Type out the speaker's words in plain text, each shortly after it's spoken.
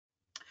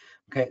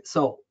Okay,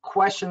 so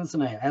questions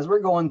tonight. As we're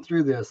going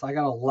through this, I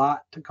got a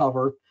lot to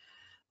cover,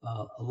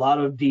 a lot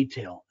of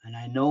detail. And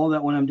I know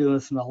that when I'm doing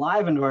this in a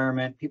live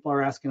environment, people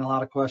are asking a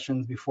lot of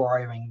questions before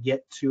I even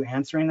get to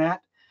answering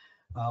that,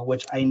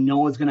 which I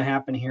know is going to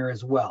happen here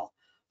as well.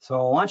 So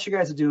I want you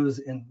guys to do is,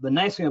 and the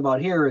nice thing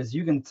about here is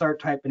you can start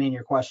typing in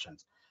your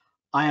questions.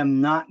 I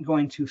am not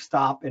going to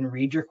stop and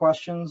read your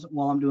questions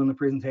while I'm doing the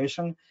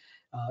presentation.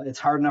 It's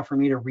hard enough for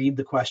me to read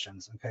the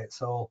questions, okay?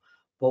 So,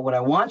 but what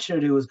I want you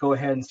to do is go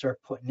ahead and start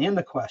putting in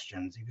the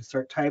questions. You can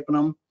start typing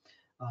them.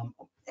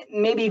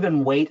 Maybe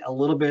even wait a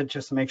little bit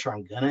just to make sure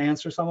I'm gonna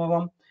answer some of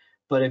them.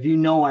 But if you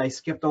know I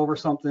skipped over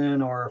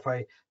something, or if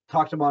I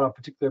talked about a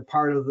particular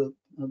part of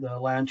the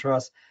land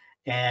trust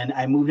and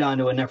I moved on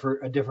to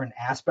a different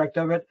aspect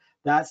of it,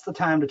 that's the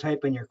time to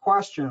type in your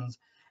questions,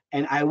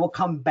 and I will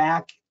come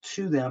back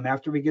to them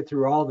after we get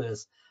through all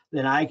this.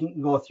 Then I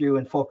can go through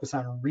and focus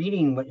on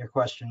reading what your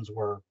questions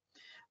were.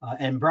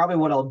 And probably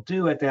what I'll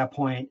do at that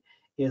point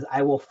is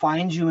I will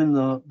find you in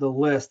the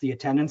list, the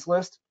attendance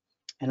list,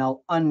 and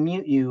I'll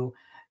unmute you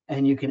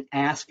and you can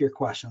ask your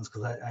questions,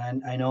 because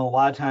I know a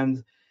lot of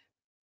times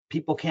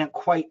people can't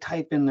quite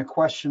type in the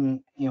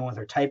question, you know, when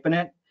they're typing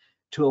it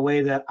to a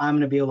way that I'm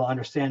going to be able to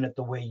understand it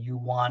the way you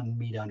want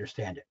me to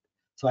understand it.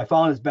 So I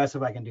found it's best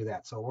if I can do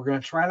that. So we're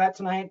going to try that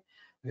tonight.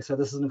 Like I said,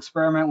 this is an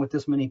experiment with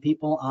this many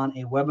people on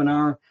a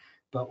webinar,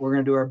 but we're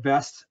going to do our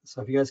best.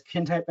 So if you guys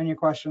can type in your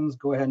questions,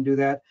 go ahead and do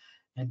that.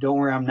 And don't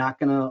worry, I'm not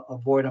going to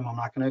avoid them. I'm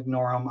not going to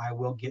ignore them. I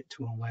will get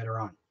to them later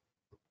on.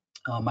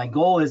 My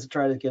goal is to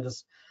try to get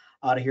us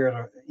out of here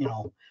at, you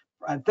know,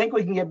 I think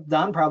we can get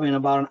done probably in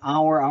about an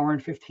hour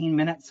and 15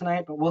 minutes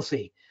tonight, but we'll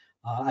see.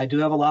 I do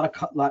have a lot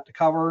to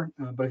cover,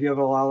 but if you have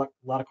a lot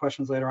of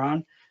questions later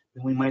on,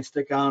 then we might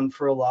stick on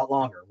for a lot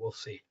longer. We'll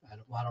see. I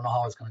don't know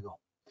how it's going to go.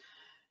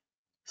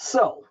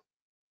 So,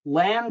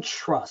 land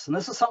trust, and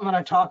this is something that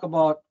I'm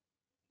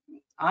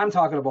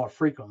talking about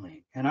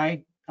frequently, and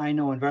I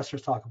know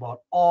investors talk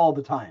about all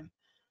the time.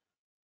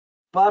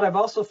 But I've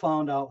also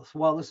found out,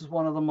 well, this is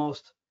one of the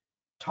most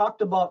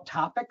talked about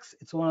topics.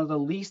 It's one of the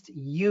least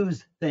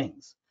used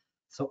things.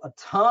 So a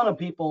ton of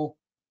people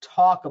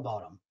talk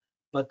about them,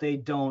 but they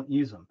don't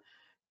use them.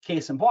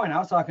 Case in point, I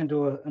was talking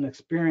to an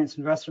experienced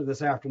investor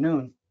this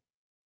afternoon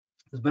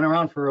who's been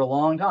around for a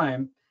long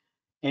time,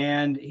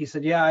 and he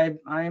said, "Yeah,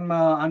 I'm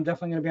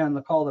definitely going to be on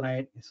the call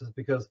tonight." He says,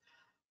 "Because,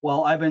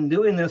 well, I've been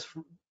doing this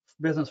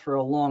business for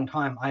a long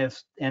time.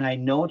 I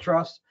know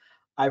trust.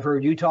 I've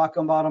heard you talk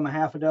about them a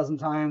half a dozen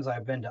times.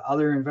 I've been to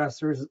other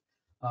investors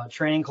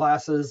training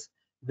classes.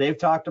 They've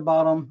talked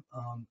about them."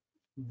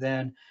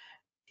 Then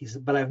he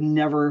said, "But I've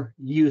never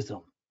used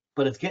them.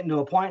 But it's getting to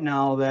a point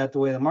now that the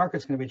way the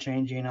market's going to be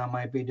changing, I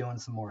might be doing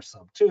some more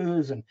sub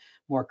twos and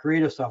more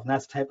creative stuff, and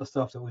that's the type of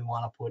stuff that we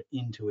want to put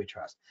into a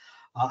trust."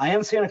 I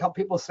am seeing a couple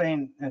people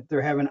saying that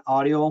they're having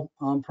audio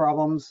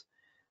problems.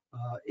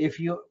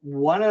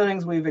 One of the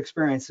things we've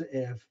experienced,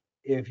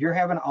 if you're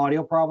having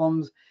audio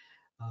problems,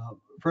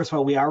 first of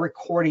all, we are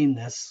recording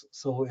this,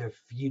 so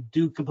if you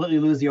do completely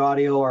lose the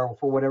audio or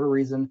for whatever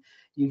reason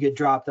you get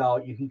dropped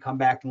out, you can come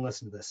back and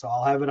listen to this. So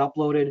I'll have it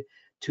uploaded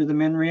to the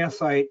MnREIA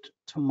site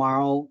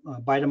tomorrow,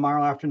 by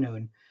tomorrow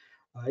afternoon.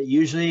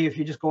 Usually if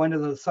you just go into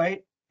the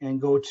site and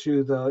go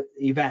to the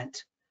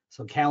event,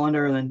 so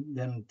calendar and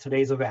then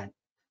today's event,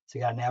 so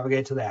you got to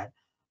navigate to that.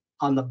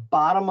 On the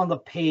bottom of the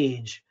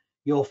page,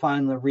 you'll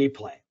find the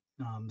replay.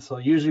 So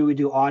usually we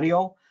do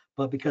audio,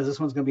 but because this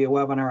one's going to be a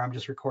webinar, I'm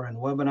just recording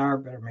the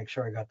webinar. Better make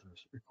sure I got the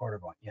recorder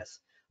going. Yes,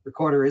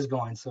 recorder is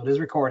going, so it is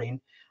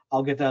recording.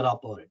 I'll get that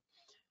uploaded.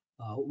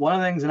 One of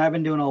the things, and I've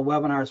been doing all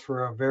webinars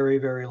for a very,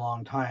 very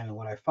long time, and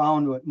what I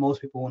found with most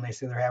people when they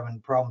say they're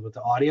having problems with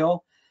the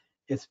audio,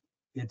 it's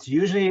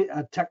usually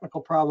a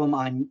technical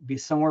problem be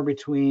somewhere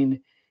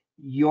between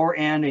your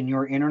end and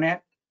your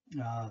internet.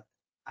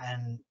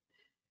 And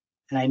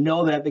I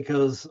know that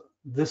because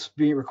this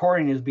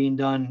recording is being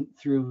done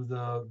through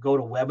the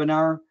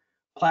GoToWebinar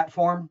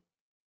platform,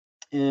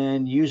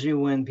 and usually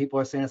when people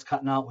are saying it's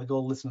cutting out, we go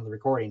listen to the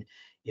recording.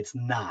 It's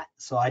not.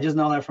 So I just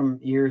know that from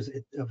years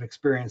of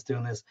experience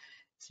doing this.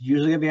 It's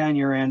usually gonna be on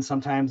your end.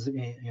 Sometimes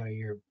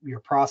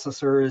your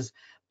processor is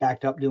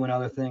backed up doing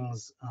other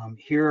things.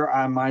 Here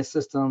on my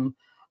system,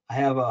 I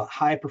have a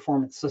high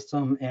performance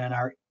system, and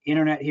our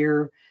internet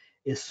here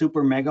is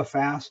super mega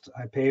fast.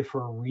 I pay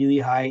for really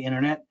high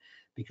internet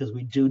because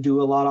we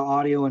do a lot of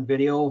audio and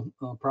video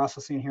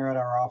processing here at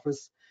our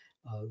office.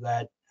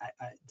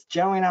 It's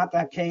generally not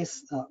that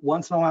case.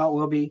 Once in a while it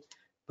will be,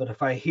 but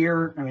if I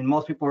hear,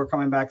 most people are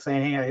coming back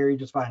saying, "Hey, I hear you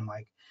just fine,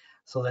 Mike."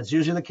 So that's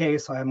usually the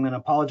case. I'm going to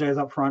apologize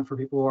up front for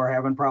people who are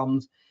having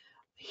problems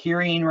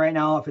hearing right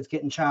now if it's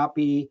getting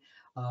choppy.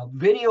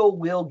 Video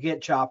will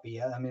get choppy.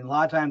 A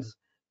lot of times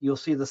you'll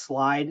see the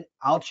slide.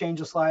 I'll change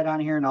the slide on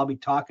here and I'll be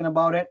talking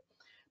about it,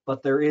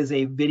 but there is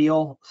a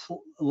video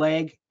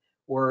lag,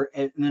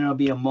 and then it'll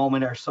be a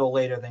moment or so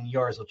later, then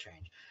yours will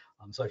change.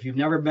 So if you've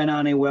never been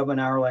on a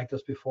webinar like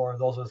this before,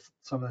 those are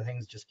some of the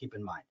things just keep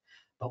in mind.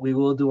 But we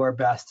will do our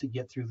best to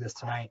get through this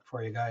tonight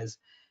for you guys.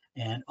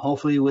 And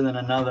hopefully within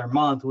another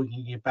month, we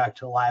can get back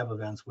to live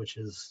events, which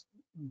is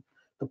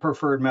the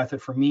preferred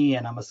method for me,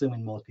 and I'm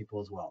assuming most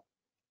people as well.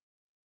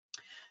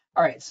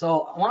 All right,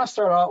 so I want to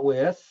start out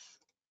with,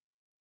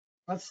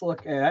 let's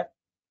look at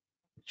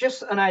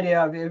just an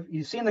idea of, if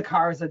you've seen the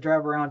cars that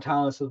drive around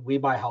town that says "We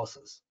Buy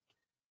Houses."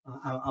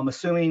 I'm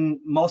assuming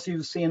most of you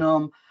have seen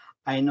them.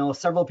 I know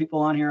several people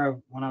on here,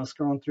 when I was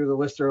scrolling through the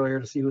list earlier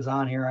to see who's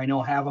on here, I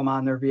know have them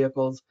on their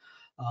vehicles.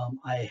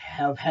 I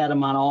have had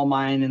them on all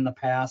mine in the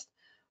past.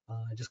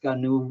 I just got a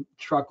new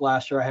truck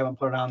last year. I haven't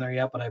put it on there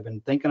yet, but I've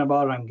been thinking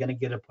about it. I'm going to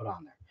get it put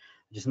on there.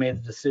 I just made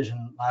the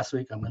decision last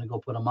week. I'm going to go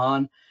put them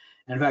on.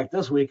 And in fact,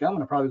 this week, I'm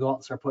going to probably go out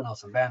and start putting out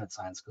some bandit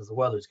signs because the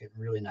weather's getting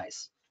really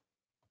nice.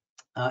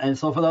 And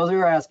so for those who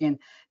are asking,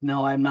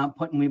 no, I'm not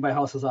putting We Buy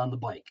Houses on the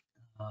bike.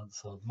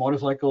 So the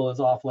motorcycle is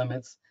off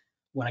limits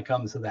when it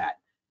comes to that.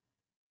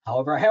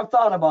 However, I have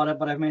thought about it,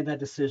 but I've made that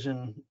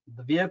decision.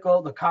 The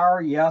vehicle, the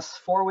car, yes.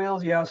 4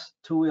 wheels, yes.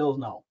 2 wheels,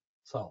 no.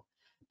 So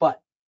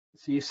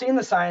you've seen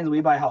the signs,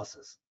 We Buy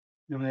Houses.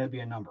 Normally that'd be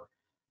a number.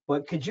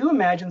 But could you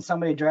imagine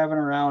somebody driving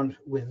around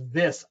with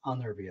this on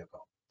their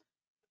vehicle?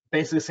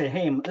 Basically say,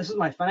 hey, this is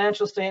my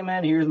financial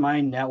statement. Here's my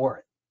net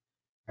worth,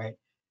 right?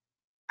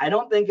 I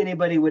don't think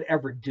anybody would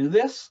ever do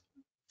this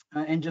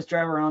and just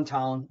drive around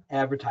town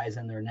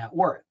advertising their net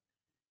worth.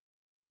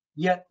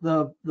 Yet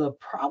the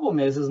problem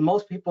is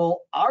most people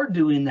are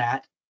doing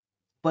that,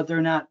 but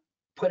they're not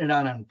putting it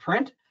out on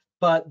print,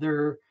 but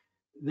they're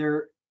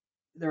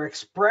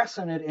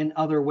expressing it in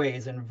other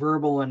ways, in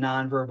verbal and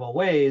nonverbal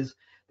ways,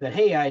 that,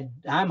 hey,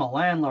 I'm a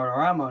landlord,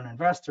 or I'm an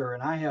investor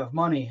and I have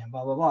money and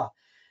blah, blah, blah.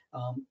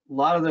 A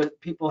lot of the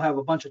people have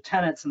a bunch of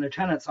tenants, and their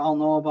tenants all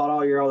know about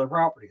all your other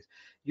properties.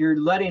 You're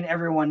letting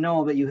everyone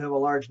know that you have a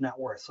large net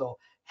worth. So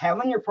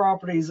having your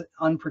properties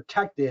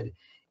unprotected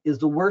is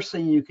the worst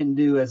thing you can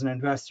do as an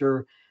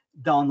investor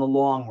down the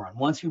long run.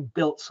 Once you've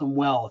built some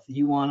wealth,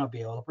 you want to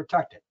be able to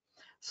protect it.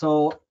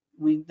 So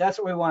that's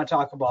what we want to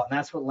talk about, and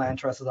that's what land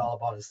trust is all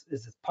about, is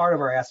it's part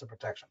of our asset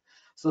protection.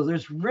 So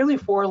there's really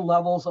 4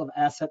 levels of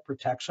asset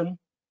protection,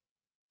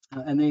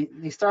 and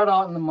they start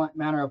out in the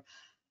manner of,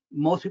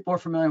 most people are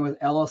familiar with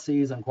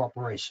LLCs and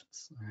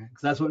corporations, right?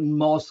 Because that's what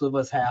most of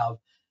us have,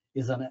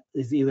 is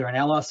either an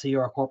LLC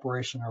or a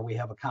corporation, or we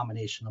have a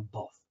combination of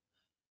both,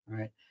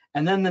 right?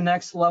 And then the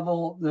next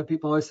level that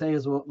people always say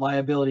is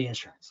liability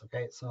insurance.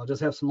 Okay, so I'll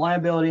just have some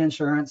liability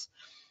insurance,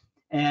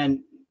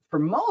 and for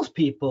most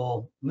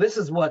people, this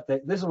is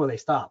where they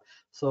stop.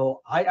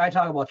 So I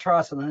talk about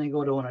trust, and then they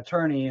go to an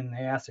attorney and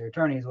they ask their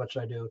attorneys, what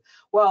should I do?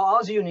 Well,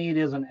 all you need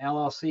is an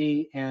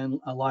LLC and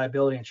a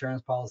liability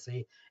insurance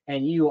policy,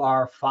 and you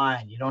are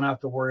fine. You don't have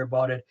to worry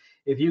about it.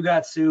 If you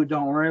got sued,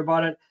 don't worry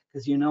about it,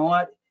 because you know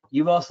what?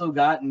 You've also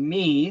got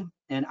me,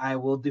 and I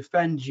will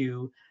defend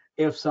you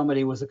if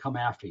somebody was to come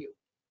after you.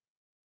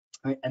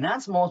 Right? And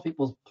that's most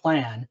people's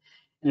plan.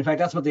 And in fact,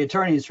 that's what the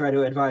attorneys try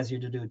to advise you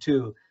to do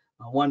too.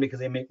 One, because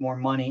they make more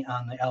money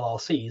on the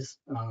LLCs.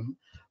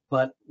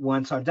 But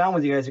once I'm done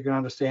with you guys, you're going to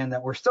understand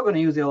that we're still going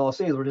to use the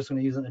LLCs. We're just going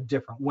to use it in a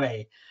different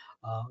way.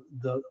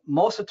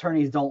 Most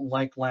attorneys don't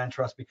like land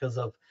trust because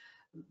of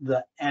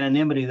the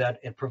anonymity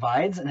that it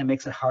provides, and it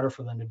makes it harder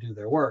for them to do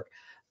their work.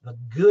 The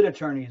good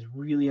attorneys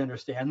really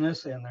understand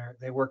this, and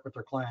they work with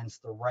their clients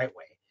the right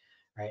way,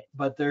 right?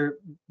 But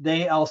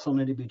they also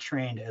need to be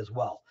trained as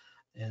well.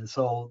 And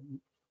so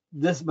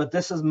this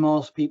is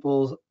most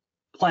people's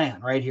plan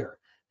right here.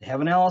 They have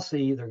an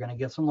LLC, they're going to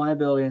get some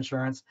liability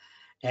insurance,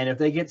 and if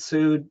they get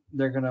sued,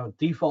 they're going to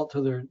default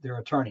to their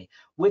attorney,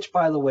 which,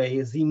 by the way,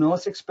 is the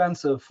most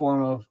expensive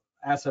form of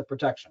asset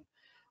protection.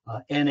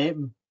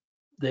 And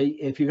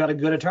if you got a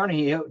good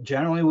attorney, it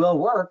generally will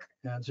work.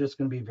 It's just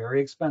going to be very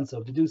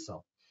expensive to do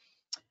so.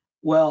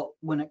 Well,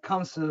 when it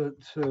comes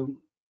to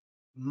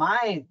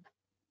my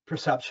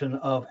perception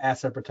of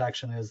asset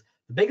protection, is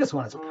the biggest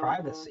one is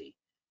privacy.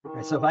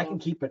 Right? So if I can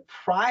keep it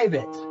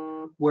private,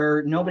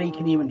 where nobody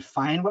can even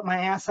find what my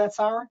assets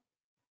are,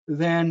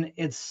 then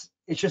it's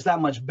just that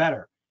much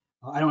better.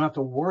 I don't have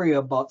to worry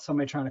about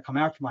somebody trying to come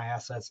after my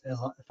assets if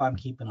I'm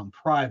keeping them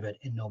private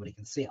and nobody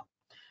can see them.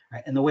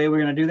 Right? And the way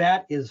we're going to do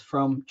that is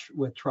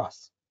with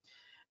trusts.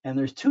 And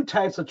there's 2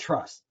 types of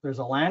trust. There's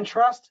a land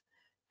trust,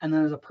 and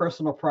then there's a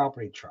personal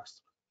property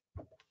trust.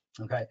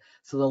 Okay,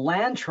 so the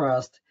land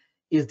trust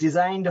is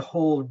designed to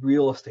hold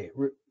real estate,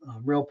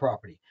 real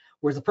property,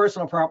 whereas the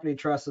personal property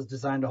trust is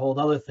designed to hold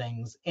other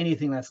things,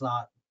 anything that's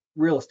not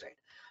real estate.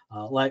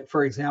 Like,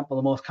 for example,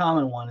 the most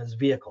common one is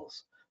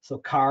vehicles. So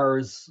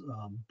cars,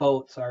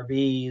 boats,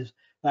 RVs,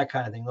 that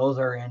kind of thing. Those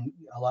are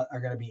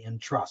going to be in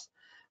trust.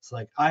 So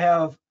like I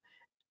have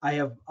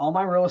all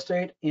my real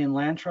estate in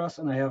land trust,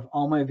 and I have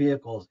all my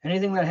vehicles.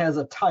 Anything that has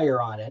a tire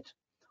on it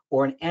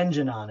or an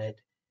engine on it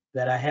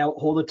that I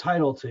hold a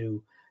title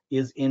to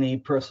is in a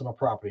personal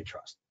property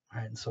trust. All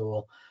right, and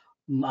so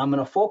I'm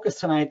going to focus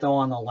tonight though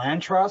on the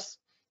land trust.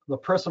 The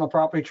personal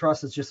property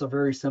trust is just a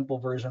very simple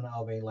version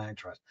of a land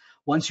trust.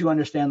 Once you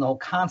understand the whole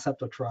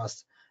concept of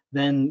trust,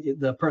 then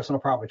the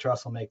personal property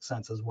trust will make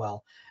sense as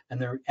well.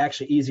 And they're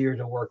actually easier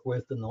to work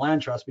with than the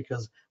land trust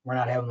because we're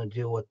not having to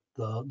deal with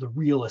the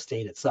real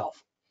estate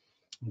itself.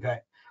 Okay,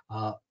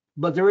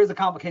 but there is a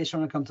complication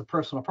when it comes to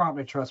personal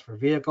property trust for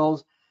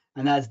vehicles.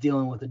 and that's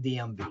dealing with the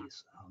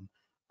DMVs.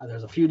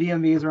 There's a few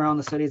DMVs around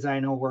the cities I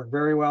know work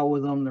very well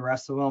with them. The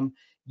rest of them,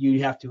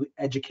 you have to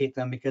educate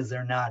them because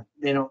they're not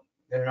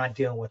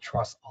dealing with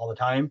trusts all the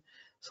time.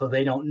 So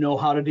they don't know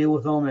how to deal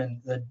with them.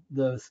 And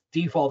the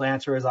default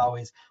answer is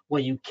always,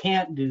 well, you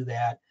can't do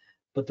that.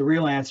 But the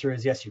real answer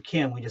is, yes, you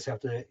can. We just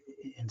have to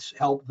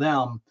help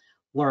them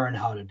learn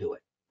how to do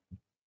it.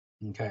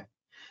 Okay.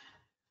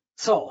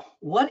 So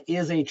what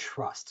is a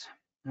trust?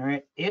 All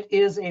right. It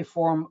is a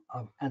form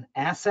of an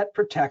asset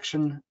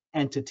protection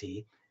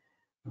entity.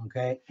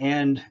 Okay.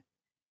 And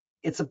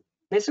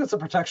basically it's a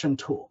protection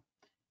tool.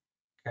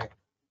 Okay.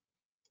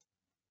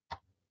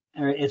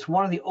 All right. It's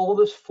one of the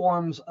oldest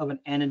forms of an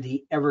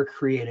entity ever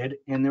created,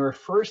 and they were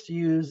first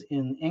used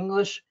in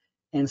English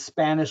and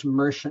Spanish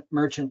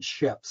merchant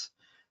ships.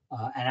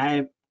 And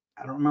I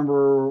don't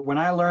remember when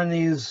I learned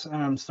these,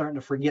 and I'm starting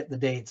to forget the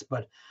dates,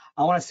 but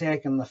I want to say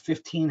like in the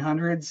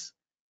 1500s,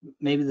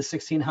 maybe the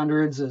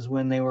 1600s is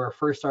when they were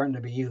first starting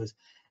to be used.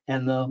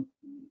 And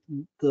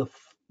the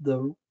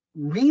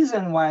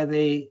reason why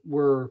they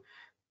were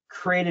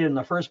created in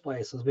the first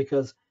place is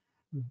because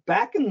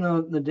back in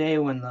the day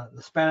when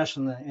the Spanish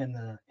and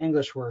the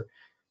English were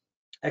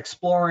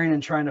exploring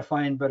and trying to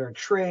find better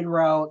trade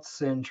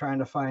routes and trying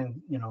to find,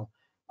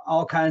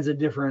 all kinds of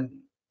different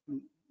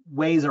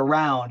ways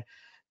around,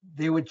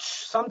 they would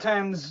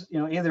sometimes,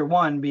 either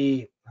one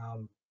be,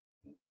 I'm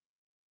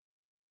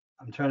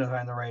trying to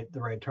find the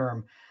right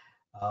term,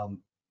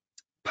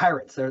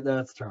 pirates.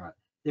 That's the term.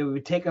 They would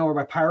be taken over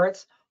by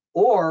pirates,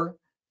 or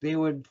they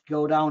would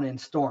go down in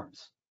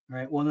storms,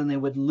 right? Well, then they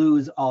would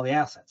lose all the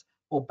assets.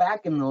 Well,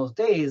 back in those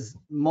days,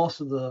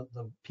 most of the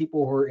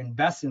people who were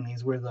investing in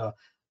these were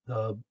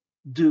the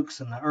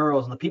dukes and the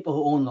earls and the people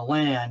who owned the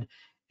land,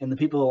 and the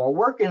people who were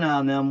working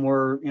on them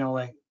were,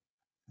 like,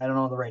 I don't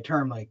know the right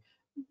term, like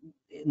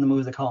in the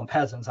movies they call them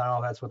peasants. I don't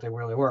know if that's what they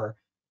really were,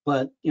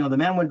 but the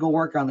men would go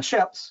work on the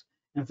ships,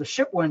 and if the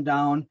ship went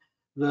down,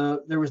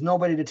 there was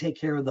nobody to take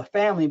care of the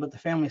family, but the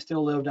family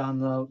still lived on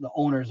the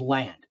owner's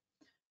land,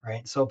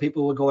 right? So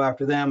people would go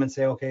after them and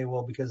say, okay,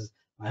 well, because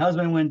my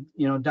husband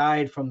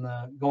died from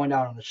going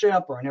down on the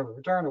ship, or I never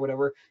returned, or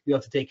whatever, you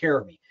have to take care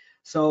of me.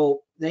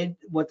 So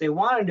what they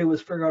want to do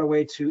is figure out a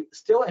way to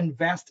still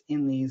invest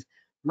in these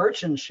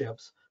merchant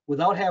ships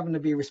without having to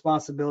be the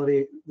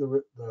responsibility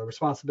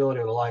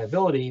or the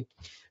liability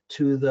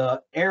to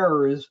the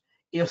heirs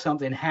if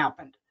something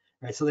happened.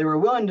 Right, so they were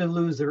willing to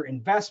lose their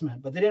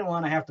investment, but they didn't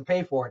want to have to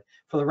pay for it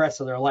for the rest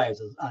of their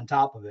lives on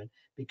top of it,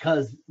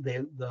 because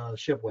the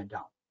ship went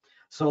down.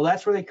 So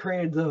that's where they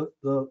created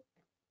the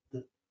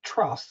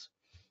trust,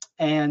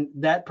 and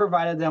that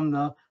provided them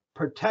the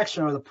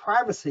protection or the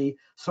privacy.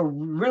 So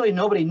really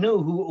nobody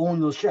knew who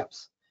owned those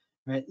ships.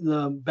 Right,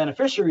 the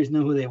beneficiaries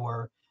knew who they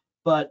were,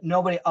 but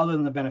nobody other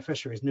than the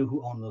beneficiaries knew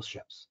who owned those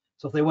ships.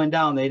 So if they went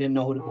down, they didn't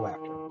know who to go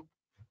after.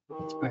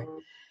 Right.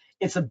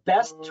 It's the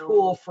best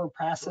tool for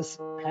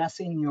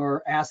passing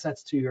your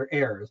assets to your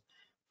heirs,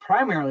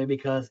 primarily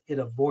because it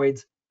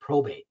avoids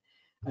probate.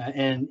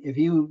 And if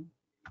you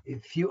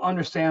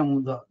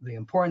understand the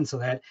importance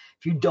of that,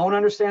 if you don't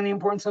understand the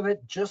importance of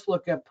it, just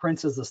look at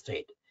Prince's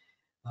estate.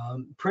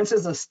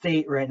 Prince's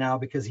estate right now,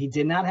 because he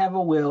did not have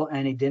a will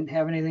and he didn't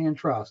have anything in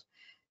trust,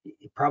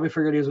 he probably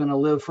figured he was going to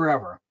live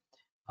forever.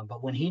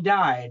 But when he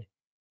died,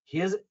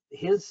 his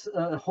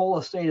whole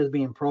estate is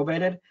being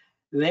probated.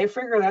 They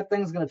figure that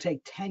thing's going to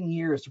take 10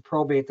 years to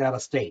probate that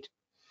estate.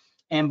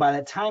 And by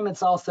the time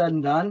it's all said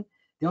and done,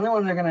 the only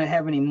one they're going to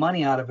have any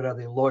money out of it are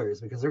the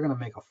lawyers, because they're going to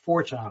make a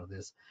fortune out of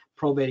this,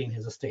 probating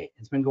his estate.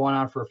 It's been going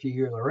on for a few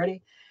years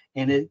already.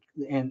 And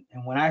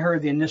when I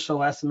heard the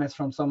initial estimates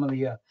from some of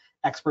the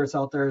experts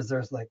out there,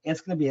 there's like,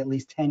 it's going to be at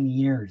least 10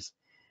 years.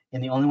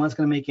 And the only one's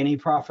going to make any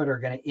profit or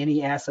get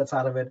any assets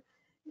out of it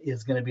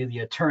is going to be the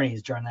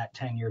attorneys during that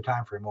 10-year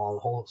time frame while the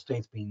whole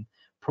estate's being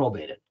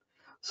probated.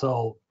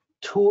 So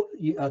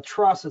a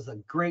trust is a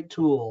great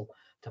tool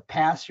to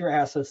pass your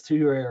assets to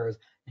your heirs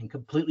and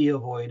completely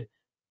avoid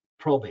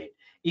probate.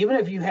 Even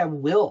if you have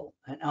will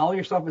and all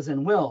your stuff is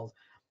in wills,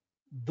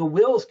 the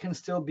wills can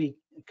still be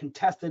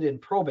contested and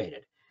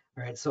probated.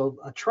 All right. So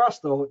a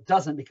trust, though,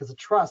 doesn't, because a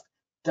trust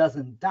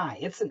doesn't die.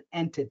 It's an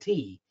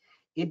entity.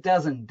 It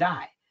doesn't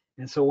die.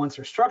 And so once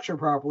they're structured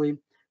properly,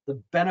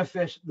 the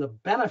benefits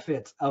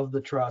of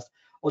the trust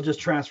will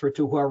just transfer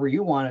to whoever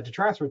you want it to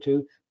transfer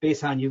to,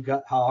 based on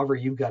however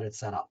you've got it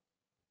set up.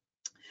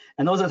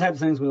 And those are the types of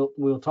things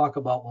we'll talk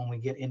about when we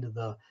get into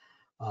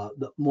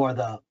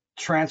the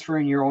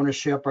transferring your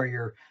ownership or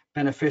your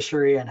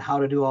beneficiary and how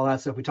to do all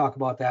that stuff. We talk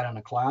about that in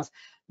a class.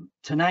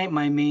 Tonight,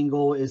 my main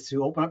goal is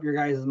to open up your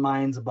guys'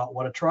 minds about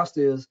what a trust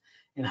is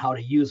and how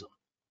to use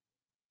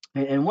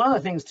them. And one of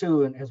the things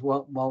too, and as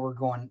well, while we're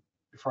going,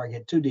 before I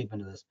get too deep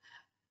into this,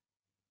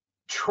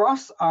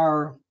 trusts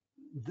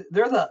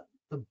they're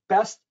the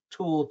best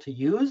tool to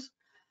use,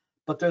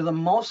 but they're the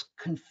most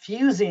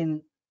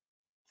confusing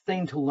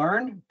thing to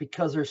learn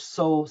because they're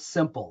so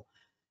simple.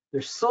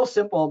 They're so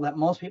simple that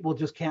most people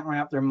just can't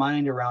wrap their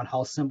mind around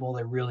how simple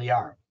they really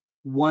are.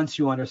 Once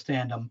you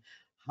understand them,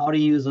 how to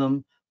use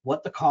them,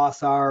 what the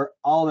costs are,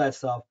 all that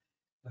stuff,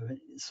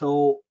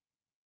 So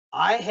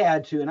I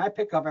had to, and I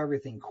pick up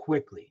everything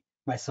quickly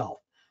myself.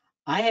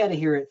 I had to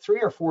hear it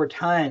 3 or 4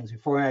 times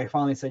before I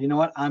finally said, you know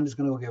what, I'm just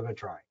going to go give it a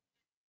try.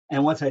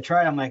 And once I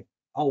tried, I'm like,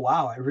 oh,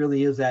 wow, it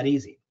really is that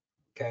easy.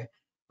 Okay.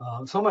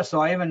 So much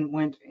so I even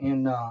went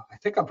in, I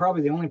think I'm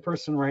probably the only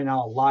person right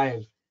now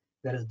alive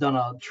that has done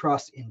a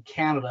trust in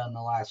Canada in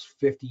the last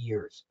 50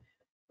 years,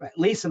 at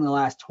least in the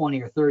last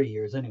 20 or 30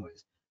 years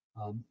anyways.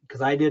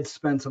 Because I did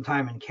spend some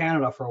time in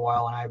Canada for a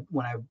while, and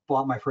when I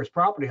bought my first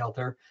property out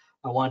there,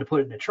 I wanted to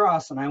put it in a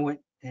trust, and I went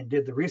and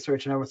did the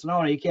research, and I was,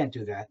 no, you can't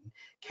do that. In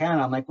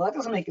Canada, I'm like, well, that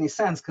doesn't make any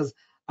sense because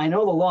I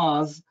know the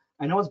laws.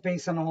 I know it's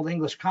based on old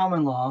English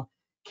common law.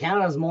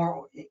 Canada is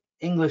more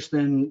English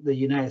than the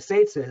United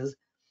States is,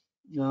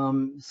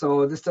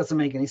 so this doesn't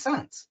make any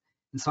sense.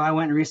 And so I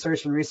went and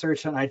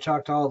researched, and I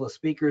talked to all the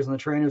speakers and the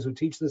trainers who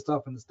teach this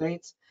stuff in the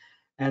States.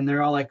 And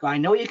they're all like, I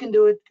know you can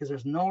do it because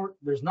there's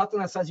nothing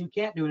that says you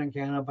can't do it in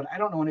Canada, but I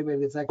don't know anybody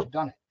that's actually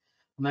done it.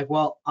 I'm like,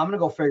 well, I'm going to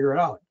go figure it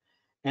out.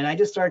 And I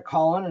just started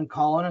calling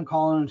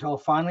until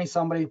finally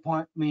somebody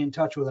put me in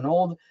touch with an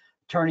old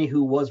attorney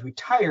who was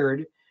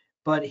retired,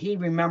 but he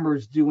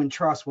remembers doing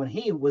trust when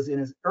he was in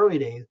his early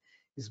days.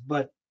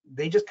 But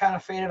they just kind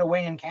of faded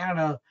away in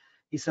Canada.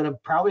 He said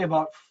probably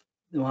about,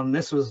 when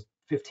this was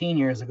 15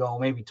 years ago,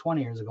 maybe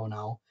 20 years ago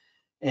now.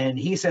 And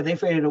he said they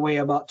faded away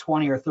about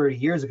 20 or 30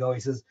 years ago. He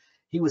says,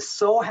 he was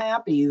so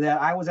happy that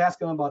I was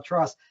asking him about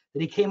trust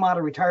that he came out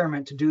of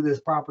retirement to do this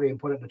property and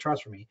put it in a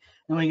trust for me.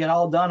 And when we get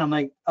all done, I'm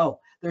like, oh,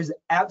 there's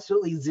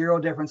absolutely zero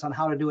difference on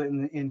how to do it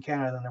in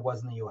Canada than there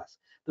was in the US.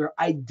 They're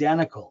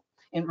identical,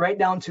 and right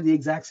down to the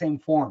exact same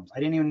forms. I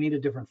didn't even need a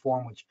different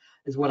form, which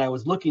is what I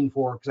was looking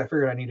for, because I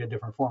figured I needed a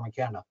different form in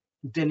Canada.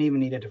 Didn't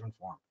even need a different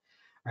form,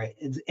 right?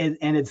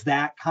 And it's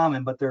that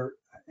common, but they're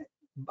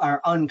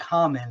are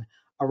uncommon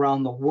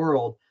around the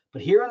world.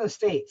 But here in the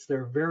States,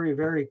 they're very,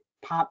 very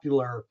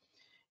popular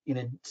in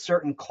a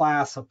certain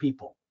class of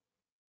people,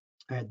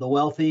 right? The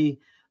wealthy,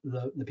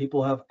 the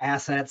people who have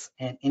assets,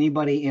 and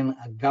anybody in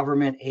a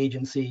government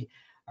agency,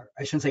 or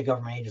I shouldn't say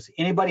government agency,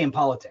 anybody in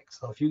politics.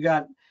 So if you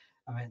got,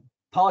 I mean,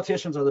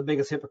 politicians are the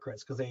biggest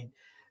hypocrites because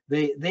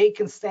they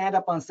can stand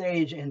up on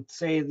stage and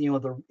say, you know,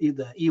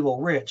 the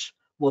evil rich.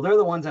 Well, they're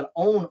the ones that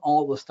own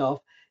all the stuff.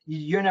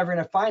 You're never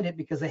going to find it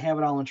because they have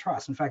it all in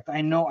trust. In fact,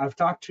 I know I've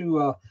talked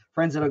to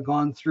friends that have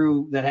gone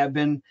through, that have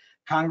been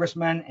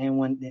congressmen and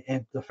when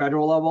at the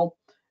federal level.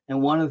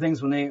 And one of the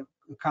things when they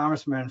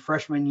congressman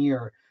freshman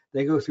year,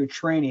 they go through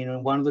training,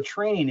 and one of the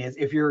training is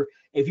if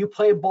you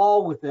play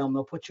ball with them,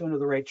 they'll put you into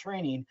the right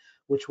training,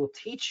 which will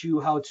teach you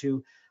how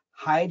to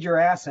hide your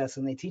assets,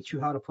 and they teach you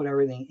how to put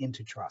everything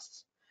into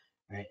trusts,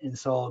 right? And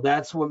so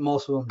that's what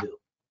most of them do,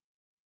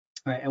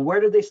 right? And where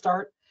did they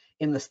start?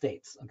 In the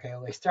States. Okay,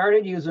 well, they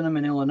started using them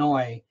in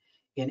Illinois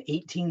in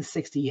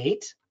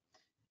 1868,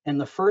 and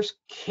the first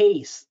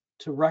case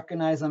to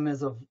recognize them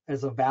as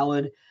a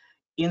valid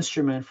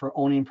instrument for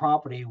owning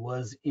property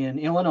was in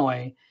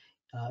Illinois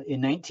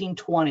in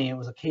 1920. It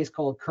was a case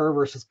called Kerr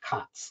versus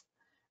Kotz.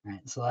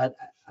 Right, so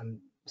I'm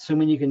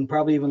assuming you can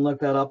probably even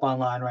look that up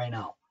online right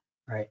now.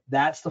 Right,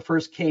 that's the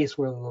first case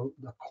where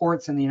the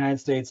courts in the United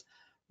States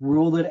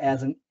ruled it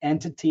as an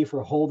entity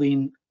for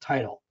holding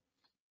title.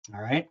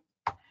 All right.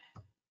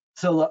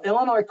 So the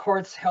Illinois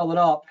courts held it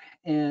up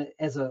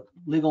as a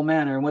legal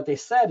matter, and what they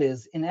said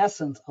is, in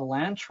essence, a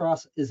land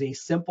trust is a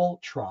simple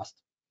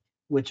trust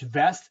which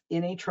vests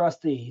in a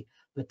trustee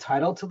the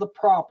title to the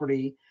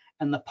property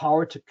and the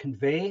power to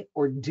convey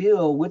or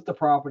deal with the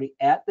property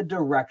at the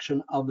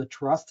direction of the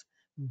trust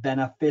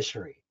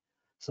beneficiary.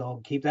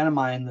 So keep that in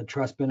mind, the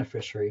trust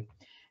beneficiary,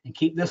 and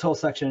keep this whole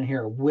section in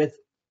here with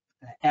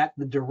at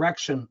the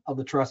direction of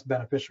the trust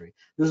beneficiary.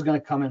 This is going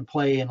to come in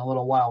play in a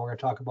little while. We're going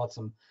to talk about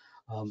some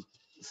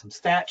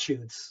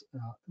statutes,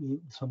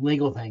 some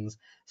legal things.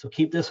 So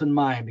keep this in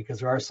mind, because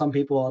there are some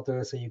people out there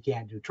that say you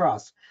can't do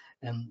trust,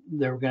 and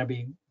they're going to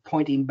be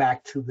pointing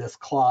back to this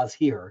clause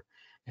here,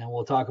 and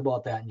we'll talk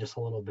about that in just a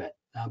little bit.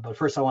 But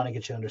first, I want to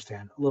get you to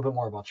understand a little bit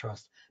more about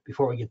trust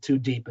before we get too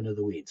deep into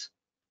the weeds.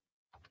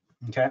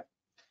 Okay. All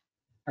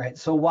right.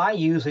 So why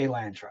use a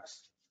land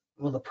trust?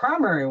 Well, the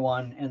primary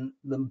one and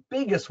the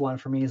biggest one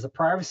for me is the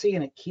privacy,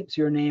 and it keeps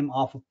your name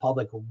off of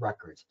public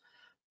records.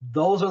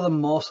 Those are the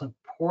most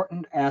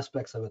important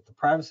aspects of it, the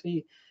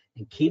privacy,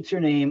 and keeps your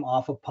name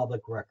off of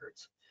public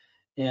records.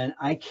 And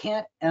I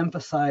can't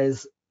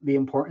emphasize the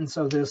importance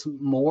of this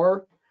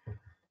more,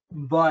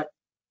 but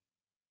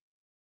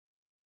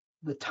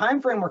the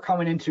time frame we're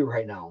coming into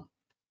right now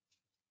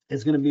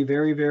is going to be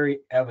very, very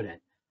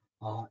evident.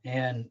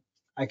 And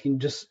I can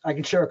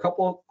share a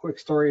couple of quick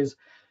stories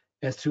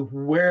as to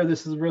where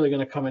this is really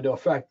going to come into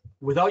effect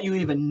without you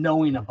even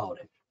knowing about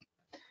it.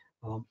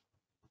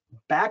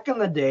 Back in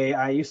the day,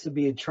 I used to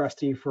be a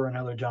trustee for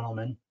another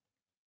gentleman,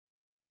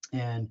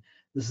 and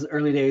this is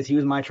early days. He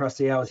was my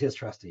trustee, I was his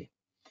trustee,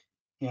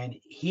 and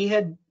he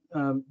had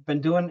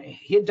done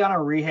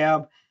a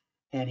rehab,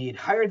 and he had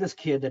hired this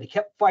kid that he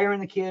kept firing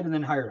the kid and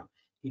then hired him.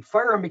 He'd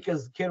fire him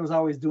because the kid was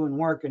always doing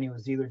work and he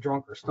was either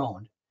drunk or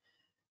stoned,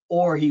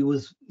 or he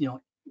was,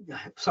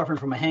 suffering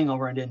from a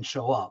hangover and didn't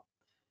show up.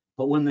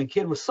 But when the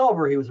kid was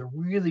sober, he was a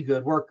really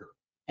good worker,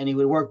 and he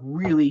would work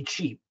really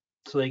cheap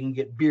so they can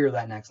get beer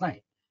that next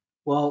night.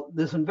 Well,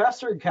 this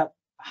investor kept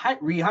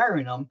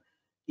rehiring him,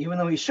 even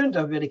though he shouldn't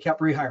have, but he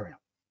kept rehiring him.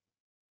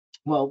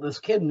 Well, this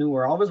kid knew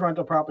where all of his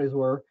rental properties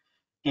were,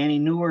 and he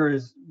knew where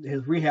his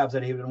rehabs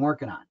that he had been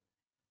working on.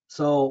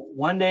 So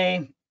one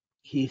day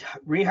he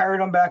rehired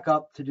him back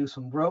up to do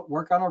some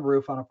work on a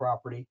roof on a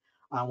property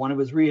on one of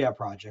his rehab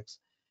projects.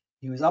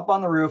 He was up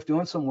on the roof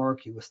doing some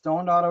work. He was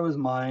stoned out of his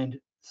mind,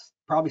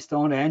 probably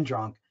stoned and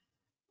drunk,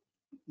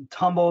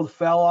 tumbled,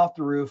 fell off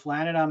the roof,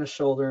 landed on his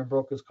shoulder, and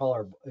broke his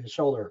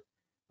shoulder,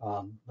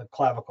 the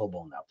clavicle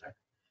bone out there.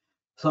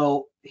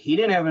 So he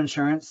didn't have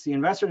insurance. The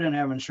investor didn't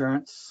have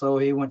insurance. So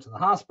he went to the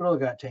hospital,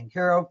 got taken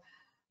care of,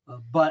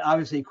 but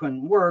obviously he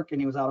couldn't work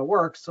and he was out of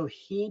work. So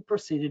he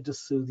proceeded to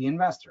sue the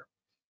investor.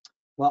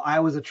 Well, I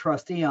was a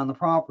trustee on the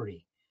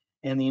property,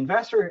 and the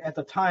investor at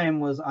the time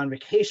was on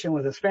vacation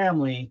with his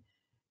family.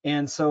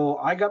 And so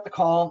I got the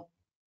call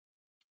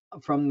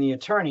from the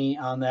attorney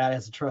on that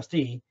as a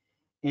trustee.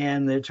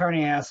 And the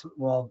attorney asked,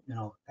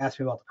 asked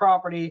me about the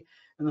property.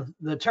 And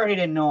the attorney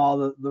didn't know all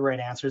the right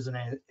answers and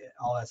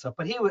all that stuff,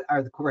 but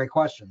are the right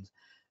questions.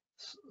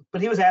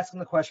 But he was asking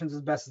the questions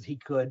as best as he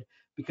could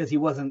because he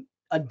wasn't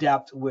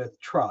adept with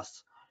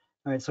trust.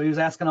 All right, so he was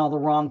asking all the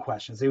wrong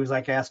questions. He was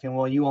like asking,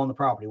 well, you own the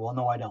property. Well,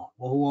 no, I don't.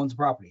 Well, who owns the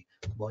property?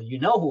 Well, you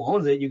know who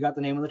owns it. You got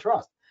the name of the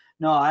trust.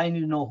 No, I need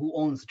to know who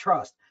owns the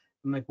trust.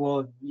 I'm like,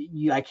 well,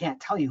 I can't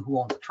tell you who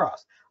owns the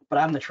trust, but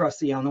I'm the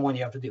trustee. I'm the one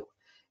you have to deal with.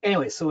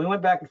 Anyway, so we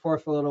went back and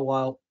forth for a little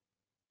while.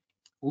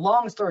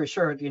 Long story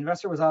short, the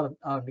investor was out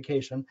on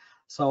vacation,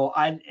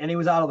 and he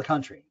was out of the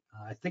country.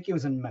 I think he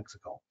was in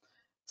Mexico.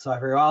 So I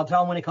figured, I'll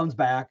tell him when he comes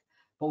back.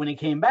 But when he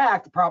came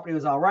back, the property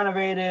was all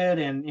renovated,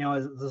 and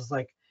this was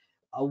like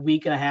a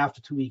week and a half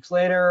to 2 weeks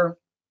later,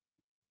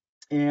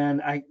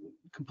 and I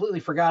completely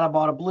forgot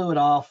about it, blew it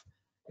off.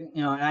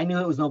 And I knew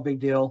it was no big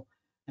deal.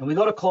 And we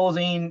go to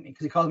closing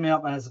because he calls me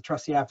up, and as a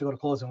trustee, I have to go to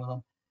closing with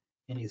him.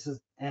 And he says,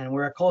 and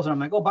we're at closing. I'm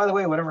like, oh, by the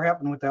way, whatever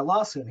happened with that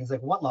lawsuit? And he's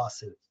like, what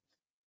lawsuit?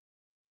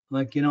 I'm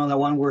like, that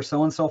one where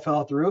so-and-so fell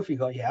off the roof? You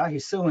go, yeah,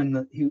 he's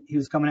suing. He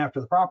was coming after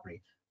the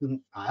property.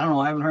 I don't know.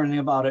 I haven't heard anything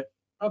about it.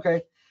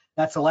 Okay.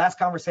 That's the last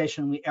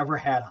conversation we ever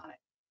had on it,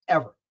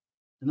 ever.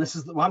 And this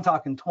is, I'm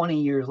talking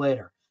 20 years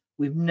later.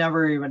 We've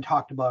never even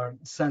talked about it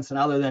since. And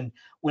other than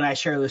when I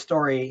share the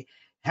story,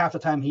 half the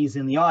time he's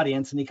in the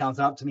audience and he comes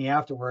up to me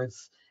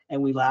afterwards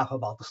and we laugh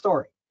about the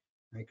story,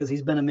 right? Because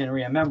he's been a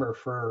MnREIA member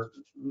for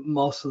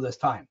most of this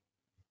time,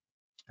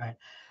 right?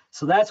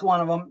 So that's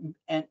one of them.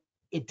 And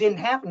it didn't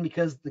happen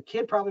because the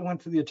kid probably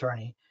went to the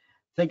attorney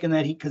thinking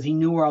that because he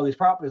knew where all these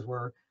properties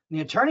were. And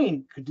the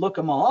attorney could look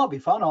them all up. He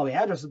found all the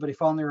addresses, but he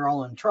found they were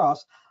all in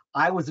trust.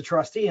 I was the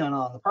trustee on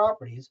all the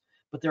properties,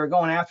 but they were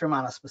going after him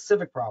on a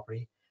specific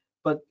property.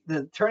 But the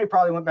attorney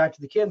probably went back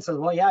to the kid and said,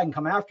 well, yeah, I can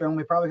come after him.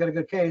 We probably got a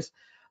good case,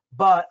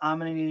 but I'm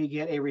going to need to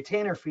get a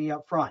retainer fee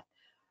up front.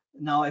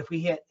 Now, if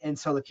we hit, and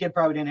so the kid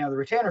probably didn't have the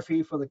retainer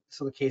fee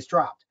so the case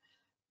dropped.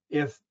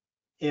 If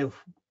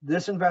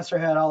this investor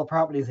had all the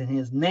properties in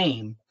his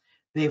name,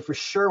 they for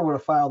sure would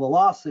have filed a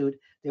lawsuit.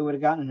 They would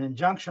have gotten an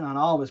injunction on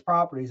all of his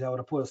properties that would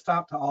have put a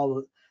stop to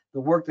all the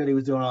work that he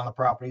was doing on the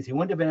properties. He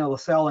wouldn't have been able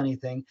to sell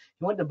anything.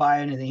 He wouldn't have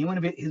buy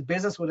anything. His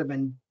business would have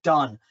been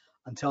done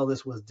until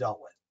this was dealt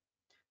with.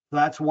 So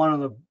that's one of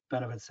the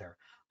benefits there.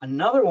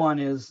 Another one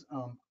is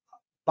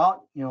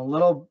about a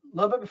little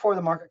bit before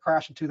the market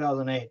crash in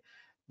 2008,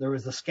 there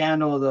was the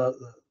scandal of the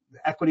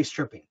equity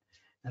stripping,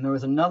 and there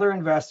was another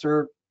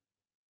investor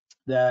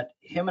that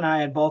him and I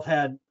had both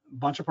had a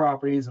bunch of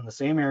properties in the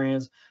same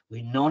areas.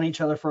 We'd known each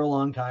other for a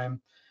long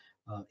time.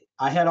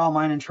 I had all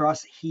mine in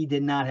trust. He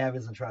did not have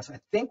his in trust. I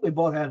think we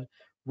both had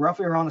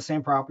roughly around the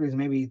same properties,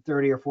 maybe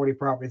 30 or 40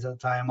 properties at the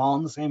time, all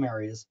in the same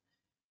areas,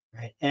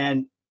 right?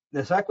 And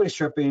this equity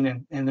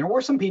stripping, and there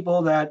were some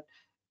people that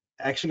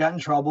actually got in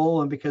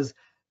trouble and because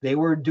they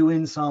were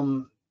doing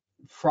some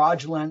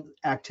fraudulent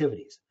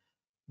activities.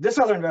 This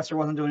other investor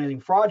wasn't doing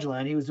anything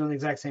fraudulent. He was doing the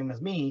exact same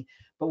as me,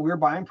 but we were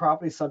buying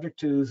properties subject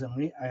twos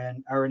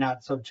or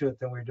not subject to it,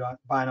 then we were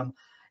buying them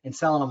and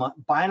selling them,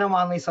 buying them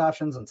on lease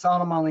options and selling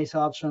them on lease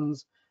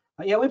options.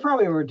 Yeah, we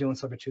probably were doing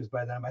subject twos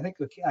by then. I think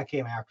I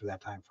came after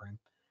that time frame.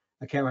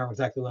 I can't remember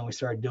exactly when we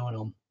started doing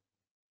them.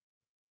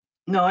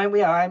 No,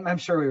 I'm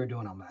sure we were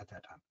doing them at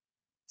that time.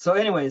 So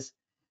anyways,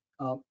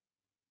 a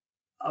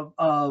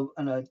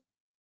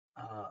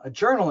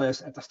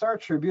journalist at the Star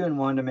Tribune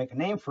wanted to make a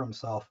name for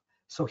himself.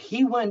 So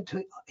he went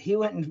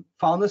and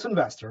found this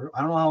investor.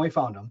 I don't know how he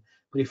found him,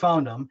 but he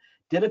found him,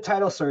 did a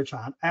title search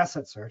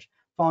asset search,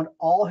 found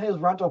all his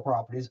rental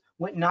properties,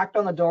 went and knocked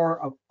on the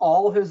door of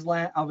all of his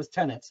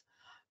tenants,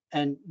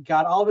 and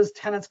got all of his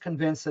tenants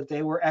convinced that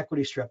they were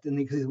equity stripped, and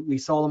because we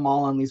sold them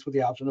all on lease with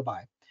the option to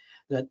buy,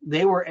 that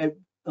they were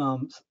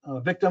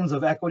victims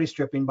of equity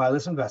stripping by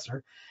this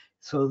investor.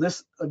 So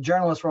this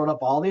journalist wrote up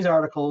all these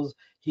articles.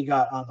 He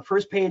got on the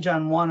first page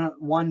on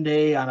one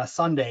day on a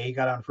Sunday. He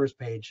got on first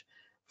page,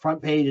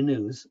 front page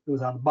news. It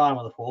was on the bottom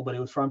of the poll, but it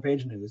was front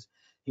page news.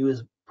 He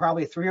was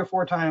probably 3 or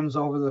 4 times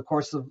over the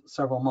course of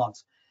several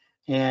months.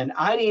 And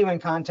I'd even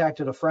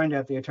contacted a friend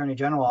at the Attorney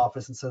General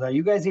office and said, are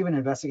you guys even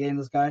investigating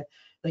this guy?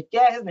 Like,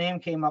 yeah, his name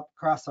came up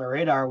across our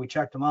radar. We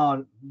checked him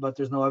out, but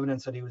there's no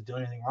evidence that he was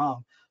doing anything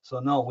wrong. So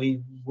no,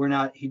 we're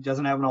not, he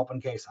doesn't have an open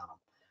case on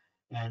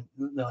him.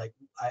 And they're like,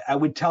 I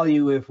would tell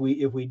you if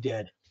we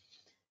did.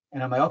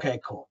 And I'm like, okay,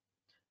 cool.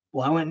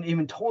 Well, I went and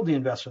even told the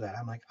investor that.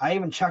 I'm like, I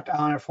even checked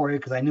on it for you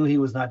because I knew he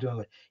was not doing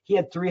it. He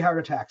had 3 heart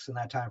attacks in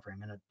that time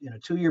frame. In a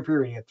 2-year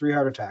period, he had 3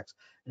 heart attacks,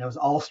 and it was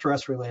all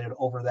stress related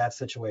over that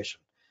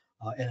situation.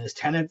 And his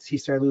tenants, he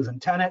started losing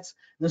tenants.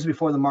 This is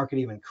before the market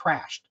even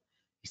crashed.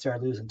 He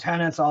started losing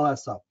tenants, all that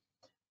stuff.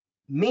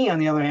 Me, on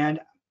the other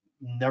hand,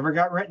 never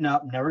got written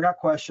up, never got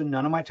questioned.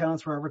 None of my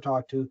tenants were ever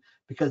talked to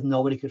because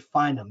nobody could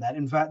find them. That,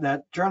 in fact,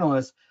 that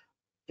journalist,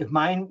 if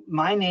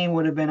my name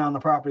would have been on the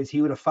properties,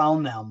 he would have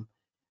found them,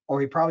 or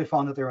he probably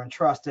found that they were in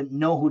trust, didn't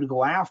know who to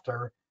go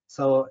after,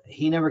 so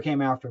he never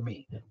came after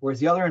me.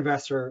 Whereas the other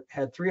investor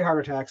had 3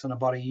 heart attacks in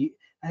about a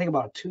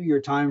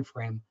 2-year time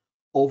frame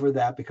over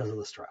that because of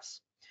the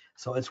stress.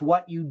 So it's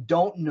what you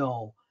don't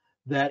know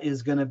that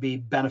is going to be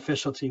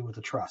beneficial to you with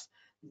the trust.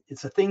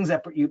 It's the things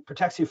that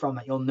protects you from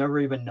that you'll never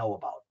even know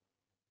about.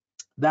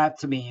 That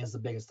to me is the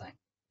biggest thing.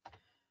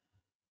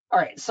 All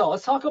right, so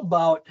let's talk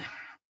about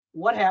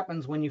what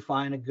happens when you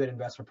find a good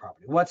investment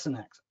property. What's the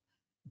next?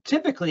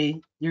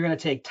 Typically, you're going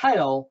to take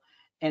title,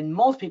 and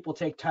most people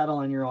take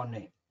title in your own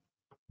name.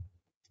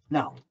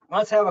 Now,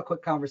 let's have a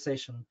quick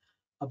conversation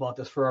about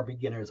this for our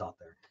beginners out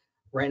there.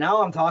 Right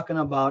now, I'm talking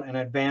about an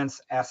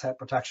advanced asset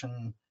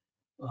protection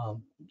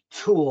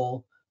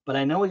tool, but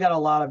I know we got a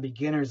lot of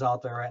beginners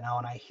out there right now,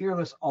 and I hear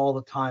this all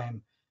the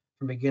time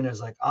from beginners,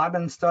 like, I've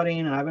been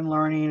studying and I've been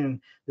learning,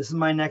 and this is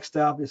my next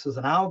step.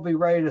 And I'll be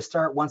ready to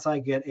start once I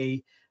get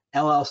a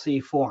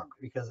LLC formed,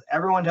 because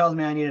everyone tells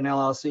me I need an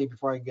LLC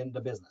before I get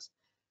into business.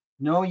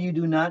 No, you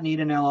do not need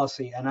an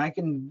LLC, and I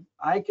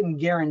can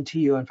guarantee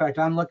you. In fact,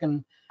 I'm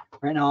looking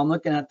right now. I'm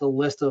looking at the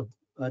list of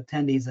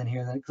attendees in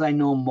here because I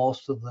know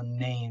most of the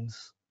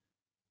names.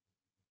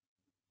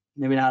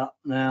 Maybe not.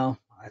 No,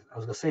 I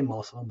was gonna say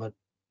most of them, but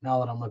now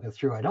that I'm looking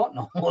through, I don't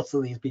know most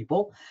of these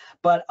people.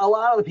 But a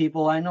lot of the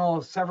people, I know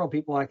several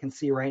people I can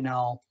see right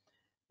now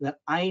that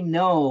I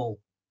know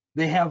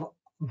they have a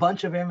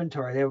bunch of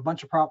inventory, they have a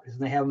bunch of properties,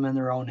 and they have them in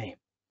their own name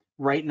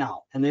right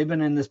now, and they've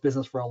been in this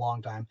business for a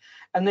long time,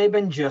 and they've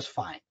been just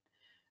fine.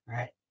 All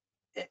right.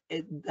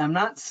 I'm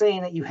not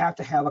saying that you have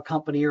to have a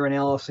company or an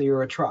LLC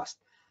or a trust.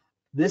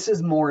 This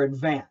is more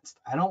advanced.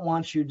 I don't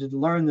want you to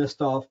learn this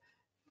stuff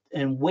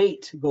and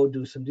wait to go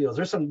do some deals.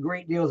 There's some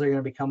great deals that are going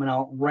to be coming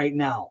out right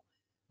now.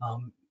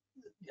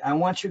 I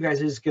want you guys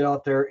to just get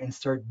out there and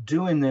start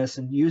doing this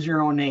and use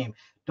your own name.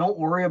 Don't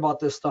worry about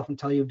this stuff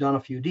until you've done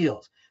a few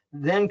deals.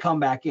 Then come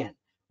back in.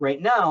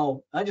 Right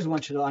now, I just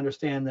want you to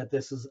understand that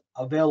this is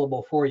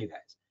available for you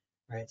guys,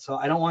 right? So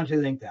I don't want you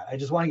to think that. I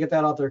just want to get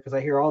that out there because I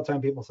hear all the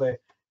time people say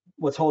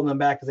what's holding them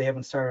back is they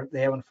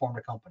haven't formed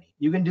a company.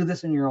 You can do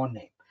this in your own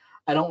name.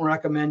 I don't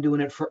recommend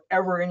doing it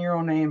forever in your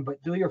own name,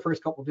 but do your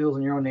first couple deals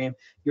in your own name.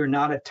 You're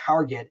not a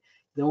target.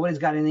 Nobody's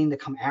got anything to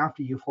come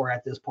after you for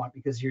at this point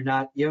because you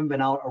haven't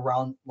been out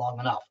around long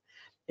enough.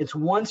 It's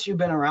once you've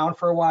been around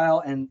for a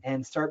while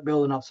and start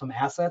building up some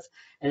assets,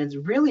 and it's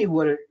really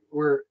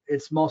where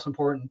it's most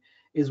important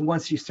is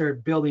once you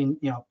start building,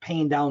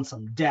 paying down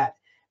some debt,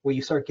 where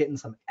you start getting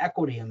some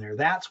equity in there.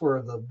 That's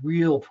where the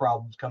real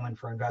problems come in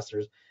for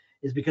investors,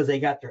 is because they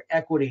got their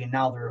equity and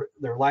now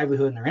their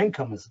livelihood and their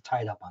income is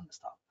tied up on this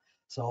stuff.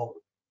 So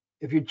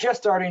if you're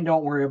just starting,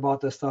 don't worry about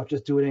this stuff.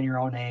 Just do it in your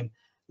own name.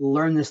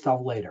 Learn this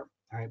stuff later.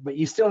 All right, but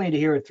you still need to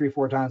hear it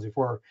 3-4 times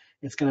before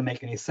it's going to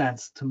make any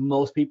sense to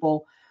most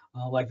people.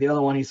 Like the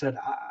other one, he said,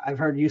 I've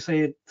heard you say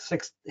it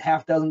 6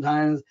 half dozen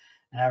times,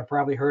 and I've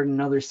probably heard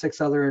another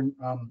 6 other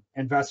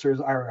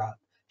investors or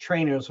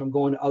trainers from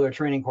going to other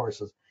training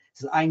courses.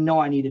 He says, I know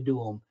I need to do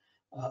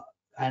them,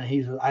 and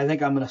he says, I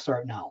think I'm going to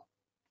start now.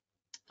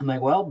 I'm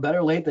like, well,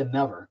 better late than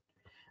never.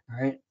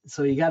 All right,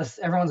 so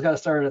everyone's got to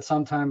start at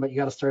some time, but you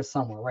got to start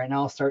somewhere. Right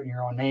now, start in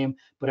your own name,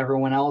 but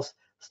everyone else,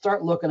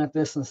 start looking at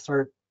this and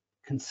start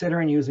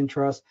considering using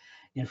trust.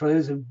 And for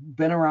those who've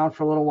been around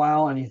for a little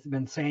while and you've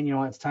been saying,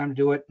 it's time to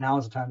do it, now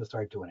is the time to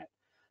start doing it.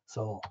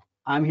 So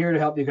I'm here to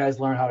help you guys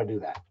learn how to do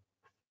that.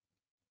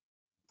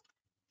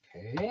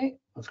 Okay,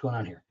 what's going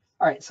on here?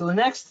 All right, so the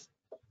next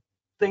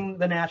thing,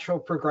 the natural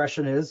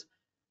progression is,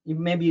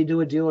 maybe you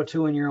do a deal or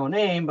two in your own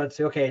name, but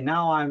say, okay,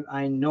 now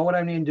I know what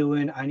I need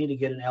doing. I need to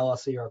get an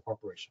LLC or a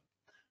corporation.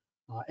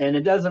 And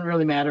it doesn't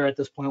really matter at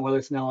this point whether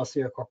it's an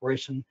LLC or a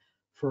corporation.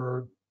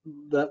 For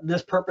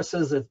this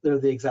purposes, they're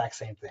the exact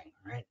same thing,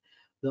 right?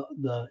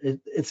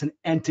 It's an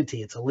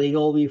entity. It's a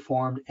legally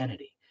formed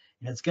entity.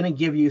 And it's going to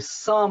give you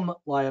some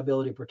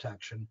liability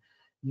protection.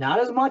 Not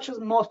as much as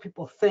most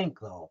people think,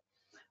 though,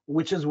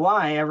 which is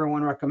why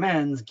everyone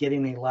recommends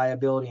getting a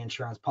liability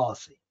insurance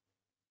policy.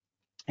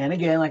 And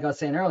again, like I was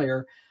saying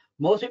earlier,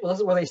 most people, this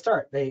is where they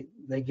start. They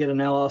get an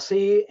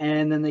LLC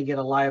and then they get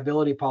a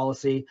liability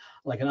policy,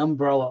 like an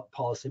umbrella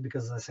policy,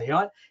 because they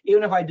say,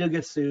 even if I do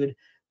get sued,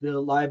 the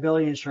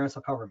liability insurance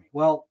will cover me.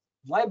 Well,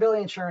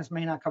 liability insurance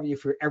may not cover you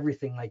for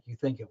everything like you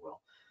think it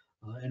will.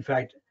 In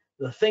fact,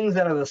 the things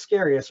that are the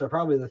scariest are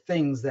probably the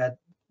things that,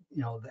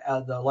 you know,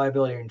 the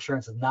liability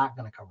insurance is not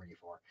going to cover you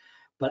for.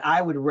 But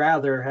I would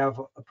rather have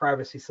a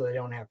privacy so they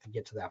don't have to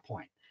get to that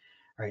point.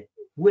 Right.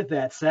 With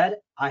that said,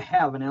 I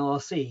have an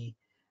LLC,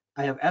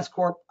 I have S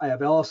Corp, I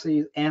have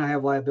LLC, and I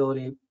have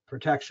liability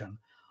protection.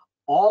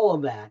 All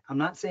of that, I'm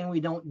not saying we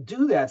don't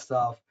do that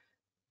stuff.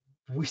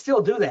 We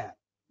still do that,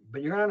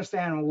 but you're gonna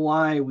understand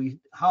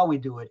how we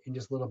do it in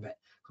just a little bit.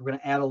 We're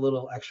gonna add a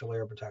little extra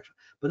layer of protection.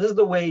 But this is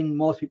the way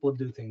most people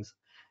do things.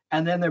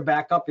 And then their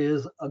backup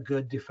is a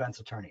good defense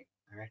attorney.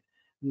 All right.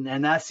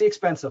 And that's the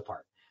expensive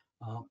part.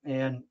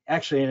 And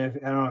actually, and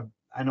if,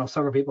 I know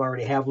several people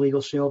already have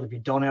Legal Shield. If you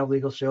don't have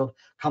Legal Shield,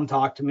 come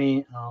talk to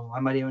me. I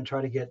might even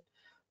try to get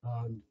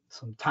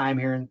some time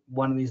here in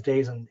one of these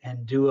days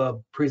and do a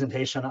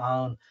presentation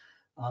on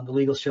the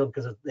Legal Shield,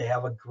 because they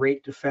have a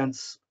great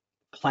defense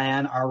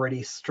plan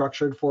already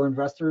structured for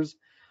investors,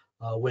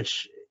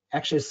 which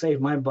actually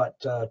saved my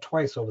butt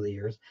twice over the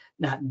years.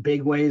 Not in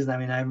big ways. I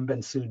mean, I haven't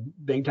been sued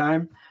big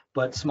time,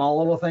 but small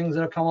little things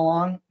that have come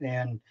along.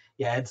 And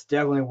yeah, it's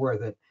definitely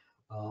worth it.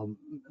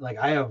 Like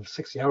I have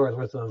 60 hours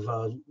worth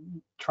of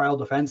trial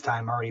defense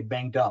time already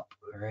banked up.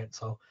 All right.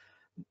 So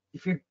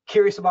if you're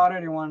curious about it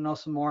or you want to know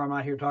some more, I'm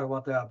not here to talk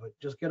about that, but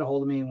just get a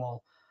hold of me and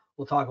we'll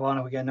talk about it.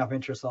 If we get enough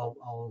interest,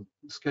 I'll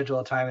schedule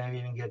a time and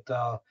even get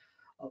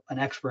an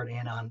expert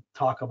in on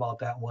talk about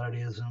that, what it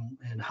is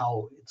and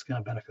how it's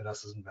going to benefit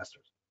us as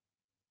investors.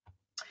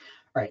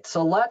 All right.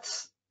 So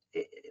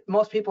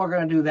most people are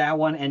going to do that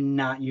one and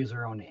not use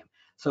their own name.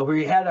 So if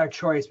we had our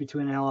choice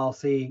between an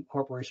LLC,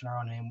 corporation, or our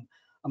own name,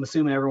 I'm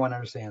assuming everyone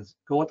understands.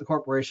 Go with the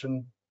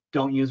corporation,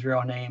 don't use your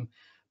own name.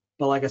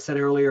 But like I said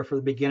earlier, for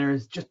the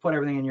beginners, just put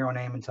everything in your own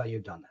name until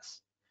you've done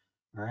this.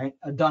 All right,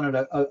 I've done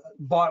it,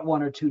 bought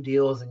one or two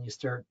deals, and you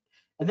start,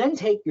 and then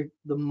take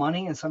the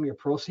money and some of your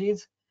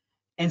proceeds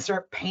and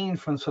start paying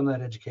from some of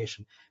that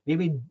education.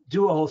 Maybe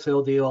do a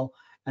wholesale deal,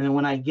 and then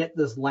when I get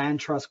this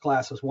land trust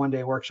class, this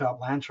one-day workshop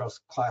land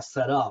trust class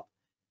set up,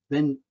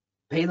 then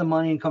pay the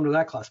money and come to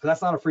that class, because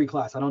that's not a free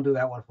class. I don't do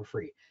that one for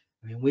free.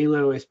 I mean, we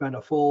literally spend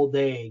a full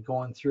day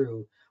going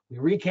through, we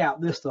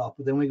recap this stuff,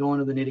 but then we go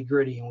into the nitty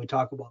gritty and we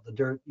talk about the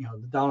dirt, you know,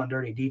 the down and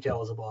dirty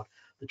details about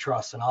the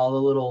trust and all the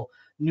little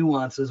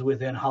nuances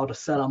within how to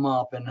set them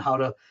up and how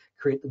to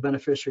create the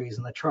beneficiaries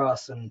and the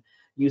trusts and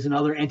using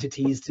other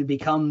entities to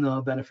become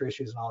the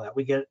beneficiaries and all that.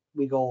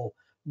 We go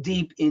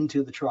deep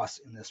into the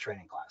trust in this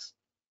training class.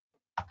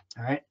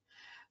 All right.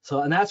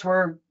 So, and that's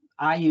where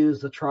I use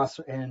the trust,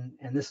 and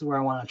this is where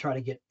I want to try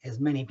to get as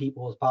many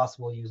people as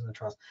possible using the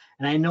trust.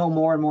 And I know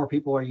more and more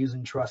people are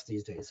using trust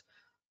these days.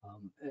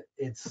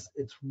 It's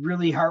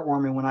really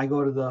heartwarming when I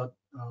go to the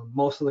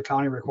most of the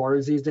county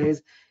recorders these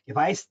days.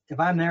 If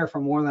I'm there for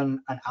more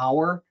than an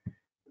hour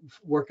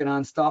working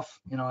on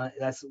stuff, you know,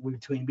 that's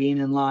between being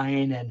in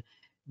line and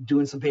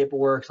doing some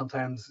paperwork,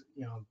 sometimes,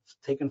 you know,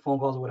 taking phone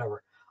calls or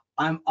whatever.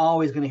 I'm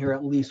always going to hear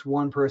at least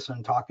one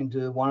person talking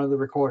to one of the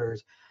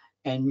recorders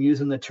and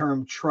using the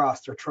term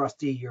trust or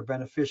trustee or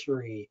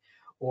beneficiary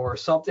or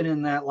something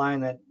in that line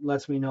that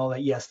lets me know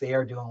that, yes, they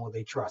are doing what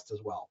they trust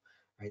as well,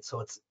 right? So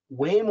it's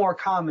way more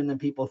common than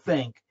people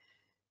think,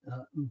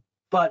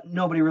 but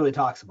nobody really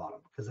talks about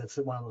them because it's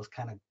one of those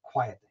kind of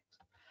quiet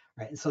things,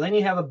 right? And so then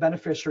you have a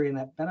beneficiary, and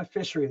that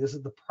beneficiary, this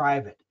is the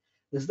private.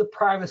 This is the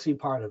privacy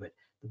part of it.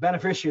 The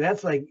beneficiary,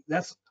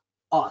 that's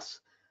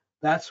us.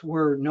 That's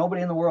where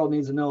nobody in the world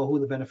needs to know who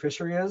the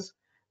beneficiary is.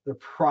 They're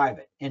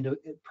private, and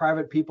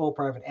private people,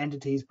 private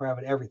entities,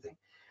 private everything.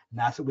 And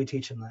that's what we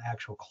teach in the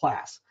actual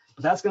class.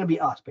 But that's going to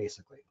be us,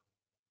 basically.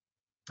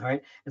 All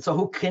right. And so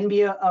who can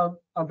be a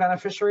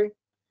beneficiary?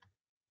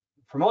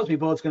 For most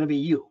people, it's going to be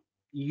you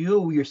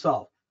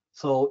yourself.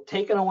 So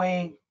taking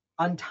away,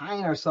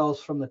 untying ourselves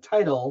from the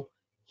title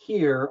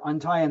here,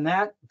 untying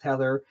that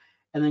tether,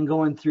 and then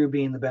going through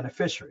being the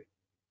beneficiary.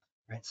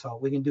 Right. So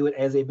we can do it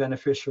as a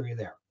beneficiary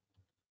there.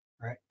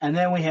 Right. And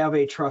then we have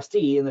a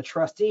trustee, and the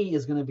trustee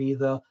is going to be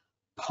the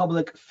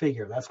public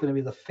figure. That's going to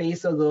be the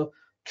face of the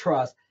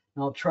trust.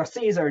 Now,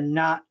 trustees are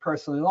not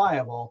personally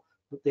liable,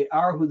 but they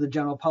are who the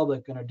general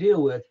public are going to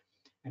deal with.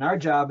 And our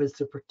job is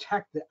to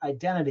protect the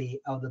identity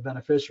of the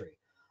beneficiary,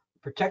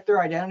 protect their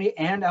identity,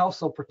 and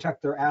also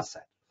protect their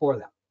asset for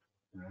them.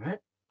 All right.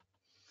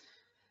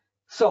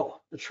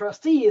 So the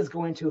trustee is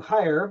going to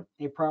hire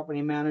a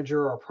property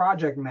manager or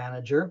project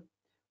manager,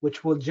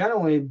 which will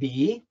generally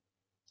be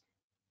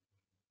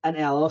an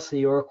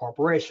LLC or a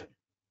corporation,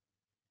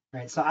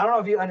 right? So I don't know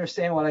if you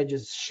understand what I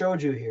just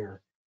showed you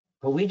here,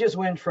 but we just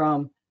went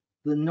from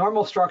the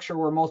normal structure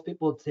where most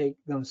people take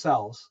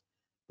themselves.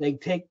 They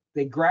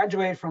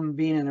graduate from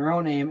being in their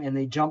own name and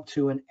they jump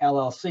to an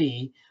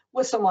LLC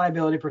with some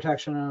liability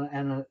protection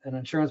and an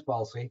insurance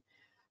policy.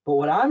 But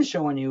what I'm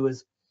showing you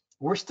is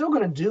we're still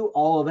going to do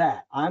all of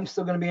that. I'm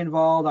still going to be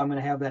involved. I'm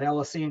going to have that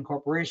LLC and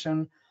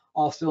corporation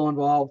all still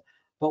involved.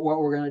 But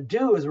what we're going to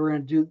do is we're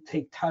going to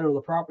take title of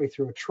the property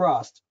through a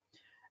trust.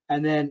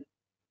 And then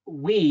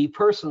we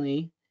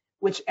personally,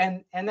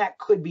 and that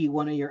could be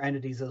one of your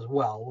entities as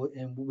well,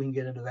 and we can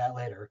get into that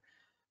later.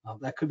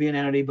 That could be an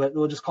entity, but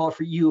we'll just call it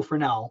for you for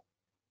now.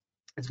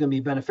 It's going to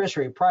be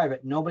beneficiary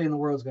private. Nobody in the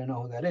world is going to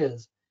know who that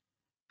is,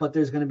 but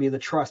there's going to be the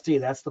trustee.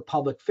 That's the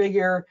public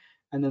figure.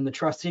 And then the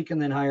trustee can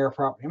then hire a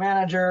property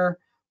manager,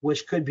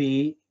 which could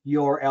be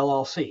your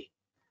LLC.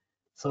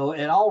 So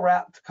it all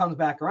comes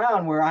back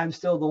around where I'm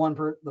still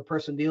the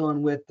person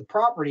dealing with the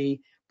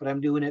property, but I'm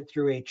doing it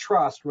through a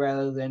trust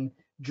rather than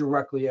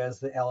directly as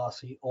the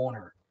LLC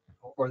owner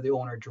or the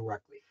owner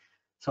directly.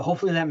 So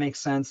hopefully that makes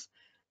sense.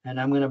 And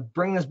I'm going to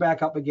bring this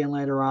back up again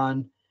later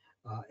on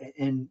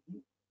and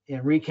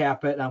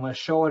recap it. And I'm going to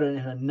show it in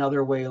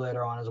another way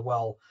later on as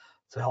well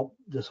to help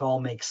this all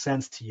make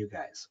sense to you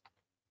guys.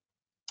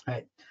 All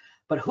right.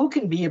 But who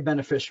can be a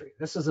beneficiary?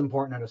 This is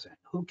important to understand.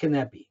 Who can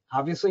that be?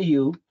 Obviously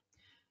you,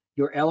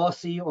 your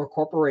LLC or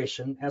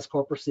corporation, S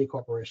Corp or C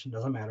Corporation,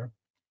 doesn't matter.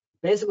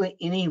 Basically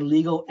any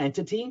legal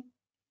entity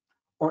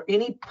or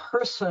any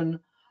person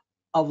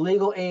of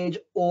legal age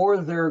or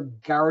their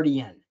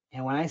guardian.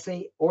 And when I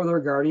say or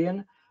their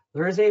guardian,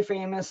 there is a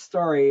famous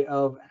story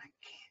of,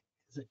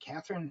 is it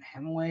Catherine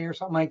Hemingway or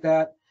something like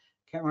that?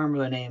 Can't remember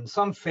the name.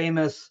 Some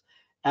famous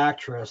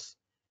actress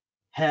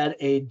had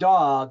a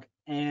dog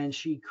and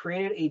she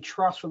created a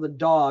trust for the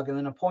dog and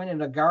then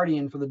appointed a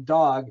guardian for the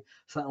dog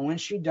so that when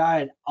she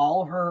died,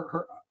 all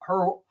her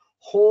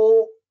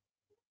whole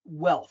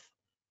wealth,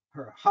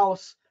 her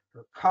house,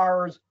 her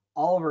cars,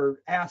 all of her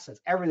assets,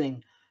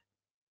 everything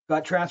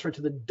got transferred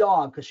to the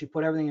dog because she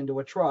put everything into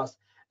a trust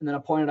and then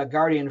appointed a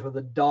guardian for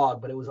the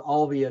dog, but it was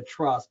all via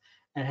trust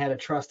and had a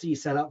trustee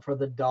set up for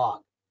the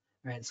dog.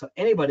 Right? So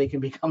anybody can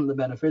become the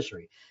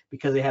beneficiary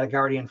because they had a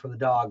guardian for the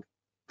dog.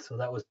 So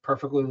that was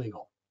perfectly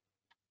legal.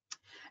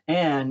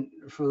 And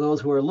for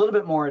those who are a little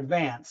bit more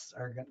advanced,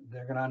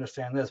 they're going to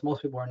understand this.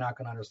 Most people are not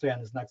going to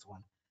understand this next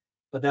one,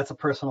 but that's a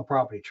personal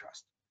property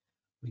trust.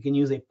 We can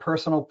use a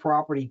personal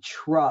property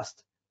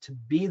trust to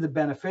be the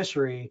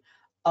beneficiary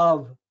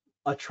of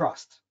a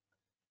trust.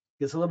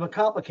 It's a little bit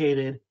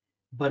complicated,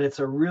 but it's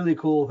a really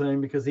cool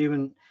thing because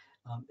even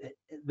it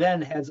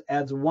then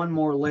adds one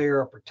more layer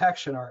of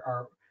protection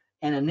or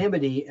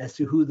anonymity as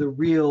to who the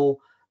real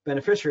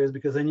beneficiary is,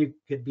 because then you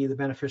could be the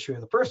beneficiary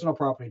of the personal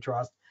property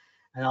trust,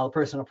 and now the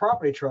personal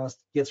property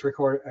trust gets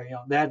recorded,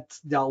 that's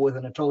dealt with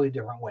in a totally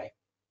different way.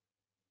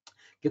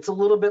 Gets a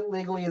little bit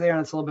legally there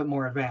and it's a little bit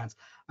more advanced.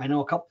 I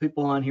know a couple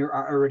people on here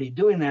are already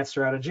doing that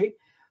strategy,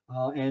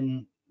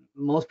 and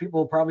most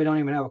people probably don't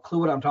even have a clue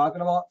what I'm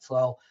talking about,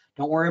 so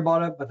don't worry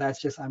about it, but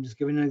I'm just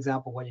giving you an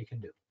example of what you can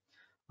do.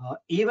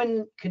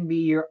 Even can be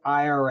your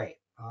IRA.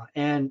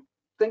 And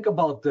think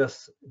about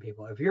this,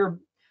 people.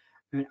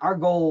 Our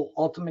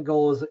ultimate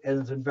goal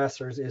as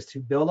investors is to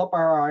build up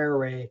our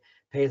IRA,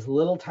 pay as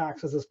little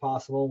taxes as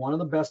possible. One of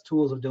the best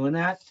tools of doing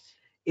that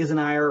is an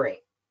IRA.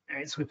 All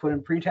right, so we put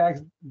in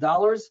pre-tax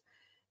dollars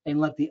and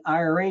let the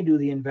IRA do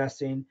the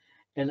investing,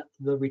 and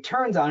the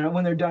returns on it,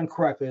 when they're done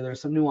correctly,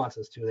 there's some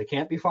nuances too. They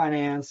can't be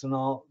financed and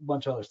a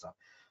bunch of other stuff.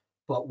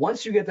 But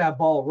once you get that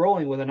ball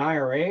rolling with an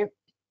IRA,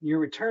 your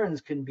returns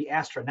can be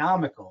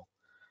astronomical.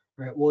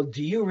 Right? Well,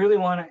 do you really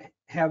want to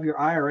have your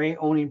IRA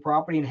owning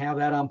property and have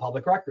that on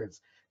public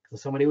records?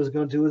 Because somebody was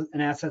going to do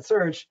an asset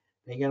search,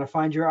 they're going to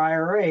find your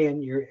IRA,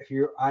 and if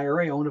your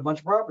IRA owned a bunch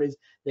of properties,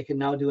 they can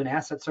now do an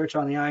asset search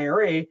on the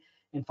IRA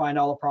and find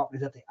all the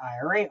properties that the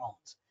IRA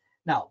owns.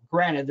 Now,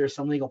 granted, there's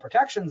some legal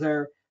protections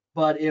there,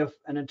 but if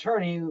an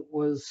attorney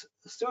was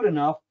astute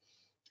enough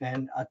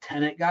and a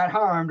tenant got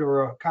harmed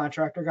or a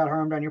contractor got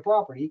harmed on your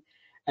property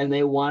and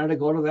they wanted to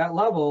go to that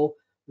level,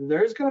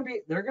 they're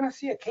going to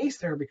see a case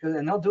there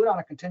and they'll do it on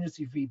a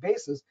contingency fee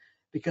basis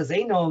because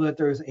they know that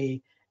there's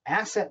a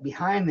asset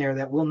behind there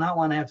that will not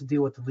want to have to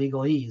deal with the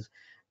legalese,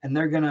 and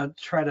they're going to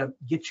try to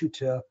get you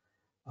to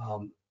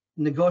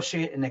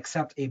negotiate and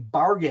accept a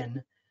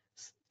bargain,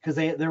 because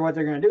what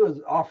they're going to do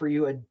is offer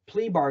you a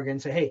plea bargain,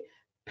 say, hey,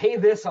 pay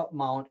this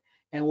amount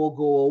and we'll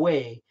go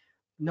away,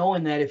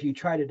 knowing that if you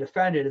try to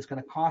defend it, it's going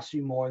to cost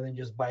you more than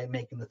just by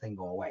making the thing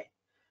go away.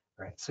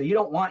 Right? So you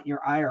don't want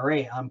your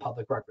IRA on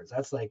public records.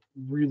 That's like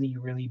really,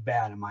 really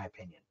bad in my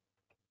opinion.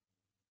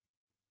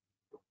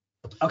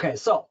 Okay,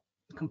 so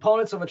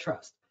components of a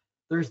trust.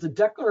 There's the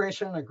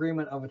declaration and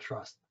agreement of a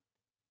trust.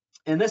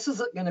 And this is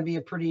going to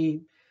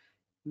be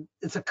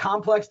it's a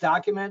complex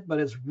document, but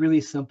it's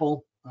really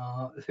simple.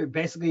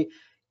 Basically,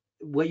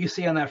 what you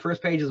see on that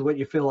first page is what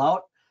you fill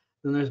out.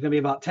 Then there's going to be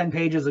about 10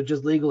 pages of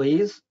just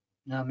legalese,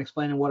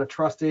 explaining what a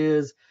trust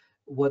is,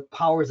 what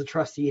powers the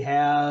trustee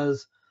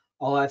has,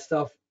 all that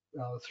stuff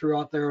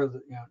throughout there,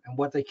 and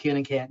what they can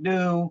and can't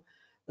do.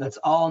 That's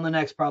all in the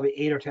next probably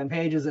 8 or 10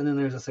 pages, and then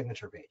there's a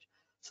signature page.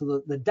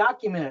 So the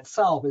document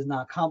itself is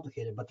not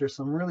complicated, but there's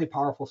some really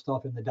powerful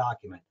stuff in the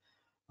document,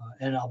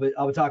 and I'll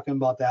be talking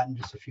about that in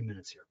just a few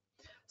minutes here.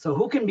 So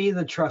who can be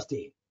the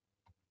trustee?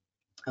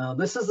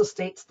 This is the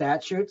state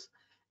statutes,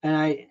 and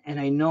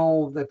I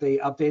know that they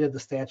updated the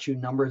statute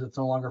numbers. It's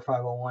no longer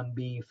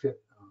 501B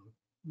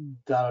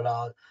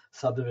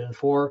subdivision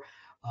 4.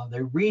 They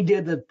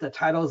redid the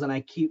titles, and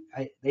they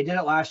did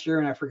it last year,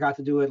 and I forgot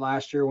to do it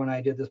last year when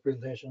I did this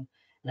presentation,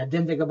 and I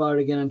didn't think about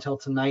it again until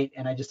tonight,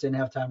 and I just didn't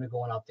have time to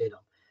go and update them.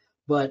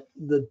 But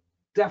the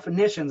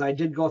definitions, I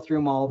did go through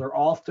them all. They're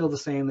all still the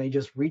same. They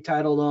just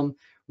retitled them,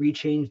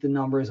 rechanged the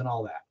numbers and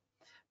all that.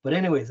 But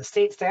anyways, the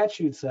state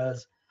statute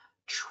says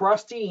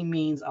trustee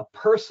means a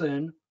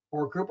person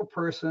or a group of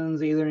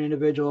persons, either an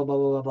individual, blah,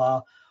 blah, blah,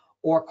 blah,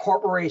 or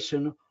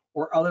corporation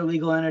or other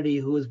legal entity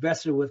who is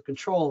vested with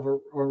control over,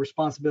 or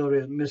responsibility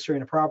of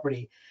administering a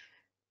property.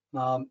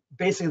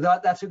 Basically,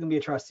 that's who can be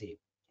a trustee.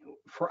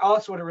 For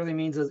us, what it really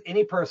means is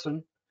any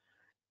person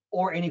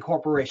or any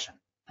corporation,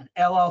 an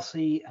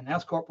LLC, an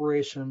S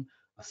corporation,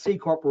 a C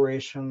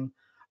corporation,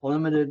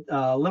 limited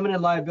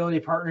liability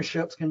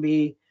partnerships can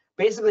be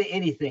basically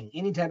anything,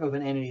 any type of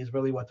an entity is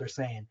really what they're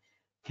saying,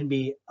 can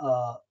be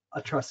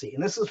a trustee.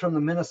 And this is from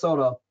the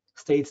Minnesota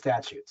state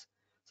statutes.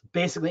 So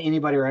basically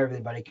anybody or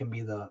everybody can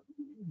be the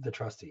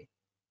trustee.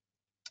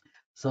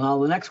 So now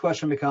the next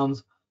question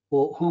becomes,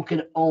 well, who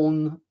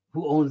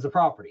owns the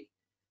property?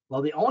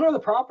 Well, the owner of the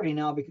property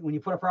now, when you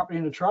put a property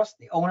into trust,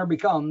 the owner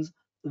becomes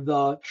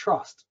the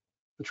trust.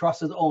 The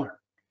trust is the owner.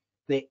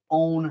 They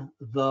own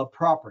the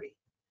property,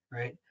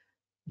 right?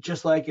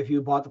 Just like if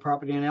you bought the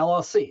property in an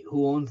LLC,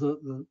 who owns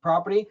the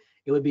property?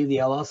 It would be the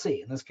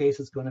LLC. In this case,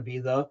 it's going to be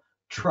the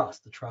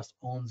trust. The trust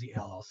owns the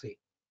LLC.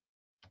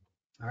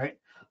 All right.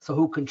 So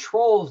who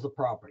controls the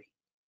property?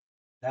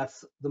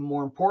 That's the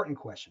more important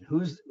question.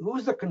 Who's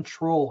the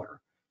controller?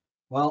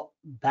 Well,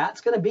 that's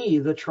going to be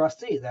the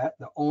trustee. That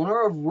the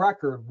owner of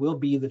record will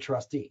be the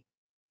trustee,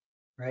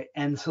 right?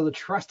 And so the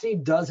trustee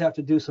does have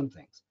to do some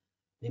things.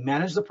 They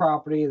manage the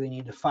property. They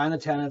need to find the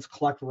tenants,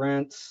 collect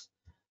rents,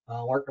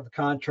 work with the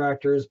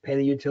contractors, pay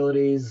the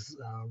utilities,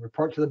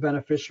 report to the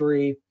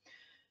beneficiary.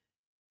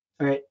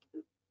 All right.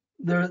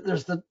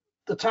 There's the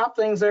top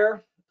things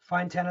there.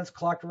 Find tenants,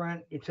 collect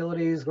rent,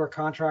 utilities, or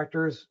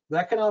contractors.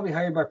 That can all be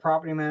hired by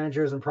property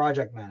managers and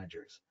project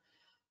managers.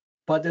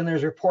 But then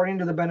there's reporting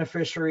to the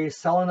beneficiary,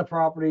 selling the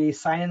property,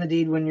 signing the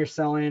deed when you're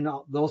selling,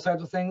 those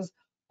types of things.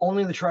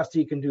 Only the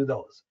trustee can do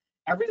those.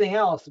 Everything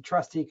else, the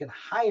trustee can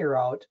hire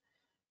out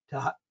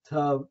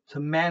to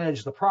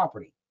manage the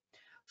property.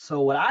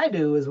 So what I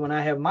do is when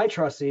I have my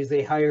trustees,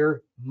 they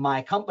hire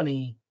my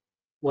company,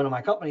 one of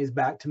my companies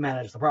back to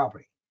manage the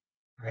property,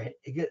 right?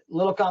 It gets a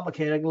little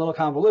complicated, a little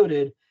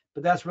convoluted,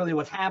 but that's really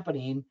what's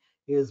happening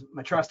is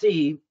my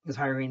trustee is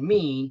hiring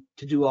me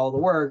to do all the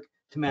work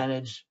to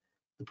manage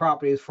the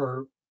properties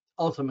for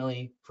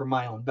ultimately for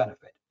my own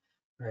benefit,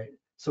 right?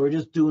 So we're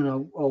just doing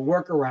a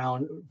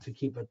workaround to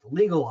keep it the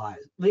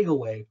legal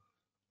way.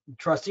 The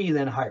trustee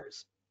then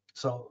hires.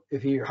 So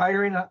if you're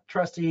hiring a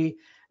trustee,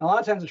 a lot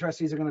of times the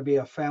trustees are going to be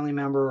a family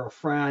member or a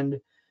friend,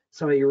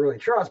 somebody you really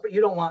trust, but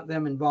you don't want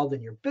them involved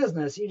in your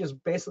business. You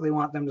just basically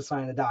want them to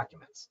sign the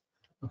documents.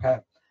 Okay,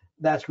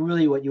 that's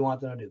really what you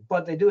want them to do.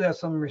 But they do have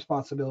some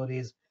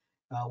responsibilities.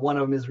 One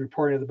of them is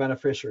reporting to the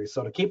beneficiary.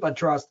 So to keep a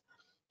trust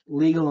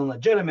legal and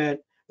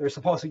legitimate, they're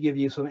supposed to give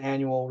you some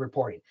annual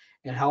reporting.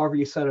 And however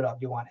you set it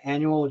up, you want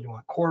annual, you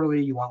want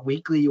quarterly, you want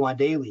weekly, you want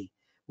daily,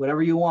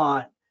 whatever you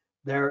want,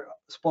 they're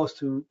supposed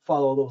to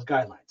follow those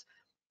guidelines.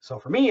 So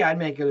for me, I'd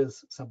make it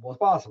as simple as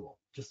possible,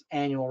 just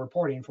annual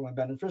reporting for my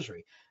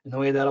beneficiary. And the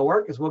way that'll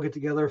work is we'll get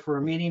together for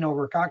a meeting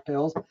over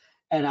cocktails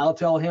and I'll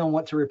tell him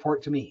what to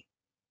report to me.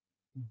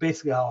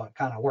 Basically how it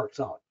kind of works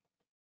out.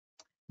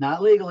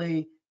 Not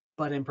legally,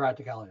 but in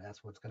practicality,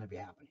 that's what's going to be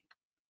happening.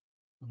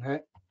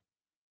 Okay.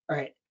 All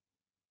right.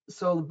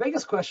 So the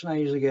biggest question I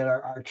usually get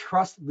are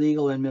trust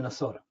legal in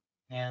Minnesota?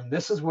 And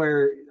this is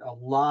where a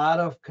lot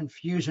of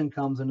confusion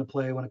comes into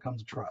play when it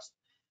comes to trust.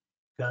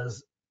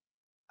 Because,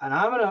 and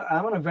I'm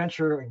gonna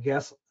venture a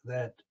guess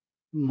that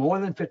more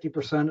than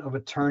 50% of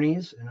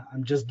attorneys, and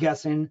I'm just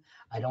guessing,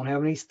 I don't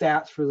have any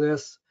stats for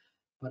this,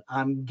 but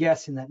I'm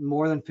guessing that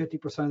more than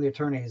 50% of the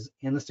attorneys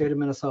in the state of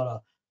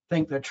Minnesota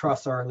think that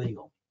trusts are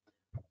illegal,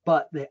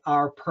 but they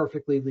are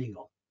perfectly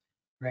legal.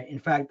 Right. In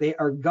fact, they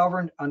are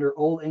governed under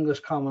Old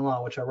English common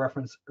law, which I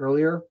referenced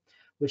earlier,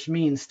 which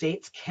means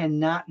states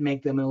cannot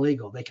make them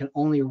illegal. They can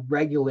only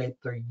regulate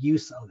their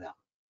use of them.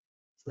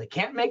 So they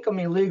can't make them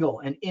illegal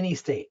in any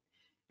state.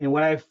 And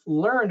what I've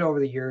learned over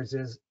the years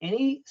is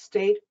any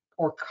state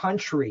or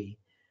country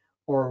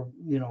or,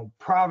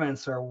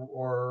 province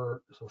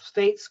or so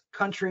states,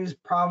 countries,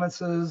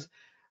 provinces,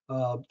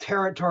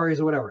 territories,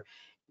 or whatever,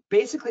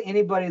 basically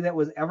anybody that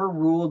was ever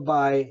ruled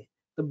by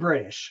the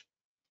British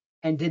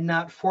and did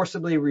not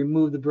forcibly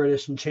remove the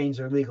British and change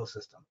their legal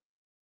system.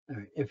 All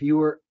right. If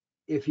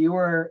you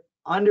were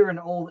under an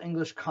Old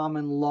English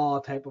common law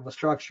type of a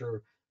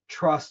structure,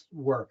 trusts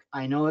work.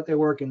 I know that they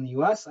work in the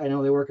US. I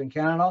know they work in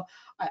Canada.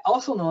 I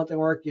also know that they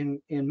work in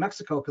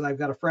Mexico because I've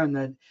got a friend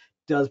that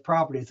does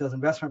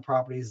investment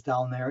properties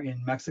down there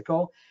in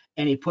Mexico,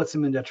 and he puts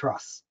them into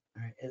trusts.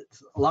 All right.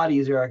 It's a lot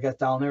easier, I guess,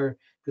 down there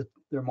because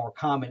they're more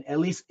common, at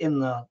least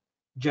in the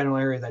general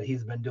area that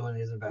he's been doing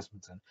his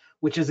investments in,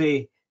 which is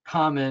a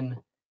common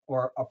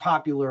or a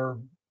popular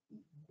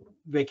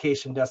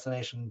vacation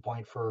destination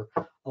point for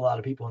a lot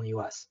of people in the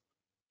US.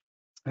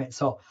 Right.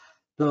 So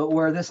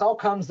where this all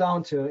comes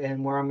down to,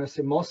 and where I'm going to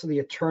say most of the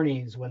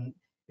attorneys,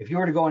 if you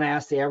were to go and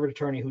ask the average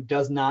attorney who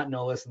does not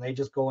know this and they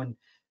just go and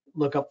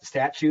look up the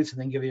statutes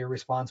and then give you a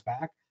response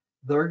back,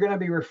 they're going to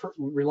be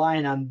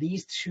relying on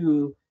these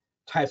two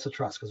types of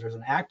trust, because there's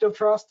an active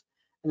trust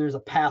and there's a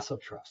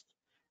passive trust,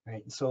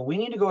 right? So we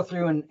need to go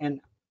through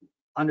and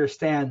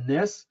understand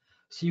this,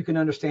 so you can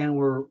understand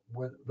where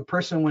the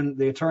person, when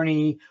the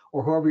attorney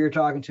or whoever you're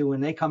talking to,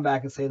 when they come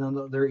back and say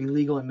no, they're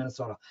illegal in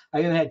Minnesota. I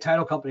even had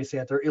title companies say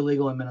that they're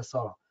illegal in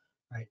Minnesota,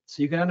 right?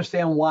 So you can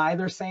understand why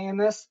they're saying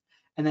this,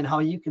 and then how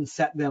you can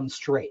set them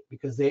straight,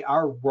 because they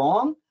are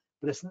wrong,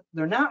 but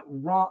they're not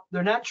wrong.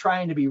 They're not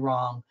trying to be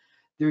wrong.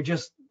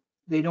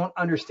 They don't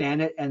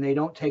understand it, and they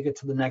don't take it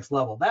to the next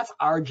level. That's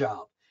our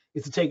job,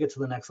 is to take it to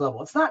the next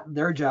level. It's not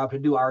their job to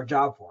do our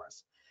job for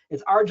us.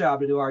 It's our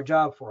job to do our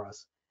job for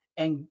us,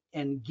 and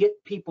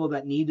get people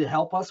that need to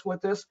help us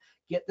with this,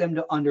 get them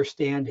to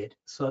understand it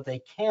so that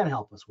they can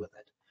help us with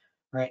it,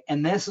 right?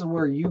 And this is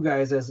where you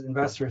guys as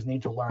investors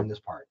need to learn this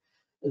part.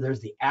 There's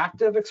the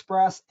active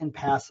express and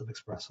passive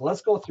express. So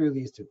let's go through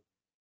these two.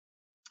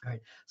 All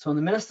right. So in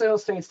the Minnesota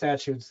state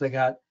statutes, they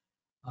got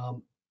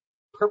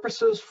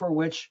purposes for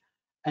which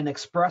an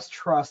express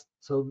trust.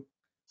 So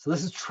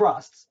this is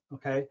trusts,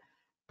 okay?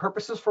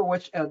 Purposes for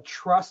which a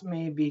trust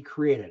may be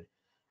created.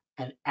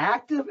 An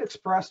active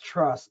express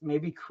trust may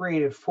be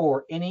created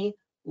for any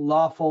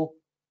lawful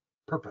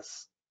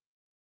purpose.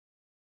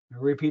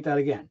 I'll repeat that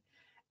again.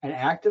 An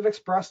active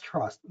express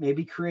trust may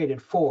be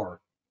created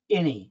for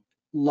any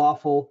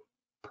lawful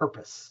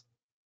purpose.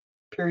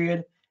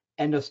 Period.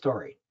 End of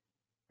story.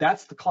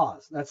 That's the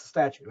clause. That's the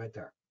statute right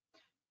there.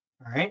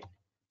 All right.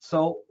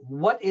 So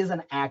what is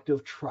an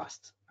active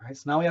trust? All right.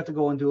 So now we have to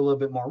go and do a little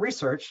bit more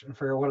research and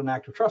figure out what an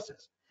active trust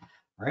is.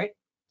 All right.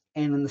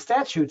 And in the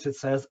statutes, it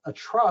says a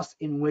trust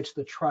in which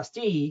the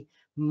trustee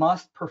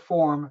must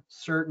perform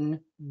certain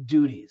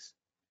duties.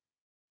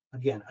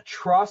 Again,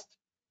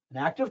 an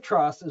active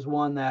trust is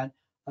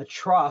a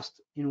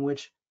trust in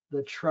which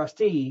the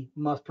trustee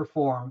must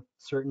perform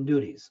certain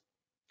duties.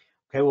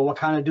 Okay, well, what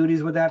kind of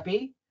duties would that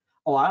be?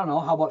 Oh, I don't know.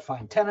 How about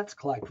find tenants,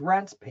 collect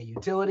rents, pay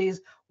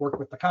utilities, work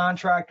with the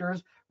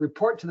contractors,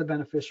 report to the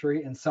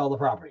beneficiary, and sell the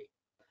property?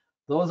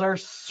 Those are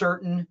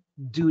certain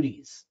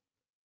duties,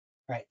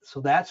 right?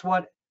 So that's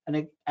what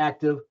an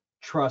active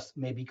trust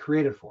may be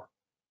created for.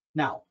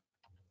 Now,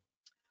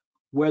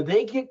 where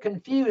they get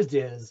confused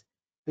is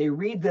they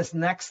read the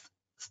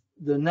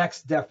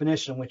next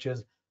definition, which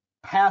is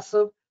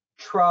passive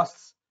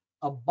trusts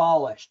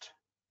abolished.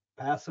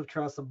 Passive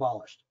trusts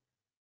abolished.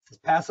 It says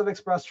passive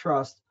express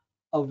trust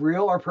of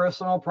real or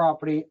personal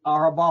property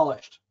are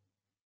abolished.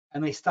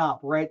 And they stop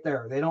right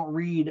there. They don't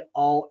read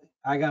all,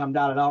 I got them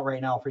dotted out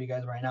right now for you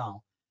guys right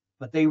now.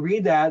 But they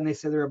read that and they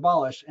say they're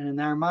abolished. And in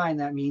their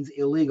mind, that means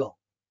illegal.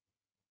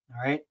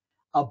 All right.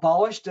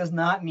 Abolished does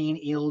not mean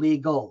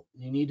illegal.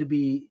 You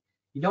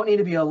don't need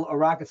to be a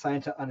rocket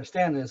scientist to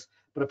understand this,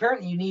 but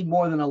apparently you need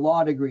more than a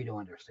law degree to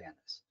understand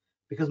this,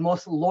 because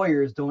most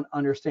lawyers don't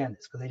understand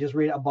this, because they just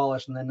read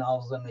abolish and then all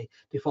of a sudden they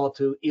default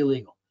to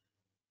illegal.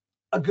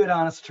 A good,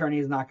 honest attorney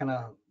is not going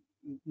to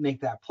make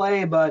that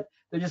play, but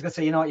they're just going to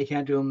say, you know what, you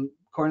can't do them.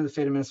 According to the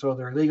state of Minnesota,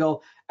 they're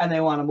illegal, and they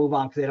want to move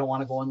on because they don't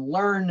want to go and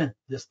learn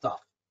this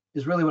stuff,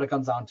 is really what it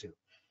comes down to.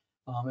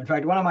 In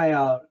fact, one of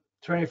my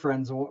attorney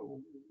friends,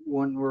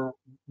 when we're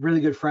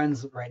really good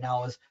friends right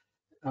now, is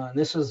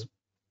this was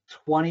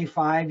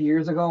 25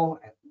 years ago,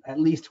 at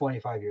least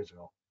 25 years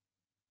ago.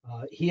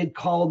 He had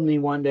called me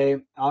one day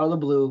out of the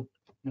blue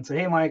and said,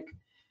 hey, Mike,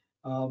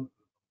 I'm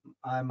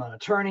an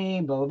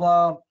attorney, blah, blah,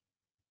 blah.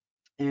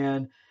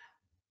 And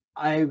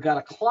I've got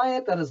a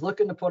client that is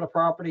looking to put a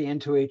property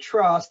into a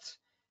trust,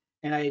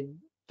 and I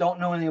don't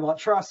know anything about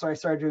trust, so I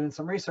started doing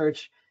some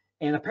research.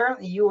 And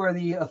apparently you are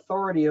the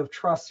authority of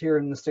trusts here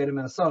in the state of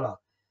Minnesota.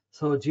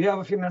 So do you have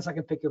a few minutes I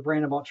can pick your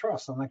brain about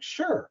trust? I'm like,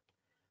 sure.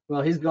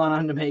 Well, he's gone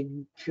on to make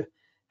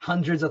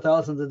hundreds of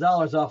thousands of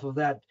dollars off of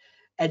that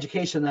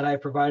education that I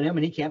provided him,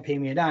 and he can't pay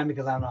me a dime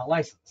because I'm not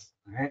licensed.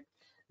 All right.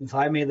 And so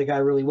I made the guy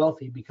really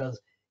wealthy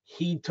because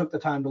he took the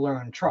time to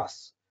learn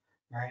trusts.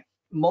 All right.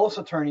 Most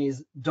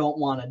attorneys don't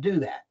want to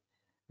do that.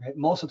 Right.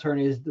 Most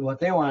attorneys, what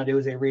they want to do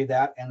is they read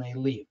that and they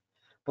leave.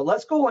 But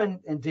let's go in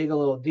and dig a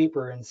little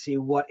deeper and see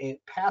what a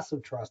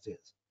passive trust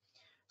is.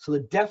 So the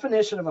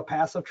definition of a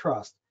passive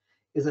trust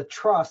is a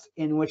trust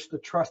in which the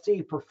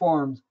trustee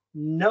performs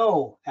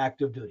no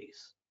active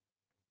duties.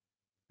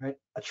 Right?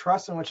 A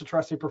trust in which the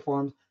trustee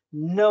performs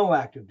no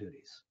active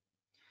duties.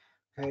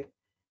 Okay.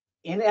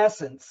 In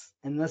essence,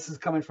 and this is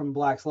coming from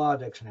Black's Law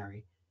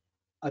Dictionary,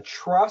 a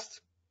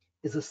trust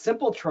is a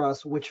simple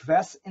trust which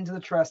vests into the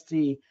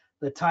trustee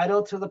the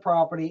title to the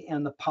property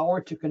and the power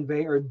to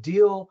convey or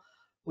deal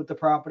with the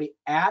property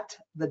at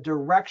the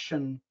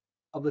direction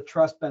of the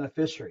trust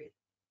beneficiary.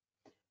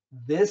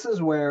 This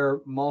is where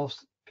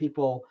most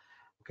people,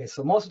 okay,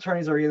 so most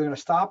attorneys are either going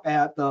to stop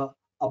at the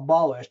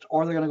abolished,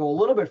 or they're going to go a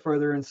little bit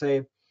further and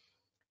say,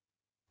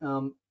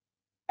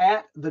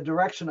 at the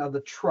direction of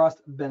the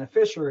trust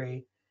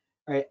beneficiary,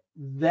 right?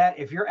 That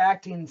if you're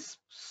acting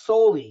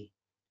solely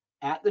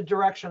at the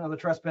direction of the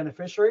trust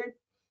beneficiary,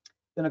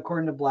 then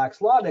according to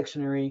Black's Law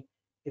Dictionary,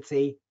 it's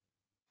a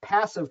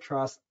passive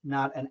trust,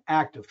 not an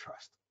active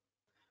trust.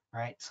 All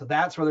right. So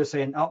that's where they're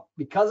saying, oh,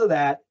 because of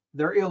that,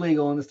 they're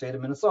illegal in the state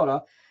of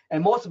Minnesota.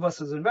 And most of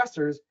us as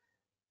investors,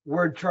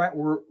 we're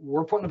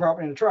putting the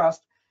property in a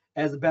trust.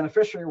 As a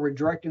beneficiary, we're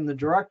directing the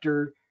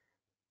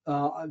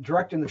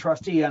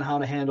trustee on how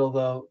to handle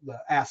the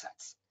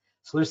assets.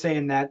 So they're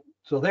saying that,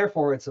 so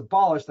therefore it's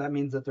abolished. That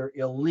means that they're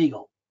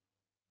illegal.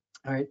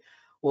 All right.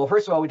 Well,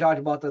 first of all, we talked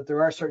about that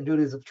there are certain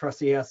duties that the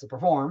trustee has to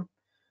perform.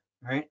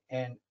 Right.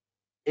 And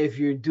if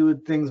you do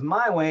things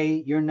my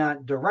way, you're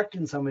not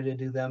directing somebody to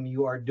do them.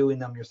 You are doing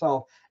them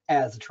yourself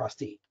as a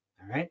trustee.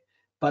 All right.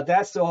 But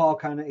that's still all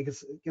kind of, it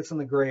gets in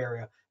the gray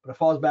area, but it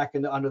falls back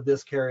into under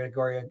this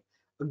category.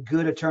 A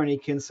good attorney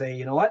can say,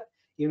 you know what,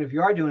 even if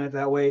you are doing it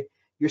that way,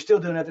 you're still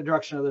doing it at the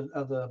direction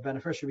of the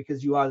beneficiary,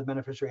 because you are the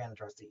beneficiary and the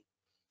trustee.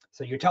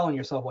 So you're telling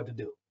yourself what to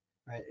do,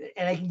 right?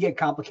 And it can get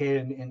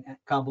complicated and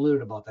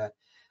convoluted about that.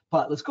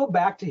 But let's go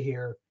back to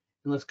here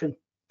and let's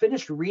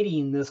finish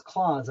reading this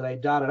clause that I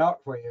dotted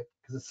out for you,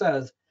 because it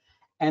says,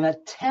 an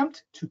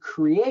attempt to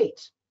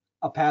create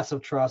a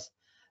passive trust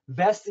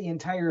vests the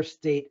entire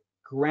estate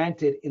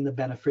granted in the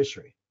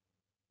beneficiary.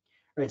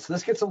 Right, so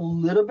this gets a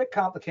little bit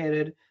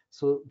complicated,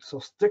 so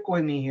stick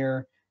with me here,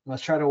 and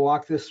let's try to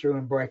walk this through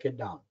and break it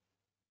down.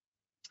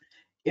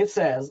 It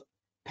says,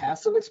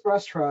 passive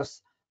express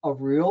trusts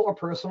of real or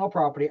personal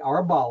property are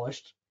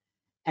abolished,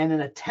 and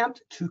an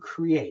attempt to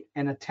create,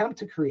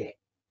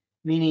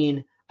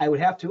 meaning I would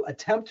have to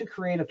attempt to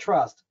create a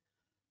trust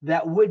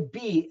that would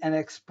be an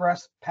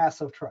express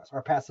passive trust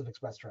or passive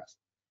express trust,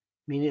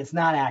 meaning it's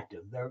not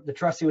active. The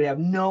trustee would have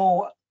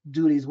no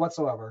duties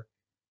whatsoever.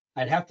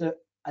 I'd have to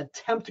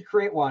attempt to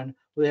create one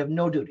where they have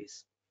no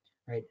duties,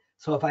 right?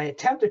 So if I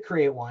attempt to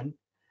create one,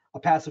 a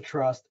passive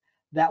trust,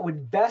 that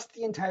would vest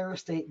the entire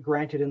estate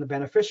granted in the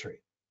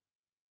beneficiary.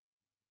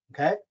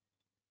 Okay.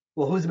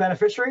 Well, who's the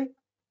beneficiary?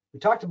 We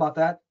talked about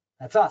that.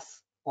 That's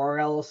us, or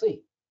our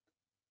LLC,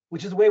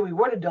 which is the way we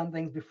would have done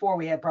things before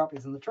we had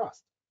properties in the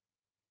trust.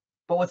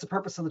 But what's the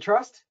purpose of the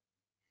trust?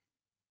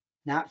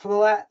 Not for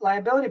the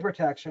liability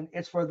protection,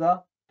 it's for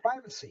the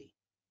privacy.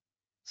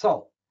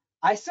 So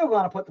I still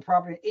want to put the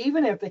property,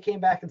 even if they came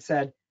back and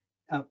said,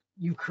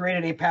 you've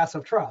created a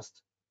passive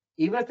trust.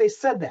 Even if they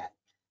said that,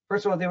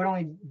 first of all, they would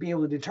only be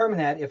able to determine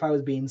that if I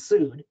was being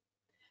sued.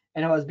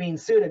 And if I was being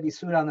sued, I'd be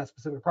sued on that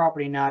specific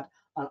property, not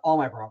on all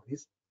my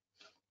properties.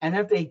 And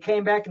if they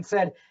came back and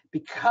said,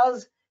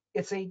 because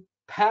it's a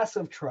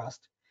passive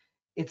trust,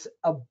 it's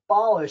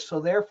abolished, so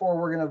therefore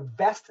we're going to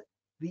vest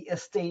the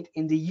estate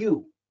into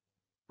you,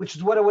 which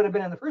is what it would have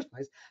been in the first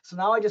place. So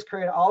now I just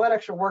created all that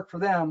extra work for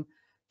them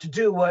to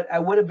do what I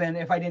would have been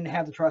if I didn't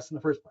have the trust in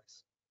the first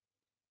place.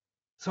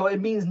 So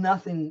it means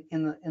nothing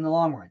in the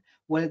long run.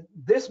 What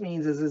this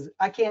means is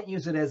I can't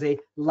use it as a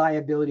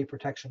liability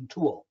protection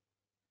tool,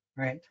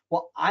 right?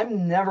 Well,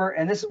 I'm never,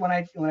 and this is when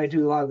I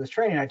do a lot of this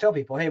training, I tell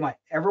people, hey,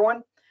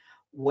 everyone,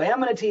 way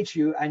I'm going to teach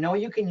you, I know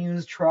you can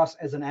use trust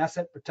as an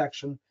asset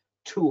protection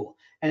tool.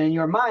 And in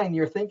your mind,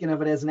 you're thinking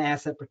of it as an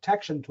asset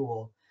protection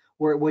tool,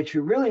 where what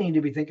you really need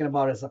to be thinking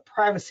about is a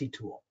privacy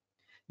tool.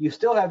 You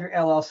still have your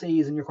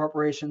LLCs and your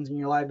corporations and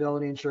your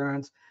liability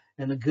insurance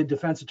and a good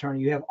defense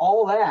attorney. You have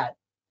all that,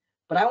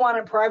 but I want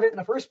it private in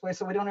the first place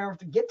so we don't ever have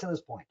to get to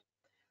this point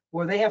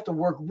where they have to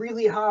work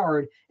really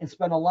hard and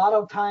spend a lot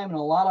of time and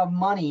a lot of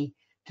money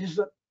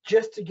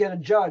just to get a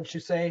judge to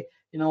say,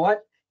 you know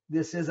what,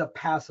 this is a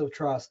passive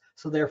trust,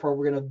 so therefore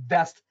we're going to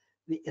vest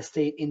the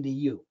estate into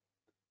you,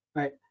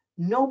 right?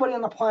 Nobody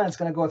on the planet is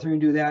going to go through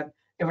and do that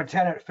if a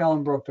tenant fell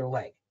and broke their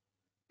leg.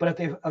 But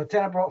if a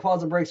tenant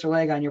falls and breaks their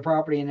leg on your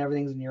property and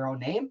everything's in your own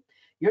name,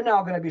 you're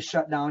now going to be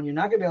shut down. You're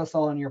not going to be able to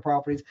sell any of your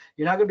properties.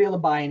 You're not going to be able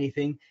to buy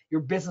anything.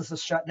 Your business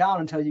is shut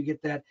down until you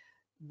get that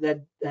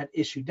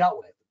issue dealt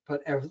with.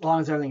 But as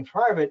long as everything's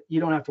private, you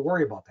don't have to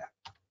worry about that.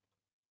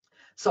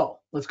 So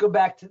let's go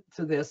back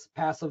to this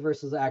passive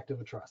versus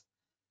active trust.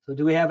 So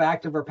do we have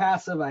active or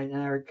passive? I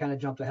kind of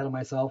jumped ahead of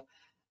myself.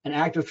 An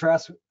active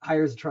trust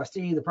hires a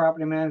trustee, the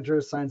property manager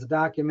signs the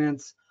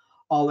documents,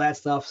 all that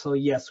stuff. So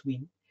yes,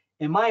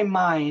 in my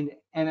mind,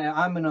 and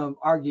I'm going to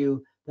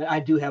argue that I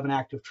do have an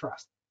active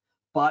trust.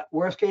 But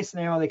worst case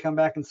scenario, they come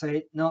back and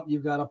say, nope,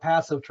 you've got a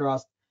passive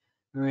trust.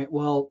 All right,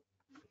 well,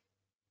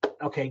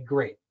 okay,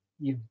 great.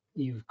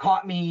 You've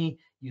caught me.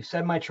 You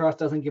said my trust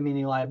doesn't give me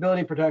any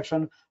liability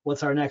protection.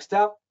 What's our next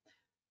step?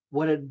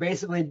 What it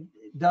basically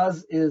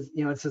does is,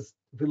 it says,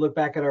 if we look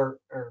back at our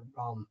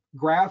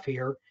graph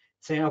here,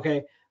 saying,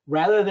 okay,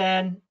 rather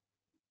than,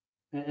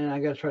 and I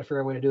got to try to figure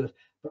out a way to do this,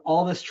 but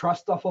all this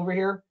trust stuff over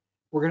here,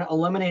 we're going to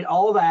eliminate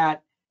all of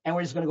that, and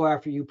we're just going to go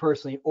after you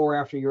personally or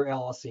after your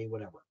LLC,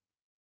 whatever.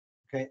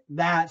 Okay,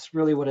 that's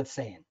really what it's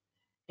saying.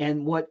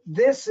 And what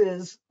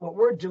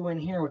we're doing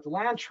here with the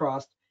land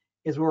trust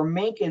is we're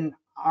making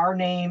our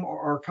name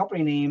or our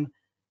company name,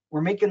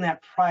 we're making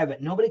that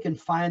private. Nobody can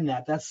find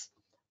that. That's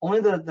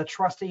only the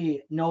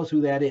trustee knows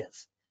who that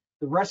is.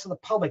 The rest of the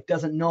public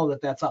doesn't know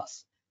that that's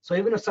us. So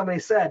even if somebody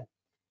said,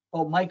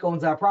 oh, Mike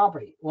owns that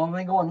property, well, when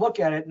they go and look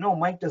at it, no,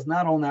 Mike does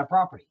not own that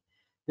property.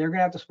 They're going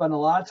to have to spend a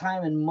lot of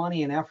time and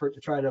money and effort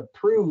to try to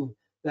prove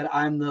that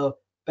I'm the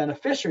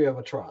beneficiary of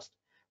a trust,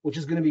 which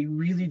is going to be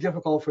really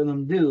difficult for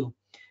them to do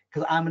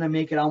because I'm going to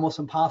make it almost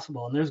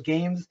impossible. And there's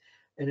games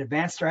and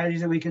advanced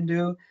strategies that we can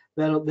do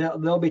that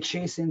they'll be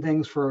chasing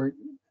things for,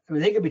 I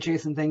mean, they could be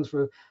chasing things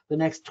for the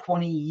next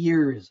 20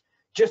 years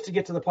just to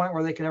get to the point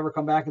where they can ever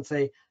come back and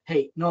say,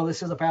 hey, no,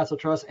 this is a passive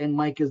trust and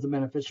Mike is the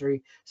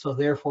beneficiary, so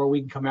therefore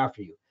we can come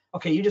after you.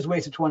 Okay, you just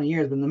wasted 20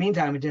 years, but in the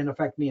meantime, it didn't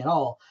affect me at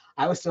all.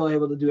 I was still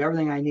able to do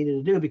everything I needed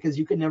to do because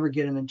you could never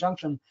get an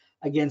injunction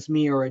against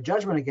me or a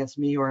judgment against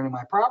me or any of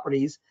my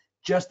properties,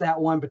 just that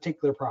one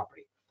particular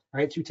property,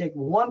 right? So you take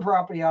one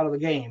property out of the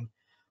game,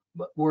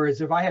 but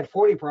whereas if I had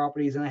 40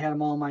 properties and I had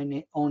them all in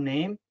my own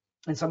name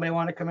and somebody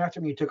wanted to come after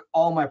me, you took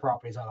all my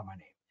properties out of my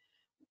name.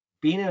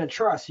 Being in a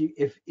trust,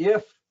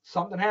 if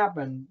something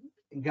happened,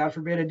 and God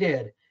forbid it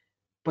did,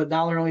 but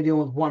now they're only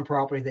dealing with one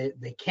property,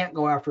 they can't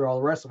go after all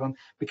the rest of them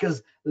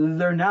because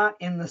they're not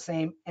in the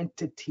same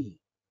entity.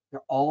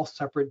 They're all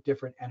separate,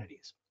 different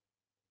entities.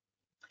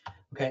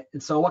 Okay,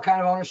 and so what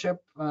kind of ownership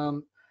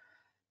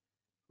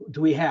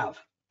do we have?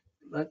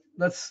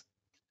 This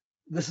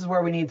is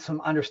where we need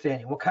some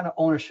understanding. What kind of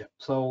ownership?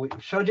 So we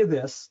showed you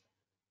this.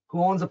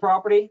 Who owns the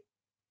property?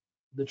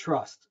 The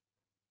trust.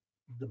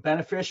 The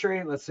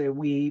beneficiary, let's say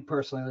we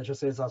personally, let's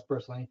just say it's us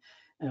personally.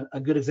 And a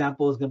good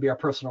example is going to be our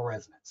personal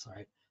residence, all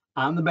right?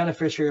 I'm the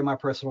beneficiary of my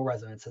personal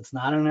residence. It's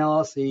not an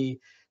LLC.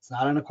 It's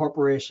not in a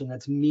corporation.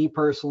 It's me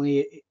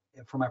personally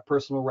for my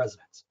personal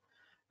residence,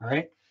 all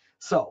right?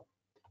 So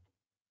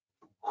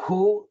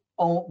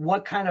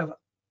what kind of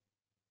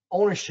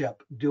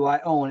ownership do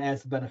I own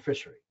as the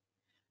beneficiary?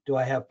 Do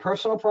I have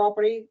personal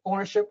property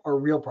ownership or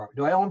real property?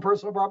 Do I own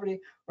personal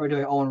property or do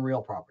I own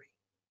real property?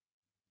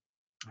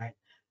 All right.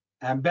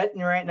 I'm betting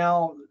you right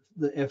now,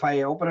 if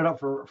I open it up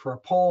for a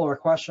poll or a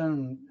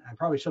question, I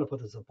probably should have put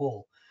this as a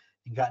poll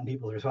and gotten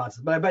people's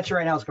responses, but I bet you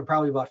right now it's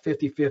probably about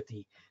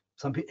 50-50.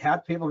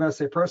 Half the people are going to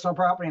say personal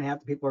property and half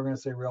the people are going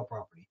to say real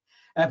property.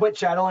 And I put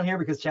chattel in here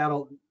because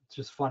chattel is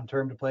just a fun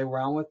term to play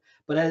around with,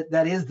 but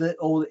that is the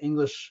old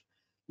English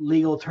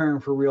legal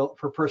term for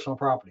personal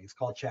property. It's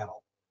called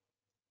chattel.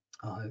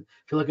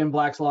 If you look in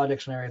Black's Law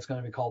Dictionary, it's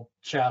going to be called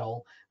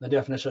chattel. The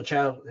definition of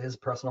chattel is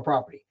personal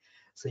property.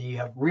 So you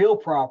have real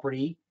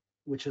property,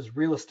 which is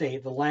real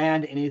estate, the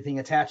land, anything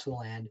attached to the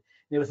land.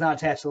 And if it's not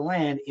attached to the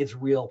land, it's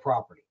real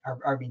property,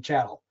 I mean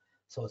chattel.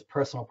 So it's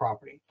personal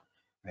property,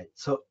 right?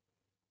 So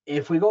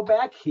if we go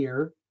back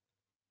here,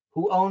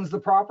 who owns the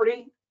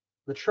property?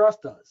 The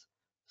trust does.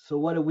 So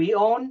what do we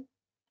own?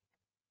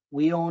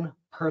 We own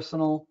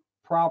personal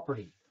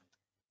property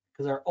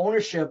because our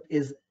ownership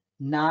is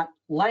not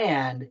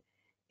land,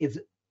 it's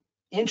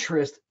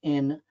interest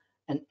in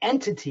an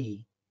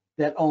entity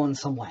that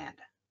owns some land.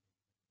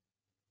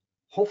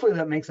 Hopefully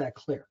that makes that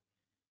clear.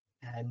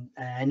 And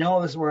I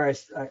know this is where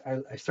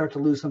I start to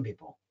lose some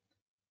people.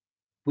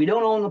 We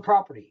don't own the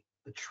property.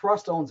 The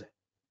trust owns it.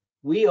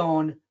 We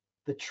own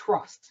the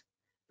trust.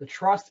 The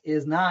trust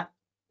is not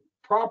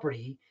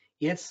property.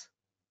 It's,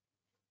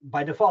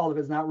 by default, if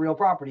it's not real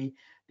property,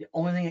 the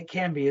only thing it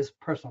can be is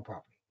personal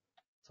property.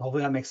 So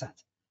hopefully that makes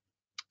sense.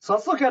 So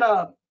let's look at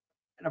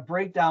a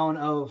breakdown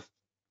of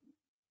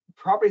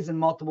properties in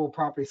multiple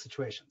property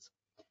situations,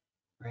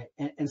 right?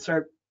 And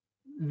start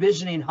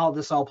visioning how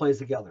this all plays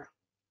together.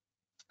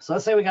 So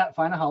let's say we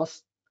find a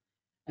house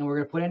and we're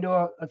going to put into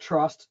a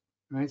trust,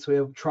 right? So we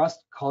have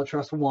trust, call it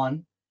trust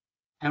 1,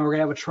 and we're going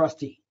to have a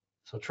trustee.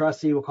 So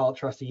trustee, we'll call it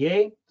trustee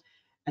A,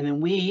 and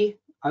then we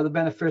are the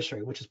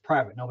beneficiary, which is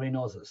private. Nobody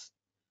knows this.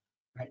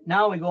 Right?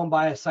 Now we go and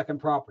buy a second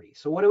property.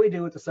 So what do we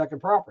do with the second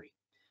property?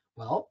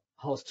 Well,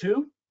 house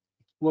 2,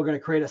 we're going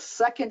to create a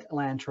second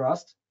land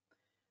trust,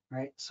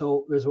 right?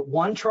 So there's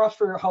one trust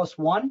for house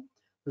 1.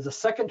 There's a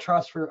second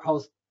trust for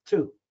house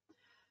 2.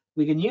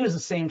 We can use the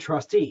same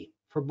trustee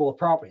for both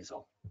properties,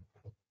 though.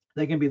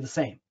 They can be the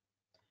same,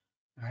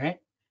 all right?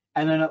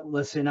 And then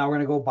let's say now we're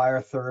going to go buy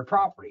our third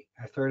property,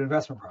 our third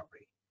investment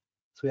property.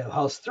 So we have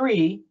house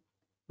 3,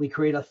 we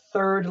create a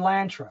third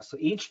land trust. So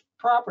each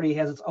property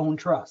has its own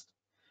trust,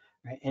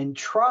 right? And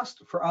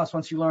trust for us,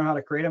 once you learn how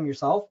to create them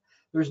yourself,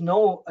 there's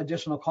no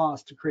additional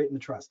cost to creating the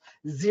trust.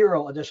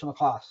 0 additional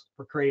cost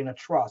for creating a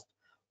trust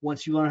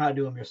once you learn how to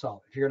do them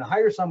yourself. If you're going to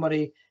hire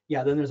somebody,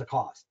 yeah, then there's a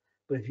cost.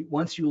 But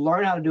once you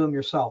learn how to do them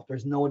yourself,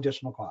 there's no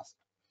additional cost,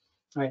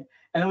 right?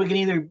 And then we can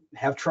either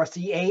have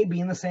trustee A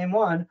being the same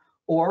one,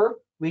 or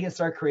we can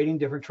start creating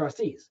different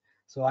trustees.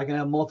 So I can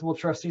have multiple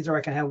trustees, or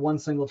I can have one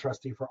single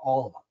trustee for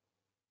all of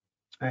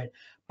them, right?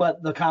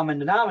 But the common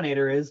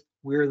denominator is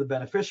we're the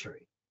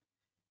beneficiary,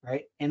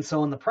 right? And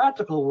so in the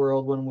practical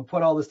world, when we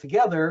put all this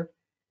together,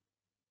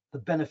 the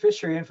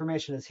beneficiary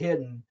information is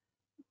hidden.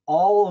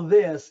 All of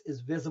this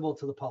is visible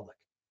to the public.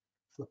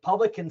 So the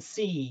public can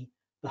see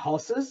the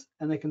houses,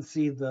 and they can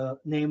see the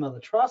name of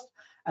the trust,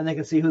 and they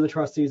can see who the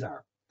trustees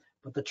are.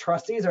 But the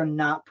trustees are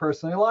not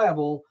personally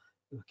liable,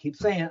 we keep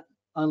saying it,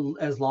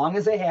 as long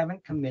as they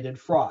haven't committed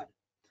fraud,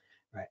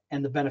 right?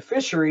 And the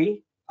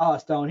beneficiary,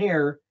 us down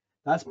here,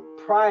 that's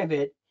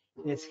private,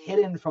 and it's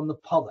hidden from the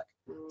public.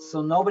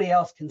 So nobody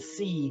else can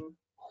see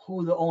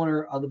who the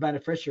owner of the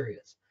beneficiary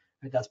is,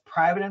 right? That's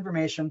private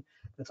information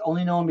that's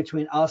only known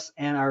between us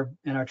and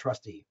our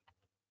trustee.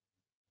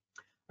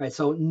 right?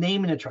 So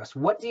naming a trust.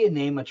 What do you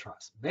name a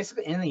trust?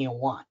 Basically anything you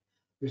want.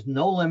 There's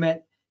no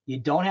limit. You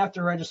don't have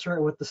to register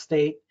it with the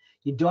state.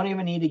 You don't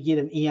even need to get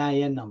an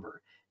EIN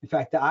number. In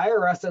fact, the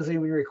IRS doesn't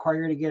even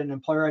require you to get an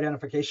employer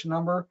identification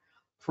number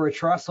for a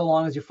trust, so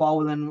long as you fall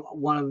within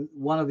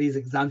one of these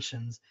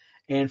exemptions.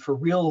 And for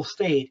real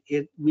estate,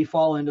 we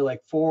fall into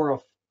like 4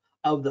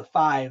 of the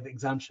 5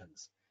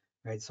 exemptions,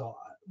 right? So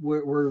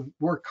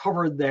we're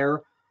covered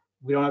there.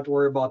 We don't have to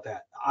worry about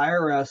that.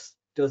 IRS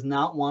does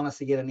not want us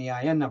to get an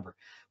EIN number.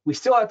 We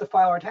still have to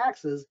file our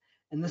taxes,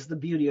 and this is the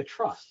beauty of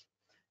trust.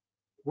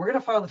 We're going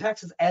to file the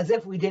taxes as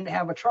if we didn't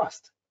have a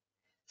trust.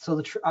 So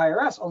the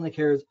IRS only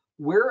cares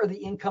where are the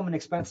income and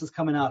expenses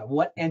coming out of,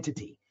 what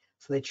entity.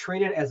 So they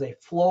treat it as a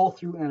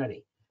flow-through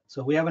entity.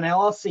 So we have an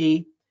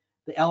LLC.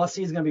 The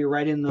LLC is going to be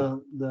writing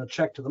the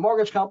check to the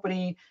mortgage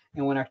company,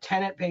 and when our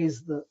tenant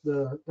pays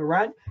the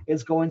rent,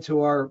 it's going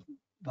to our,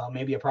 well,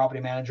 maybe a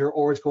property manager,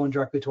 or it's going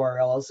directly to our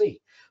LLC.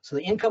 So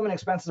the income and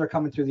expenses are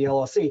coming through the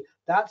LLC.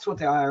 That's what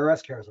the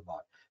IRS cares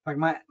about. In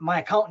fact, my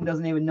accountant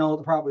doesn't even know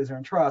the properties are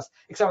in trust,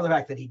 except for the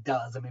fact that he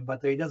does. I mean, but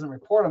he doesn't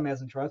report them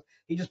as in trust.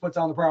 He just puts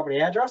down the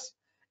property address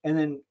and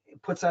then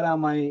puts that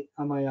on my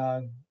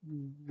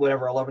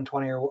whatever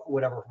 1120 or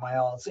whatever for my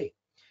LLC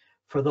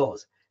for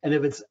those. And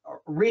if it's a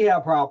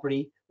rehab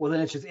property, well,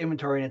 then it's just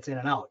inventory and it's in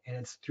and out, and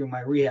it's through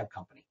my rehab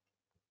company.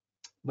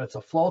 But it's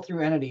a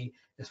flow-through entity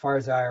as far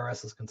as the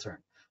IRS is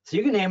concerned. So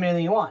you can name it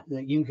anything you want.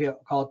 You can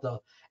call it the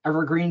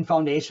Evergreen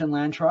Foundation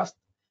Land Trust.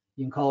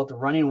 You can call it the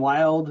Running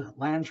Wild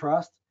Land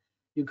Trust.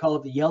 You can call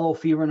it the Yellow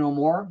Fever No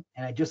More.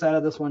 And I just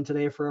added this one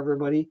today for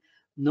everybody.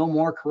 No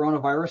More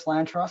Coronavirus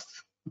Land Trust.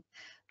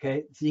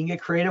 Okay, so you can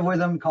get creative with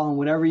them, call them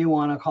whatever you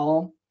want to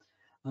call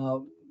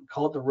them.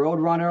 Call it the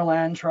Roadrunner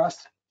Land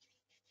Trust.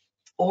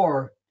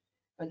 Or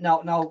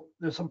now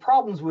there's some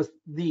problems with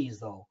these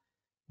though,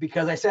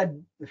 because I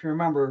said, if you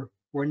remember,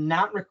 we're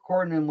not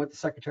recording them with the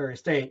Secretary of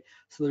State,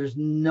 so there's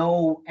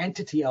no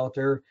entity out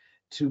there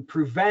to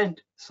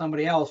prevent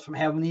somebody else from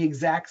having the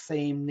exact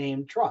same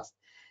named trust.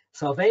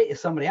 So if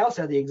somebody else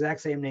had the exact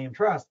same named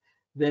trust,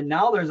 then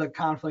now there's a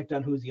conflict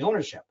on who's the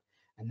ownership,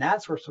 and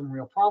that's where some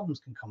real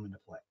problems can come into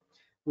play.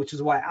 Which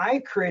is why I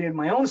created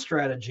my own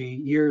strategy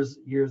years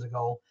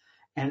ago,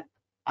 and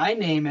I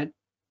name it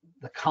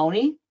the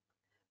county.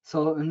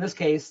 So in this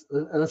case,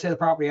 let's say the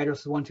property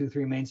address is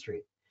 123 Main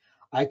Street.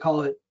 I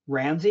call it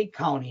Ramsey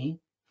County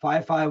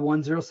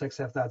 55106,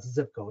 if that's the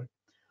zip code,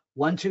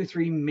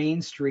 123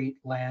 Main Street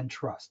Land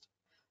Trust.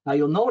 Now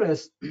you'll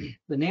notice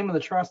the name of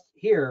the trust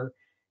here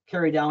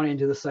carry down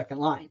into the second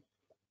line,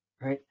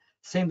 right?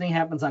 Same thing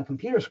happens on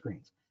computer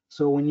screens.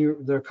 So when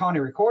the county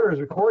recorder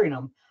is recording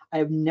them, I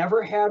have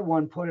never had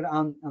one put it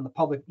on the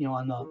public,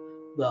 on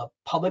the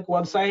public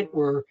website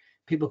where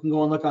people can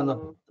go and look on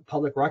the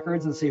public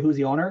records and see who's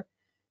the owner.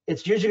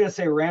 It's usually going to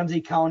say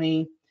Ramsey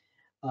County,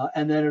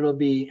 and then it'll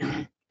be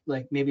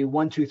like maybe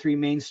 123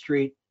 Main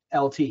Street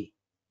LT,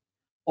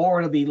 or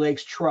it'll be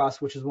Lakes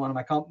Trust, which is one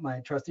of my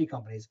trustee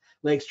companies,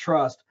 Lakes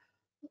Trust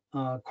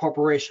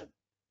Corporation,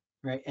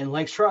 right? And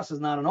Lakes Trust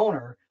is not an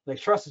owner.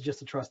 Lakes Trust is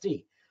just a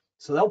trustee.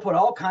 So they'll put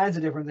all kinds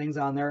of different things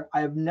on there.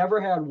 I have never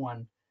had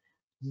one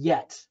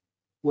yet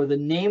where the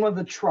name of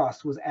the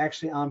trust was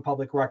actually on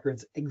public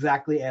records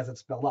exactly as it's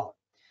spelled out.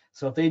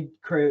 So if they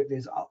create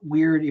these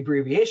weird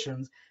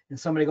abbreviations and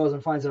somebody goes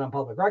and finds it on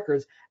public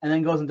records and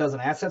then goes and does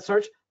an asset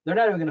search, they're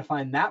not even going to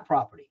find that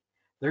property.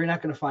 They're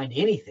not going to find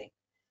anything.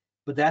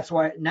 But that's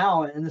why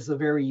now, and this is a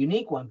very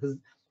unique one, because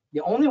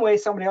the only way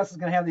somebody else is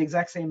going to have the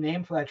exact same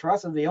name for that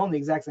trust is if they own the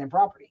exact same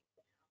property,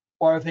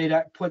 or if they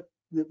put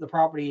the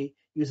property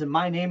using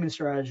my naming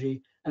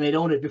strategy and they'd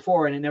owned it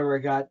before and it never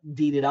got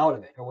deeded out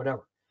of it or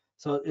whatever.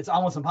 So it's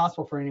almost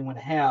impossible for anyone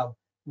to have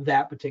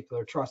that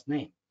particular trust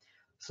name.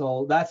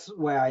 So that's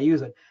why I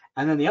use it.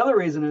 And then the other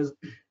reason is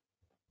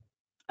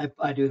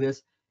I do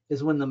this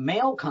is when the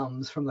mail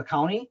comes from the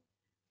county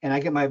and I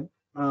get my,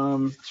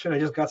 I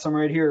just got some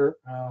right here.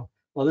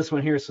 Well, this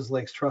one here says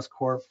Lakes Trust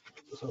Corp.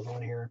 So the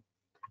one here.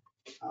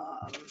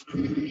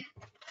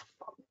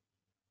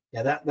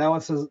 Yeah, that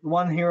one says,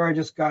 one here I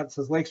just got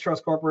says Lakes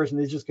Trust Corporation.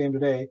 These just came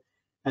today.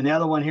 And the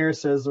other one here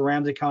says the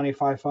Ramsey County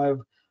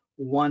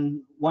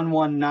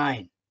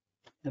 55119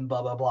 and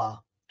blah, blah, blah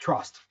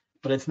trust.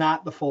 But it's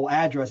not the full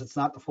address. It's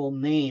not the full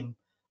name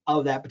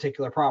of that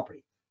particular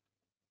property.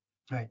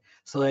 All right.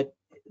 So that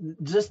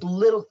just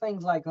little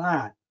things like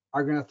that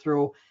are going to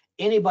throw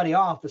anybody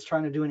off that's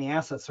trying to do any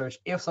asset search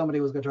if somebody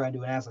was going to try and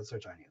do an asset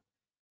search on you.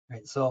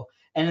 Right. So,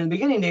 and in the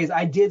beginning days,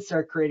 I did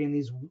start creating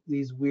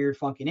these weird,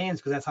 funky names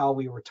because that's how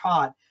we were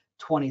taught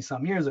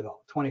 20-some years ago,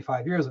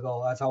 25 years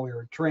ago. That's how we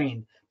were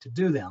trained to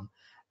do them.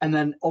 And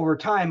then over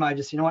time, I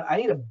just, I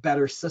need a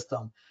better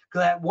system.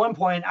 Because at one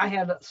point, I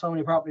had so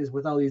many properties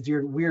with all these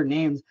weird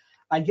names.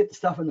 I'd get the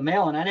stuff in the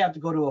mail, and I'd have to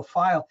go to a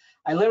file.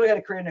 I literally had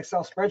to create an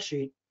Excel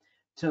spreadsheet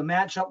to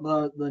match up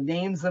the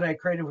names that I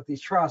created with these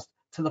trusts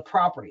to the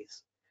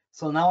properties.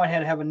 So now I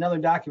had to have another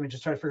document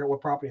just try to figure out what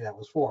property that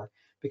was for.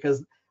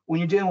 Because when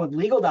you're dealing with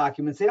legal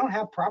documents, they don't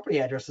have property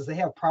addresses. They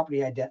have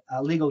property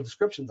legal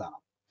descriptions on them.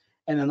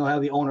 And then they'll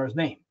have the owner's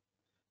name.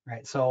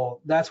 right?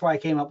 So that's why I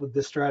came up with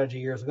this strategy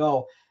years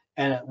ago,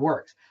 and it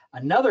works.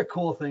 Another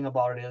cool thing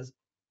about it is,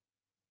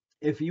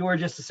 if you were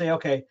just to say,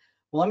 okay,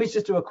 well, let me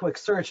just do a quick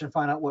search and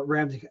find out what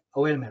Ramsey,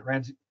 oh, wait a minute,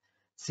 Ramsey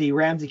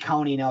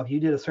County. Now, if you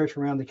did a search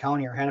for Ramsey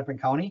County or Hennepin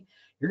County,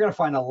 you're going to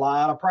find a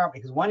lot of property,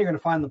 because one, you're going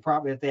to find the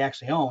property that they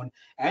actually own,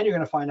 and you're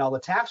going to find all the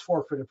tax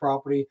forfeited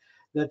property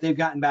that they've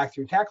gotten back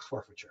through tax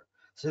forfeiture.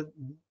 So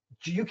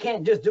you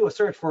can't just do a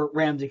search for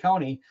Ramsey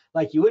County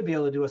like you would be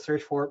able to do a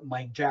search for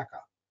Mike Jacka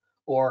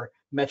or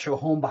Metro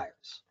Home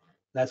Buyers.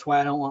 That's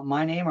why I don't want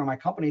my name or my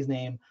company's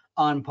name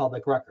on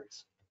public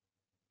records.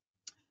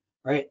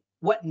 Right?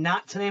 What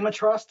not to name a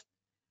trust?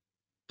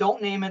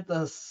 Don't name it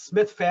the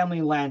Smith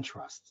Family Land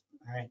Trust.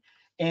 All right.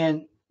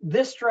 And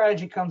this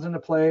strategy comes into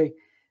play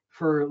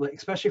for,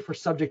 especially for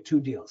subject to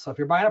deals. So if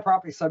you're buying a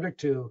property subject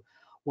to,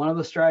 one of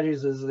the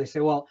strategies is they say,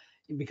 well,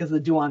 because of the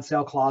due on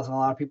sale clause, and a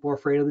lot of people are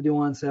afraid of the due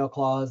on sale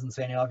clause and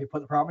saying, you know, if you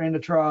put the property into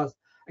trust,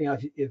 you know,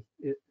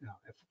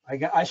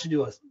 I should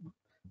do a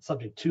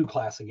subject to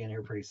class again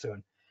here pretty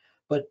soon.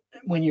 But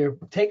when you're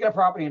taking a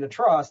property into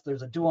trust,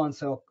 there's a due on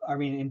sale. I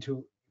mean, if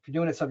you're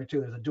doing it subject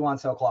to, there's a due on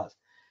sale clause.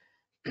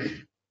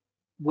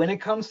 When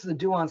it comes to the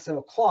due on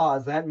sale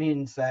clause, that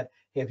means that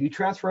if you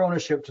transfer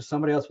ownership to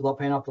somebody else without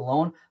paying off the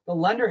loan, the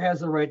lender has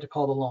the right to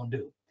call the loan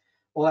due.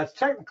 Well, that's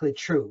technically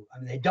true. I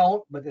mean, they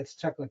don't, but it's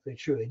technically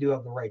true. They do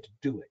have the right to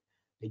do it.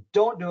 They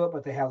don't do it,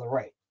 but they have the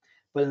right.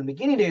 But in the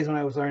beginning days when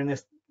I was learning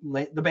this,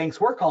 the banks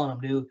were calling them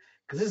due,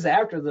 because this is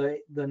after the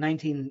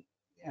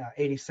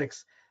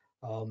 1986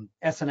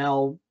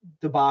 S&L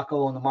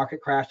debacle, and the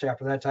market crashed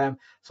after that time.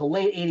 So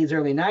late 80s,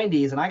 early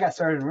 90s, and I got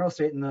started in real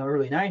estate in the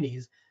early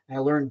 90s, and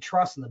I learned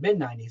trust in the mid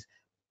 90s.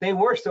 They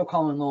were still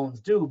calling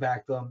loans due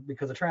back then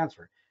because of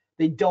transfer.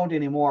 They don't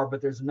anymore,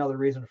 but there's another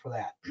reason for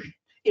that.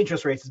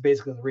 Interest rates is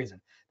basically the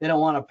reason. They don't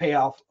want to pay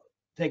off,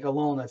 take a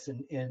loan that's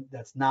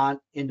that's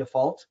not in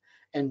default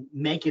and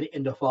make it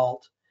in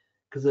default,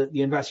 because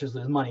the investors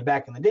lose money.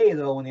 Back in the day,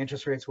 though, when the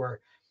interest rates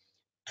were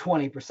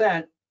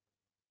 20%,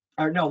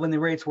 or no, when the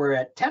rates were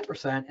at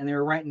 10% and they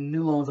were writing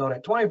new loans out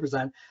at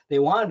 20%, they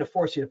wanted to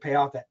force you to pay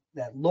off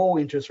that low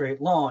interest rate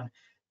loan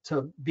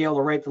to be able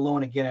to write the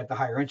loan again at the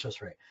higher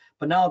interest rate.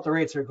 But now that the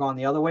rates are gone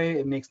the other way,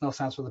 it makes no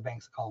sense for the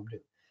banks to call them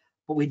due.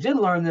 But we did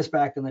learn this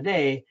back in the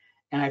day,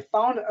 and I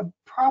found a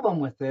problem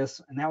with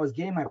this, and that was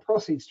getting my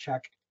proceeds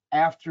check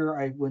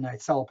after when I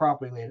sell a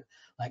property later,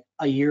 like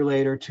a year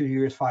later, 2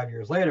 years, 5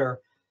 years later.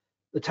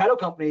 The title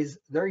companies,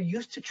 they're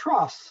used to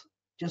trusts,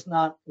 just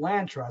not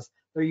land trusts.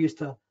 They're used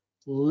to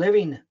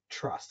living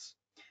trusts.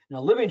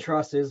 Now, living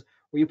trust is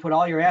where you put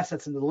all your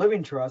assets into the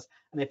living trust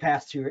and they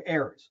pass to your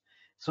heirs.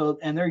 So,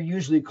 and they're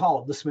usually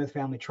called the Smith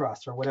Family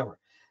Trust or whatever.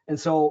 And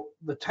so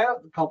the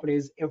title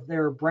companies, if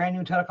they're brand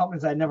new title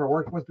companies I'd never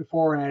worked with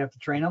before and I'd have to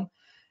train them,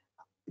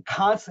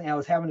 constantly I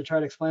was having to try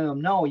to explain to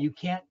them, no, you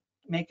can't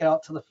make it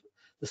out to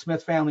the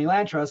Smith Family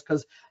Land Trust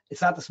because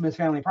it's not the Smith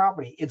family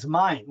property, it's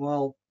mine.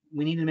 Well,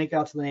 we need to make it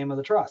out to the name of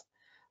the trust,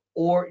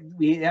 or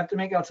we have to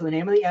make it out to the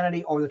name of the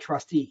entity or the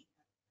trustee.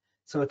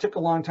 So it took a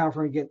long time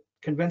for me to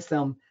convince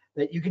them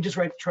that you can just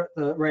write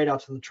out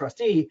to the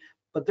trustee,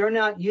 but they're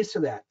not used to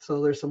that.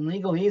 So there's some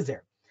legalese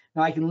there.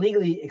 Now I can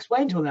legally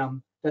explain to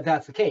them that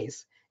that's the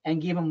case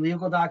and give them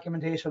legal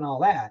documentation and all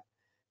that.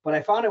 But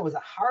I found it was a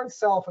hard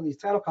sell for these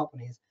title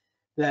companies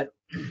that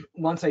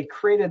once I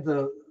created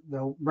the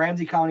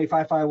Ramsey County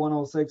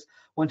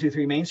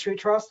 55106-123 Main Street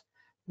Trust,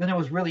 then it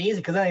was really easy,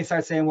 because then they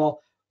start saying,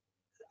 well,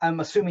 I'm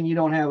assuming you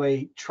don't have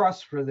a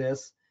trust for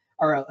this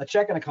or a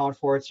checking account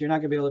for it, so you're not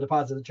gonna be able to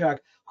deposit the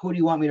check. Who do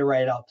you want me to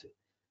write it out to?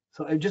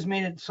 So it just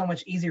made it so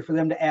much easier for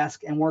them to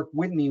ask and work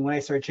with me when I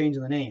started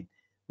changing the name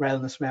rather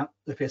than the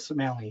Smith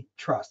Family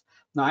Trust.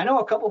 Now, I know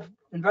a couple of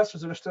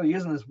investors that are still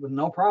using this with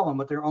no problem,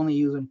 but they're only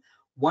using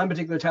one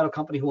particular title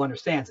company who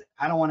understands it.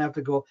 I don't want to have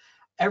to go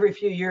every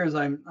few years.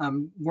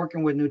 I'm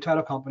working with new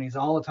title companies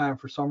all the time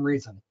for some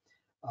reason.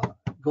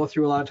 Go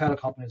through a lot of title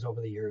companies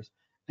over the years,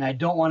 and I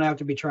don't want to have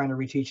to be trying to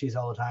reteach these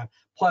all the time.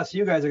 Plus,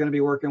 you guys are going to be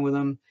working with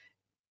them.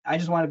 I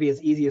just want to be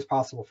as easy as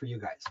possible for you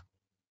guys.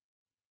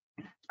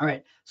 All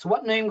right, so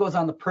what name goes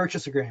on the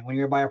purchase agreement when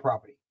you're going to buy a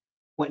property?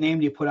 What name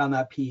do you put on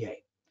that PA?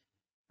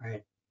 All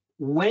right,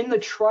 when the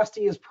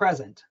trustee is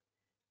present,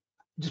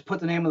 just put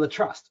the name of the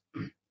trust,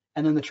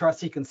 and then the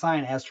trustee can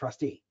sign as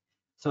trustee.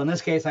 So in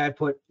this case, I had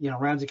put,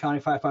 Ramsey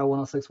County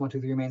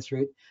 55106-123 Main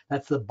Street.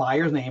 That's the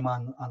buyer's name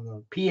on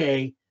the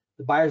PA.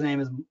 The buyer's name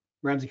is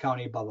Ramsey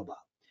County, blah, blah, blah.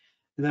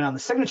 And then on the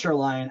signature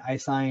line, I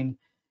signed,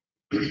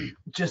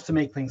 just to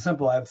make things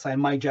simple, I've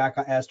signed Mike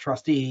Jacka as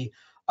trustee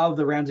of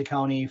the Ramsey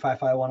County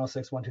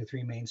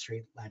 55106-123 Main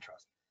Street Land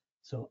Trust.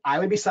 So I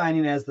would be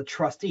signing as the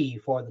trustee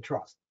for the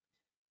trust.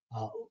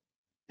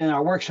 In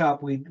our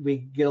workshop, we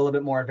get a little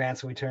bit more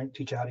advanced, so we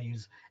teach you how to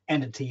use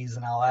entities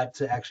and all that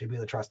to actually be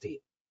the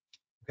trustee.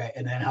 Okay,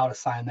 and then how to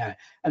sign that.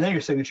 And then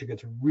your signature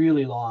gets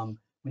really long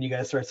when you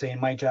guys start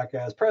saying Mike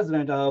Jacka as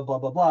president of blah,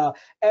 blah, blah,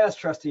 as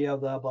trustee of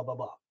the blah, blah,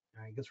 blah. All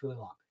right, it gets really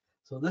long.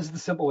 So this is the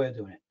simple way of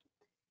doing it.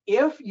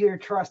 If your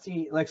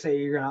trustee, like say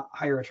you're gonna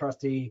hire a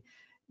trustee,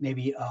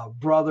 maybe a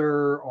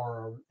brother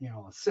or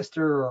a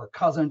sister or a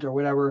cousin or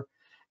whatever,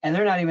 and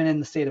they're not even in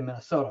the state of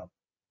Minnesota.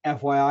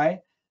 FYI,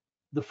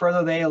 the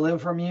further they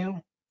live from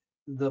you,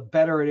 the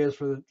better it is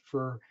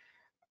for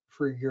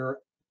your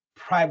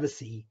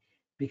privacy,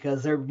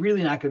 because they're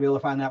really not going to be able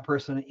to find that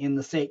person in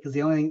the state, because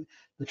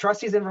the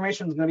trustee's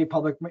information is going to be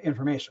public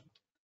information,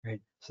 right?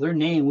 So their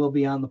name will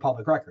be on the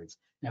public records.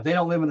 Now, if they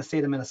don't live in the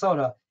state of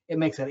Minnesota, it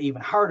makes it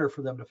even harder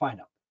for them to find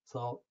them.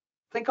 So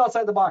think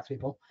outside the box,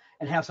 people,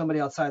 and have somebody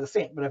outside the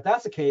state. But if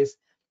that's the case,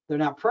 they're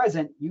not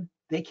present,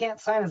 they can't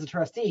sign as a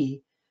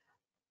trustee.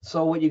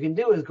 So what you can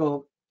do is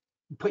go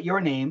put your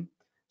name.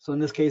 So in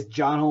this case,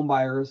 John Home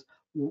Buyers,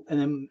 and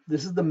then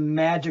this is the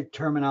magic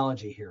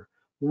terminology here,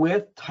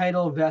 with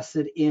title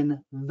vested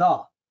in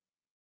the,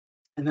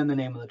 and then the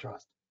name of the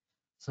trust.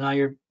 So now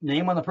your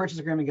name on the purchase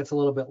agreement gets a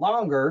little bit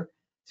longer.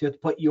 So you have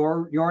to put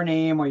your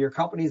name or your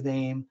company's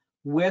name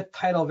with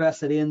title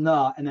vested in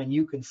the, and then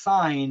you can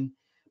sign,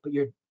 but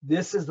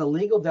this is the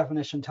legal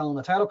definition telling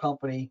the title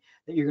company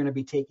that you're going to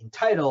be taking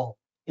title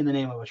in the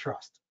name of a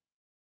trust,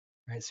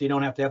 right? So you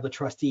don't have to have the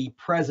trustee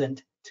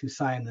present to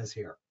sign this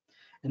here.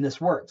 And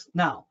this works.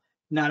 Now,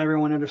 not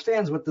everyone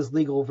understands what this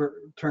legal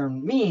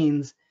term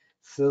means,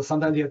 so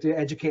sometimes you have to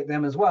educate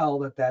them as well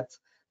that that's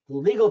the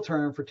legal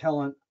term for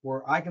telling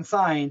where I can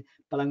sign,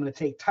 but I'm going to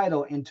take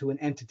title into an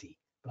entity,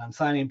 but I'm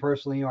signing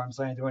personally or I'm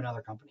signing through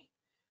another company,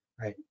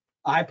 right?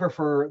 I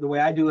prefer, the way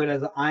I do it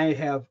as I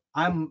have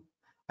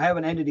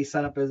an entity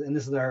set up as, and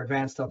this is our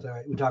advanced stuff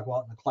that we talk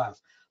about in the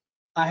class.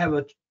 I have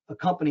a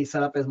company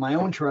set up as my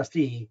own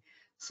trustee.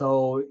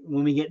 So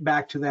when we get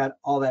back to that,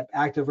 all that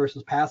active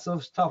versus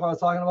passive stuff I was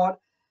talking about,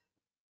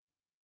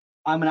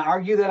 I'm going to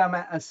argue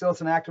that still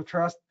it's an active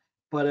trust,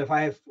 but if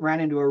I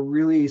ran into a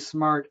really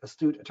smart,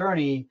 astute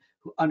attorney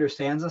who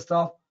understands this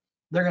stuff,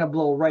 they're going to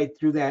blow right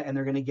through that, and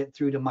they're going to get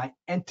through to my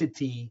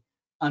entity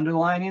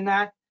underlining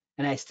that,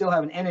 and I still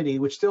have an entity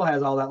which still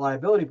has all that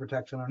liability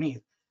protection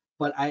underneath,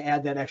 but I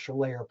add that extra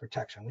layer of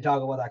protection. We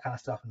talk about that kind of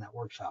stuff in that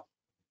workshop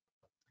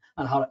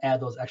on how to add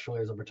those extra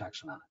layers of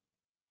protection on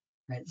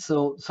it. Right.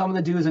 So some of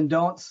the do's and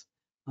don'ts,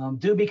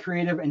 do be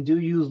creative and do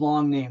use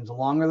long names. The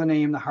longer the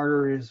name, the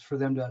harder it is for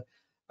them to,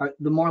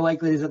 the more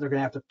likely it is that they're going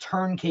to have to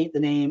turncate the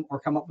name or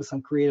come up with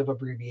some creative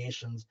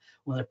abbreviations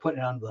when they're putting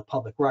it onto the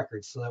public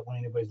records, so that when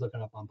anybody's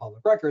looking up on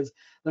public records,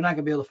 they're not going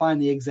to be able to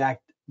find the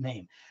exact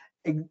name.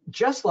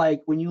 Just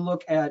like when you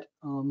look at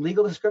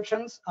legal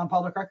descriptions on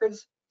public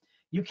records,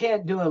 you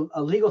can't do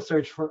a legal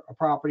search for a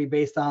property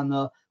based on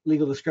the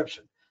legal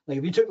description. Like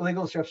if you took the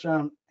legal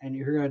description and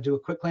you're going to do a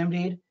quitclaim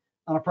deed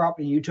on a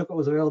property, you took what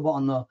was available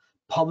on the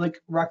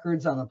public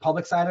records, on the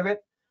public side of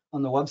it,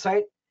 on the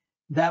website,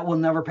 that will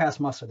never pass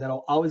muster.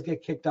 That'll always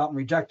get kicked out and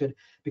rejected,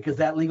 because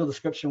that legal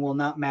description will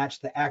not match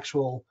the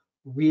actual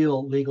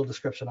real legal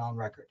description on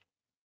record.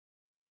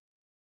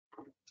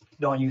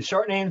 Don't use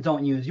short names,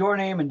 don't use your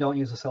name, and don't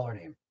use a seller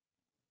name.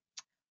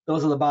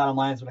 Those are the bottom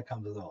lines when it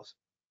comes to those.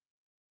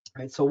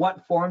 Right, so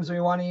what forms do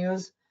we want to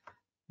use?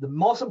 The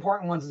most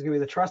important ones is going to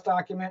be the trust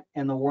document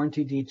and the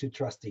warranty deed to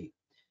trustee.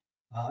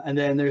 And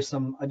then there's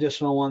some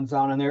additional ones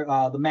down in there.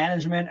 The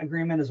management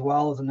agreement as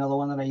well is another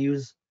one that I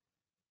use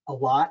a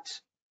lot.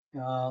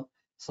 So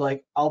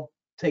like I'll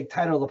take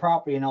title of the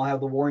property and I'll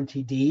have the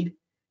warranty deed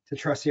to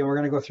trustee. And we're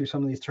going to go through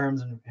some of these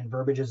terms and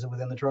verbiages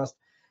within the trust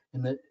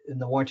in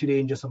the warranty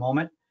deed in just a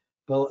moment.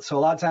 But so a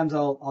lot of times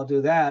I'll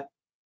do that.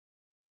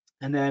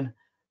 And then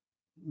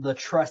the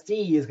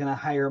trustee is going to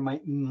hire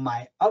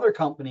my other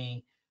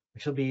company,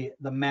 which will be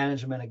the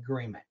management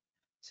agreement.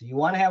 So you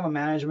want to have a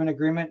management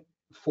agreement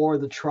for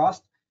the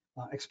trust,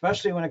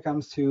 especially when it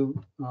comes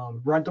to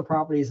rental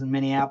properties in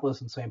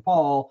Minneapolis and St.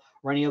 Paul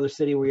or any other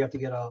city where you have to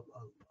get a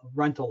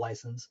rental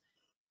license.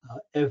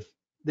 If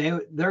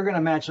they're going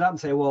to match it up and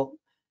say, well,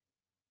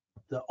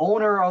 the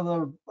owner of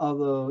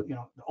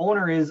the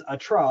owner is a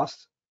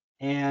trust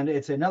and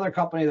it's another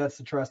company that's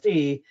the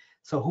trustee.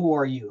 So who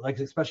are you? Like,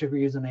 especially if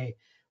you're using a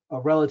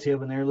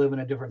relative and they live in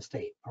a different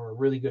state, or a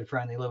really good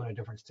friend, they live in a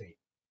different state.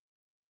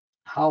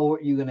 How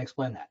are you going to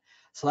explain that?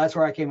 So that's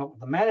where I came up with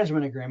the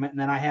management agreement, and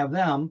then I have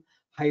them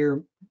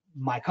hire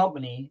my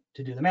company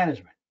to do the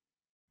management,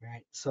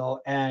 right?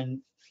 So, and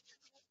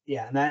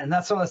yeah, and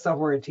that's some of the stuff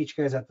we're going to teach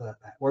you guys at the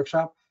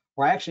workshop,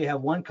 where I actually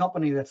have one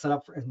company that's set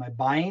up as my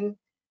buying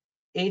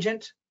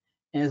agent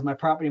and as my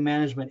property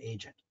management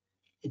agent.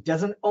 It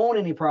doesn't own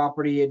any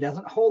property. It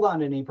doesn't hold on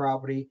to any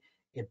property.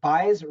 It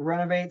buys,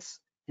 renovates,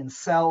 and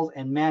sells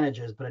and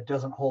manages, but it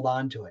doesn't hold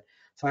on to it.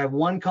 So I have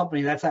one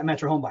company, that's at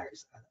Metro Home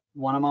Buyers,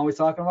 one I'm always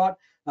talking about.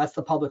 That's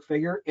the public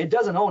figure. It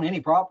doesn't own any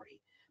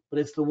property, but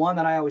it's the one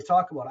that I always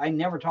talk about. I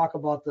never talk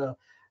about the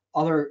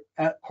other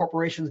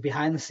corporations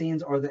behind the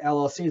scenes or the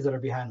LLCs that are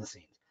behind the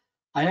scenes.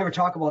 I never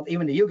talk about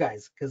even to you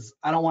guys, because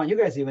I don't want you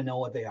guys to even know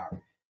what they are.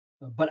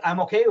 But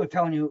I'm okay with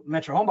telling you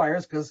Metro Home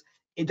Buyers, because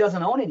it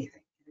doesn't own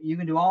anything. You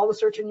can do all the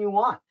searching you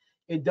want.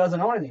 It doesn't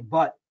own anything.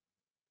 But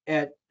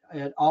at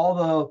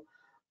all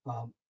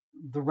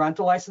the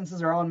rental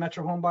licenses are all in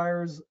Metro Home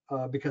Buyers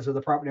because of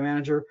the property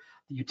manager.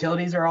 The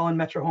utilities are all in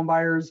Metro Home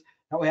Buyers.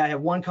 That way I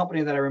have one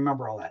company that I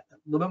remember all that. A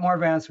little bit more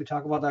advanced. We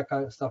talk about that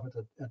kind of stuff at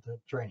the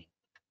training.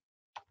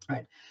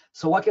 right?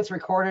 So what gets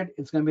recorded?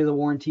 It's going to be the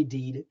warranty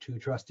deed to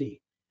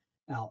trustee.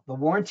 Now, the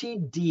warranty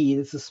deed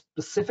is a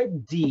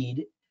specific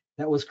deed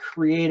that was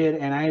created,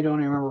 and I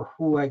don't remember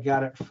who I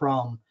got it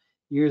from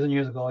years and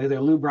years ago, either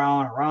Lou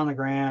Brown or Ron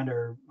LeGrand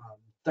or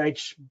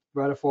Deitch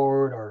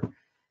Rutherford or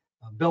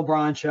Bill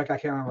Bronchek. I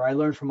can't remember. I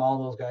learned from all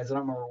those guys. I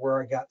don't remember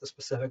where I got the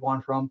specific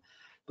one from,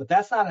 but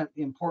that's not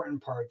the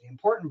important part. The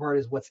important part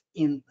is what's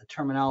in the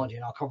terminology,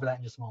 and I'll cover that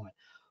in just a moment.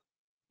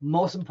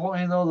 Most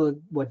importantly, though,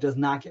 what does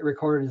not get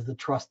recorded is the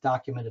trust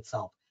document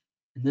itself.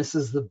 And this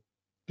is the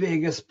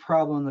biggest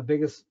problem, the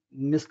biggest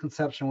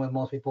misconception with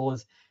most people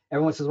is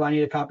everyone says, well, I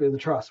need a copy of the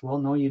trust. Well,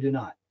 no, you do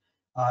not.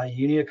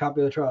 You need a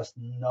copy of the trust.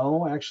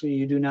 No, actually,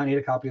 you do not need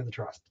a copy of the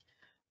trust.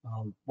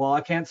 Well,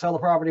 I can't sell the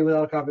property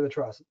without a copy of the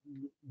trust.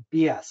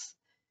 BS.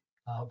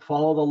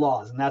 Follow the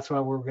laws. And that's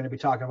what we're going to be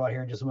talking about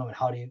here in just a moment.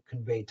 How do you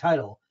convey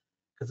title?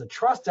 Because a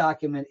trust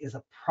document is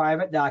a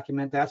private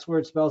document. That's where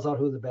it spells out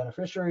who the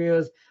beneficiary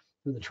is,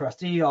 who the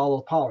trustee, all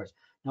those powers.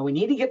 Now, we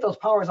need to get those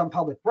powers on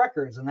public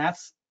records, and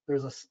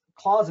there's a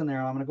clause in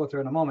there I'm going to go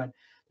through in a moment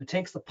that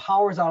takes the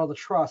powers out of the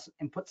trust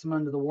and puts them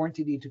under the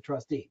warranty deed to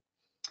trustee.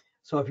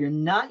 So if you're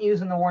not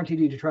using the warranty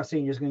deed to trustee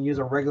and you're just going to use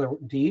a regular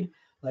deed,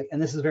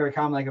 and this is very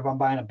common, like if I'm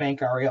buying a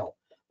bank REO,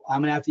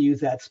 I'm going to have to use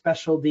that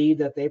special deed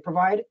that they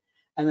provide,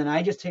 and then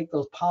I just take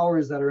those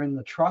powers that are in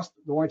the trust,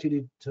 the warranty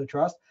deed to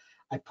trust,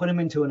 I put them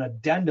into an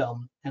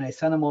addendum, and I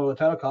send them over to the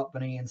title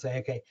company and say,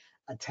 okay,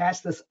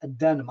 attach this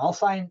addendum.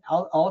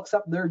 I'll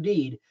accept their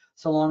deed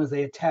so long as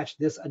they attach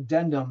this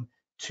addendum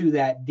to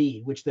that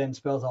deed, which then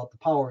spells out the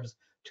powers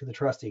to the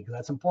trustee, because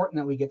that's important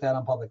that we get that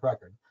on public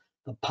record.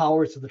 The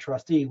powers to the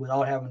trustee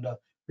without having to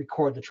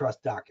record the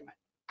trust document.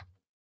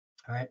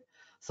 All right.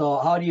 So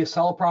how do you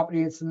sell a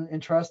property that's in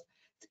trust?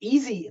 It's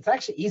easy. It's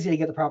actually easy to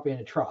get the property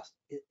into trust.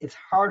 It's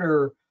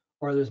harder,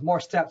 or there's more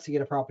steps to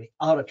get a property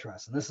out of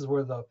trust. And this is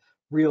where the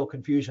real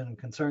confusion and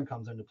concern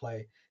comes into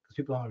play, because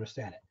people don't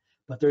understand it.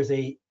 But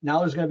now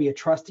there's going to be a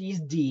trustee's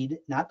deed,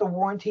 not the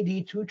warranty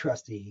deed to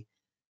trustee.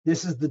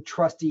 This is the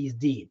trustee's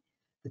deed.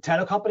 The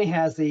title company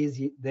has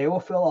these. They will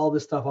fill all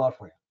this stuff out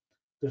for you.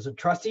 There's a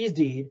trustee's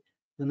deed,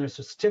 then there's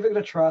a certificate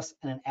of trust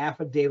and an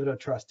affidavit of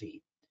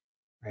trustee.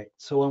 Right.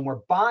 So when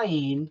we're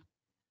buying,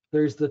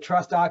 there's the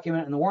trust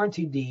document and the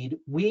warranty deed.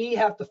 We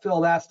have to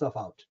fill that stuff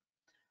out.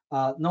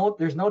 No,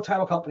 there's no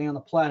title company on the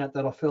planet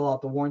that'll fill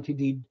out the warranty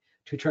deed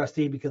to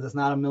trustee because it's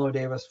not a Miller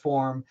Davis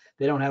form.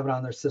 They don't have it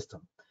on their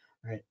system.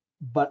 Right.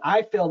 But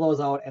I fill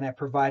those out and I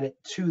provide it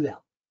to them.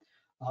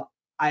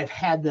 I've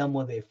had them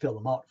where they fill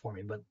them out for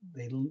me, but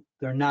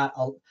they're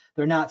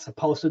not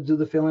supposed to do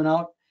the filling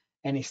out,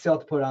 and they still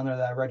have to put it on there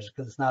that I registered,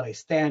 because it's not a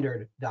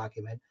standard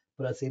document,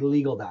 but it's a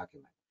legal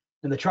document.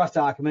 And the trust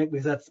document,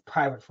 because that's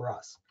private for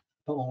us.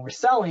 But when we're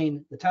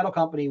selling, the title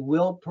company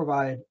will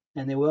provide,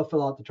 and they will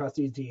fill out the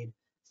trustee's deed,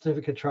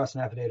 certificate of trust,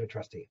 and affidavit of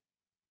trustee.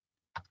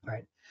 All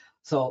right.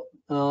 So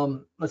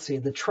let's see,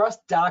 the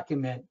trust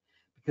document,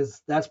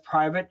 because that's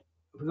private.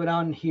 If we go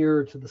down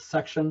here to the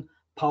section,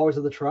 powers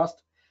of the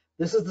trust,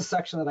 this is the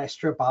section that I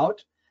strip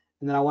out,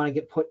 and then I want to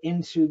get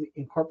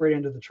incorporated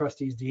into the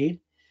trustee's deed.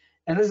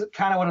 And this is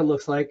kind of what it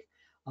looks like.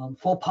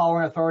 Full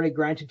power and authority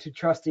granted to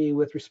trustee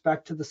with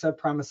respect to the said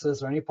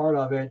premises or any part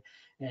of it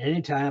at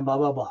any time, blah,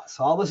 blah, blah.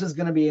 So all this is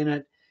going to be in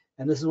it,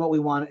 and this is what we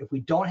want. If we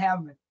don't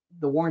have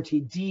the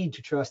warranty deed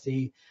to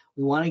trustee,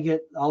 we want to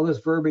get all this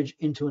verbiage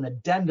into an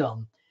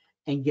addendum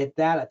and get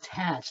that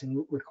attached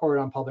and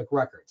recorded on public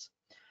records.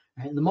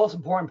 And the most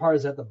important part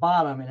is at the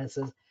bottom, and it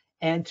says,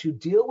 and to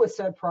deal with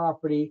said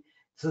property,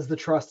 this is the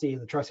trustee.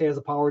 The trustee has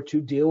the power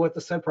to deal with the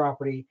said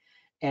property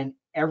and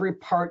every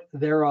part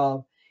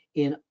thereof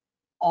in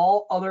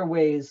all other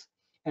ways,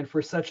 and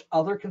for such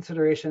other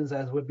considerations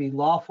as would be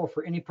lawful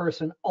for any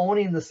person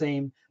owning the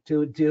same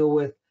to deal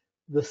with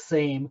the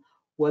same,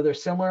 whether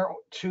similar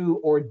to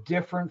or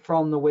different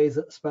from the ways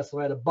that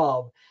specified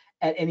above,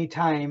 at any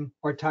time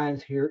or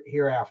times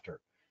hereafter.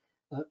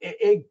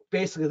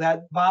 Basically,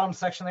 that bottom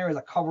section there is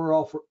a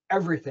coverall for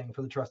everything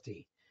for the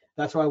trustee.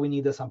 That's why we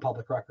need this on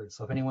public records.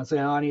 So if anyone's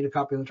saying, oh, I need a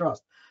copy of the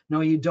trust,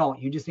 no, you don't.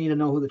 You just need to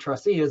know who the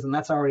trustee is, and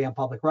that's already on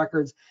public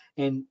records,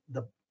 and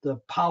the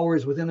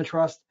powers within the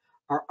trust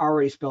are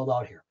already spelled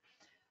out here.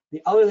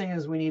 The other thing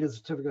is we need a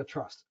certificate of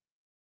trust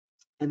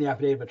and the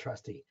affidavit of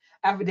trustee.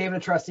 Affidavit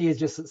of trustee is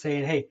just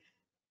saying, hey,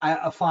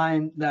 I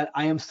find that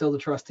I am still the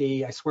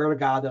trustee. I swear to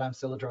God that I'm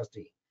still the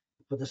trustee.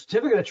 But the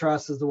certificate of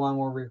trust is the one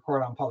where we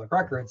record on public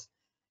records.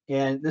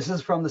 And this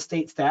is from the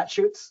state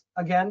statutes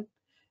again.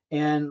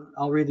 And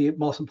I'll read the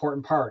most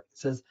important part. It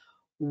says,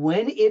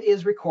 when it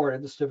is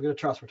recorded, the certificate of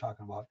trust we're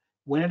talking about,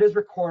 when it is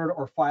recorded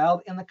or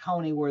filed in the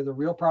county where the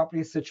real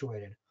property is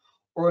situated,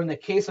 or in the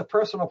case of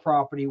personal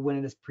property, when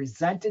it is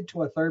presented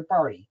to a third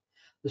party,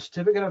 the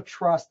certificate of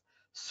trust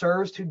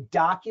serves to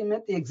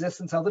document the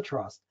existence of the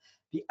trust,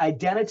 the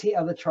identity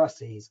of the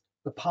trustees,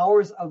 the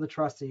powers of the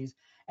trustees,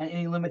 and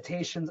any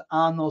limitations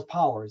on those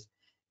powers,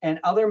 and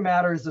other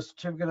matters the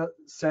certificate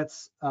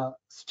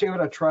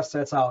of trust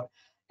sets out,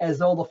 as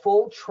though the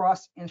full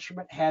trust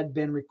instrument had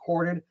been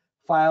recorded,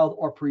 filed,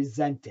 or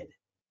presented.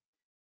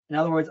 In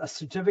other words, a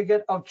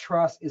certificate of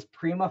trust is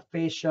prima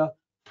facie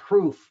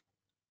proof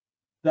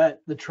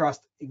that the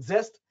trust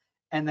exists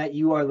and that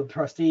you are the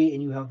trustee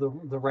and you have the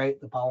right,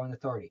 the power, and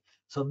authority.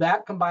 So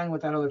that combined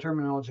with that other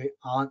terminology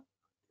on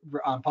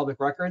public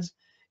records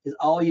is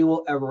all you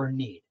will ever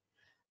need.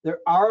 There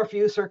are a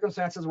few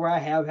circumstances where I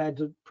have had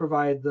to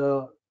provide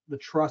the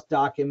trust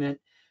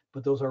document,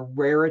 but those are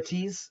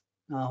rarities.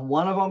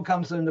 One of them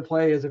comes into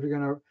play is if you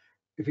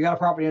got a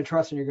property in a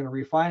trust and you're going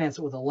to refinance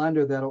it with a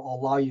lender that'll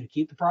allow you to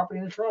keep the property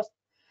in a trust,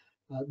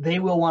 they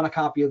will want a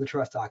copy of the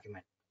trust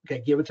document.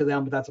 Okay, give it to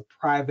them, but that's a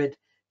private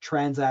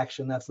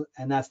transaction. That's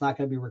not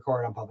going to be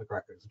recorded on public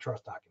records, the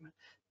trust document.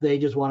 They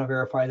just want to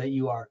verify that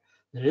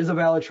that it is a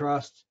valid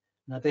trust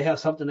and that they have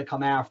something to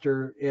come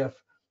after if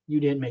you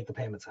didn't make the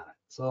payments on it.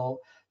 So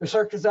there's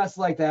circumstances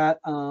like that.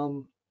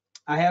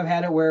 I have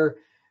had it where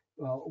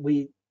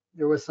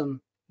there was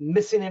some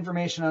missing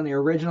information on the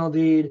original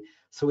deed,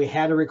 so we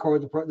had to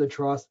record the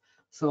trust.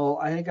 So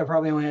I think I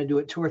probably only had to do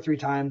it 2 or 3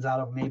 times out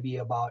of maybe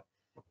about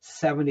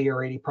 70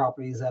 or 80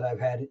 properties that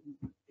I've had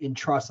in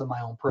trust of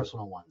my own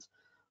personal ones.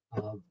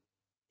 And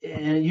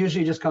it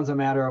usually just comes a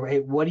matter of, hey,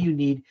 what do you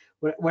need?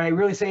 What I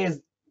really say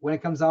is, when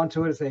it comes down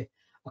to it, is say,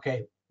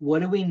 okay, what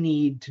do we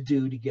need to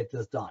do to get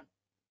this done?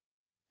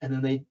 And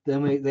then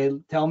they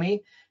tell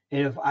me,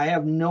 and if I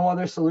have no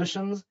other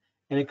solutions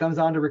and it comes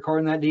down to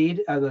recording that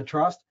deed of the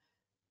trust,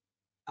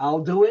 I'll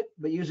do it.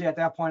 But usually at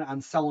that point,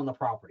 I'm selling the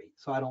property,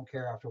 so I don't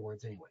care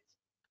afterwards anyways.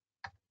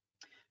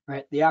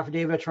 Right? The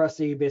affidavit of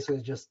trustee basically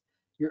is just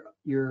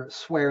you're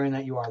swearing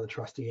that you are the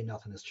trustee and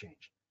nothing has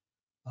changed.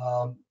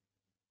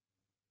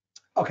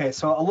 Okay,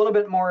 so a little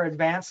bit more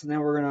advanced, and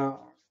then we're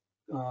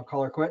gonna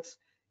call her quits,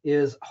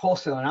 is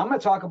wholesaling. I'm gonna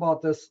talk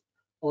about this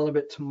a little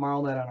bit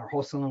tomorrow night on our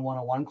wholesaling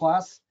 101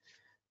 class.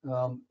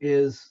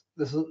 This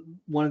is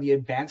one of the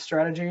advanced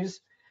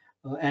strategies,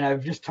 and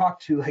I've just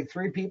talked to like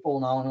 3 people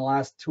now in the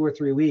last 2 or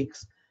 3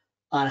 weeks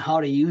on how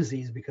to use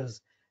these,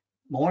 because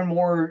more and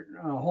more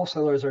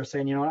wholesalers are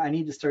saying, you know what, I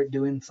need to start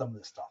doing some of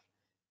this stuff.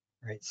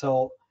 Right?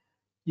 So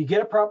you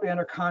get a property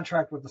under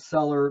contract with the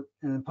seller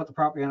and then put the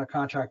property under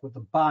contract with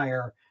the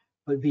buyer,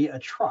 but via a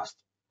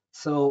trust.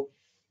 So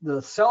with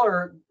the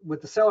seller,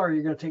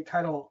 you're going to take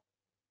title,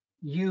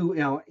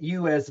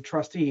 you as the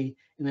trustee,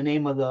 in the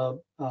name of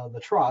the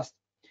trust,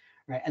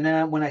 right? And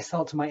then when I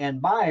sell it to my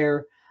end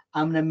buyer,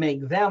 I'm going to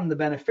make them the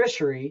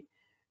beneficiary,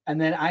 and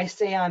then I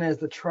stay on as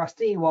the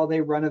trustee while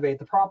they renovate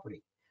the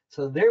property.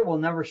 So they will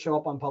never show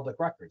up on public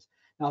records.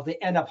 Now, if they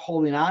end up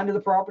holding on to the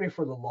property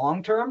for the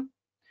long term,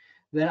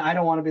 then I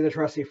don't want to be the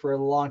trustee for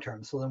the long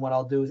term. So then what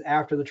I'll do is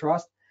after the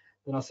trust,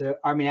 then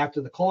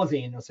after the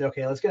closing, I'll say,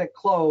 okay, let's get it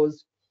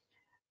closed.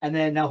 And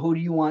then now, who do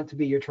you want to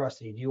be your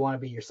trustee? Do you want to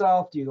be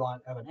yourself? Do you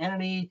want to have an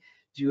entity?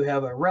 Do you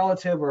have a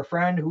relative or a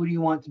friend? Who do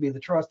you want to be the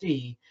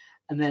trustee?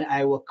 And then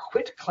I will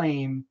quit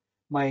claim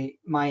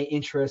my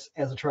interest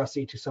as a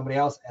trustee to somebody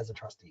else as a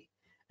trustee.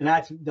 And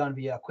that's done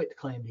via a quit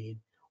claim deed,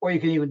 or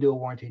you can even do a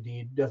warranty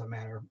deed. Doesn't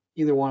matter.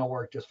 Either one will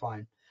work just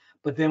fine.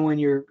 But then when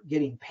you're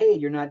getting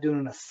paid, you're not doing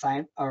an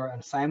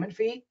assignment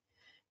fee.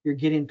 You're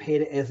getting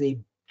paid as a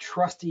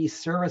trustee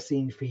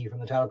servicing fee from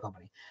the title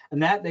company.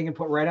 And that they can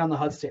put right on the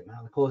HUD statement,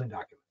 on the closing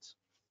documents.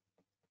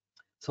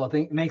 So I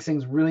think it makes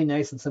things really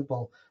nice and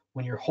simple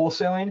when you're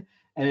wholesaling.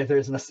 And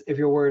if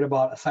you're worried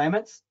about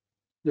assignments,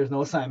 there's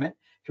no assignment.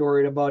 If you're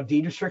worried about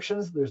deed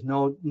restrictions, there's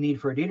no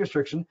need for a deed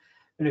restriction.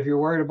 And if you're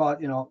worried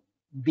about,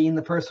 being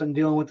the person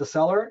dealing with the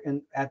seller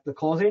and at the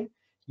closing,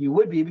 you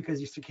would be,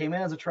 because you came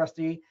in as a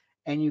trustee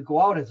and you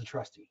go out as a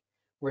trustee.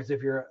 Whereas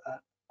if you're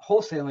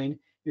wholesaling,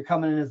 you're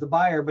coming in as the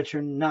buyer, but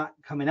you're not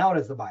coming out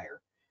as the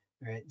buyer,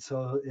 right?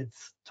 So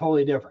it's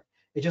totally different.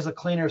 It's just a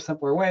cleaner,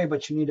 simpler way,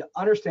 but you need to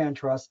understand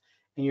trust,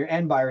 and your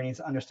end buyer needs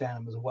to understand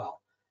them as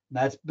well. And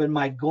that's been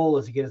my goal,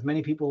 is to get as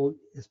many people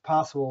as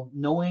possible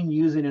knowing,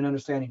 using, and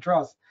understanding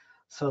trust,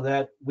 so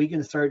that we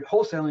can start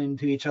wholesaling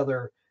to each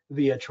other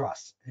via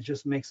trust. It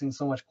just makes things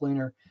so much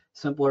cleaner,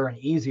 simpler, and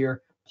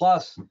easier.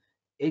 Plus,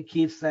 it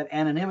keeps that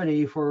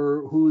anonymity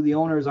for who the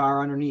owners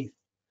are underneath,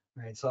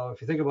 right? So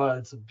if you think about it,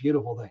 it's a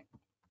beautiful thing.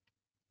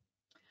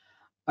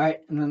 All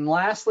right, and then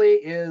lastly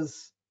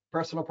is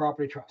personal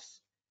property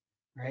trusts,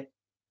 right?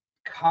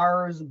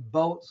 Cars,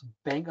 boats,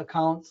 bank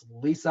accounts,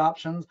 lease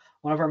options.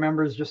 One of our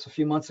members just a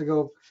few months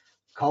ago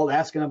called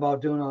asking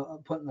about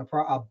putting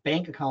a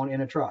bank account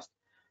in a trust,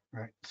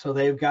 right? So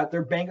they've got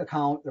their bank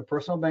account, their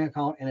personal bank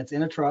account, and it's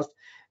in a trust,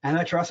 and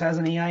that trust has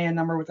an EIN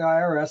number with the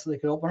IRS, so they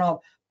could open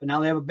up. But now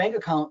they have a bank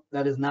account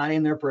that is not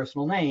in their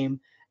personal name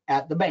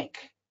at the bank.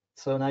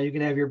 So now you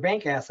can have your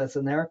bank assets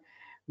in there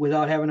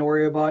without having to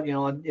worry about,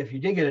 if you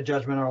did get a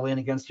judgment or a lien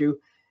against you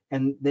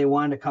and they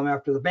wanted to come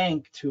after the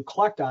bank to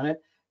collect on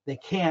it, they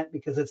can't,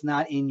 because it's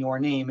not in your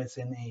name, it's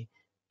in a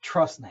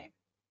trust name.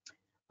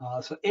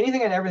 So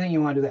anything and everything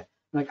you want to do that.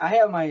 Like I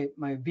have my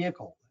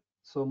vehicle.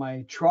 So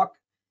my truck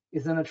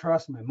is in a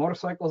trust, my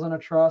motorcycle is in a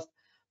trust,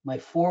 my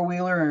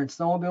 4-wheeler and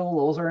snowmobile,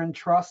 those are in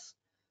trusts.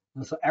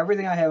 And so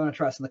everything I have in a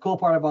trust. And the cool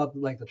part about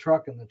like the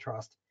truck and the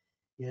trust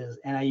is,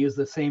 and I use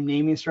the same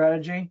naming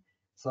strategy.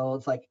 So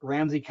it's like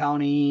Ramsey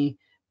County,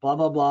 blah,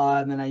 blah, blah.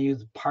 And then I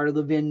use part of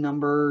the VIN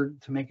number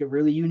to make it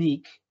really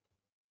unique.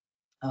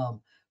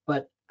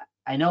 But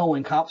I know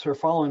when cops are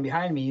following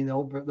behind me,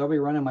 they'll be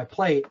running my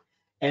plate,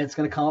 and it's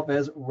going to come up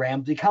as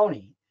Ramsey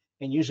County.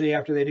 And usually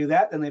after they do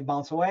that, then they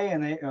bounce away,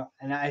 and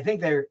and I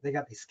think they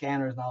got these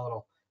scanners now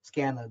that'll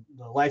scan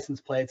the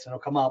license plates, and it'll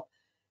come up,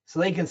 so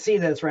they can see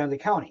that it's Ramsey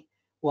County.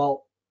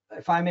 Well,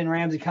 if I'm in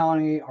Ramsey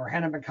County or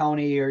Hennepin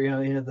County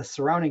or the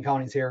surrounding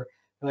counties here,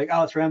 they're like,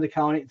 oh, it's Ramsey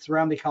County, it's a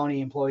Ramsey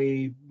County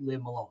employee, leave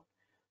them alone.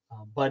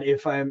 But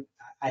if I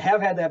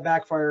have had that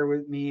backfire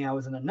with me. I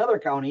was in another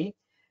county,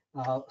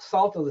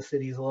 south of the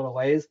cities a little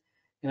ways,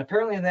 and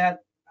apparently that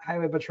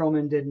highway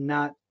patrolman did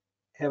not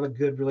have a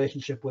good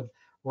relationship with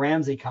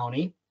Ramsey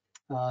County,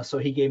 so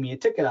he gave me a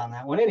ticket on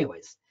that one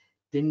anyways.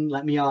 Didn't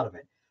let me out of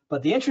it.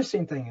 But the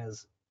interesting thing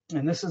is,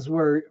 and this is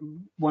where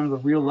one of the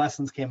real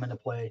lessons came into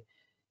play,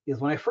 is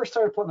when I first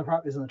started putting the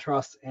properties in the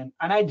trust, and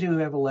I do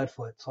have a lead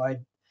foot, so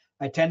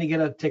I tend to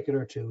get a ticket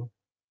or two.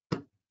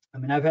 I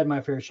mean, I've had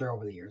my fair share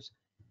over the years.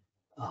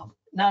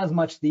 Not as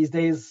much these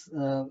days.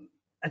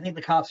 I think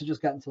the cops have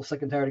just gotten so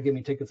sick and tired of giving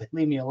me tickets, they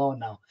leave me alone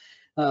now,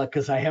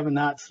 because I have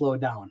not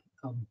slowed down.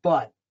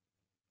 But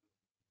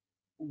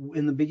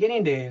in the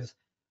beginning days,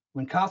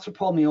 when cops would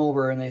pull me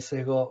over and they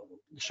say, well,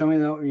 show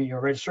me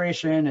your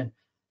registration, and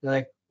they're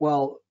like,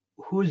 well,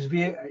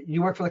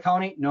 you work for the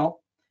county? No.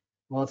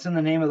 Well, it's in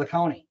the name of the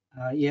county.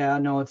 Yeah,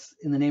 no, it's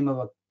in the name of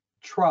a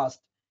trust.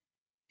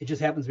 It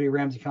just happens to be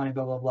Ramsey County,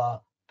 blah, blah, blah,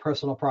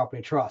 personal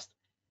property trust.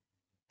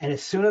 And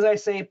as soon as I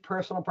say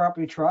personal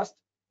property trust,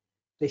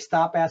 they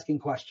stop asking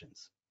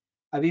questions.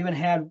 I've even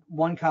had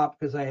one cop,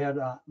 because I had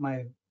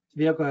my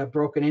vehicle had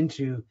broken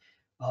into,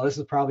 this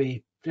is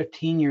probably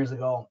 15 years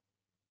ago,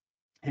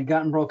 had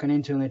gotten broken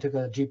into, and they took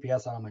a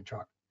GPS out of my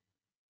truck.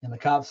 And the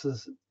cop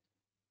says,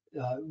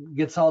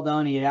 gets all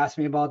done, he asked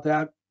me about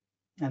that,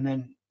 and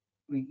then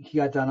he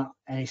got done,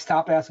 and he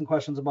stopped asking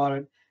questions about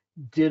it,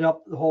 did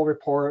up the whole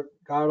report,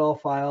 got it all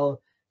filed,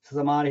 says,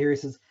 I'm out of here. He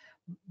says,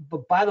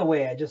 but by the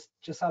way, I just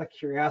out of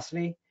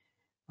curiosity,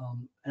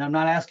 and I'm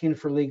not asking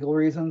for legal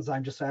reasons,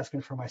 I'm just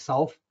asking for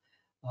myself,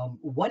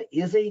 what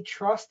is a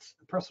trust,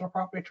 a personal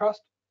property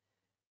trust?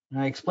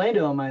 And I explained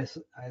to him, I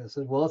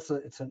said, well,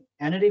 it's an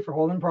entity for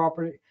holding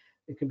property.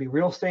 It can be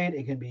real estate,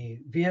 it can be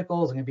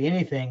vehicles, it can be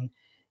anything,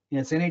 and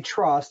it's in a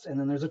trust, and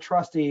then there's a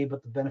trustee,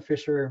 but the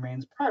beneficiary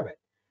remains private.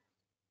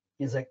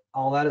 He's like,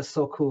 oh, that is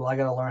so cool, I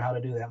got to learn how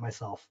to do that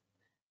myself.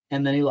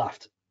 And then he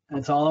left.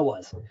 That's all it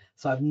was.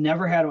 So I've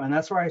never had one, and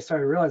that's where I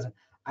started realizing,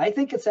 I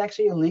think it's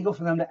actually illegal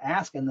for them to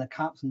ask, and the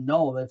cops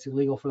know that it's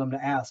illegal for them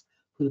to ask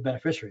who the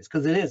beneficiary is,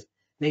 because it is.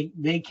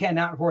 They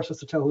cannot force us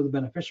to tell who the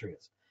beneficiary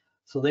is.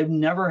 So they've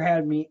never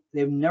asked me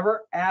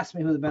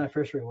who the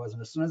beneficiary was.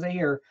 And as soon as they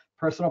hear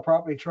personal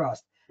property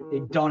trust, they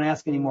don't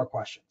ask any more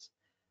questions.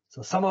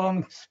 So some of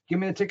them give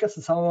me the tickets,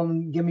 and some of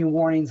them give me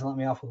warnings and let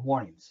me off with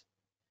warnings.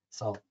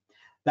 So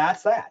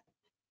that's that.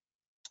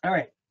 All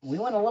right, we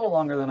went a little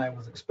longer than I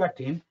was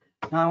expecting.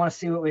 Now I want to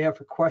see what we have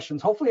for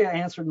questions. Hopefully I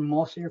answered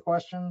most of your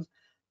questions,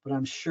 but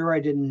I'm sure I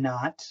did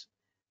not.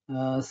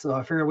 So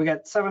I figure we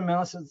got 7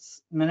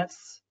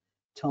 minutes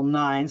till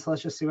 9. So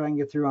let's just see what I can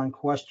get through on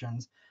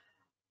questions.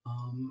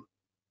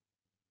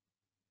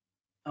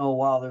 Oh,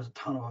 wow, there's a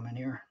ton of them in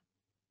here.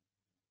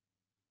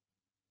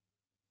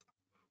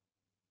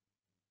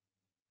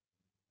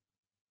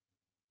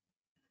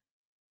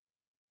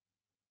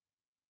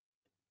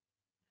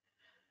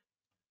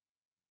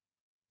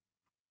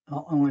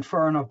 I went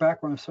far enough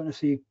back where I'm starting to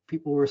see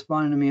people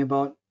responding to me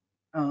about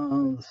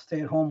the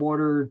stay-at-home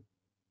order.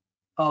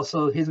 Oh,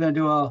 so he's going to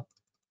do a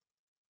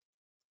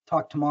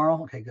talk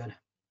tomorrow? Okay, good.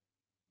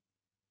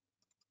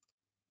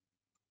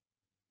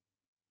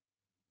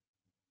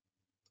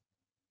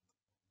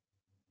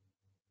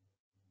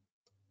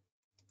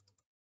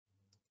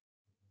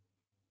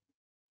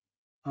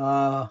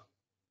 Okay,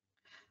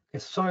 so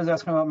somebody's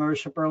asking about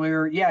membership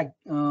earlier. Yeah,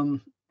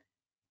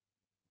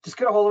 just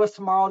get a hold of us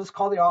tomorrow. Just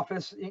call the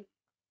office.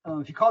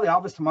 If you call the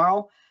office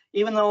tomorrow,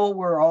 even though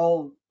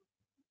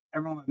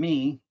everyone but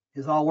me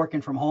is all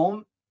working from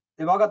home,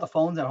 they've all got the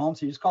phones at home,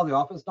 so you just call the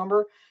office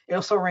number.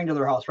 It'll still ring to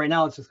their house. Right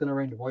now, it's just going to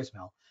ring to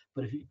voicemail.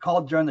 But if you call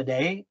during the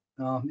day,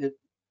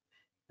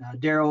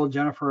 Daryl,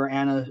 Jennifer,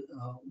 Anna,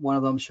 one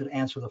of them should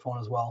answer the phone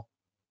as well.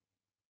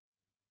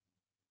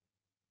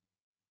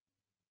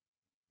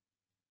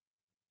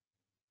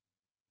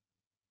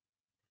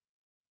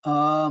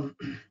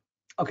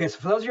 Okay, so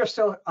for those of you who are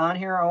still on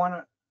here, I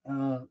want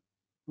to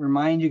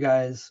remind you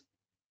guys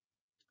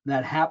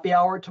that happy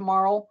hour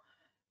tomorrow.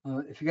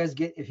 If you guys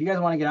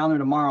want to get on there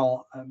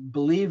tomorrow, I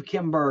believe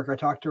Kim Burke, I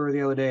talked to her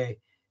the other day,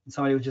 and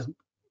somebody was just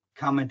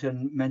commented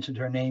and mentioned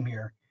her name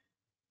here.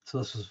 So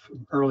this was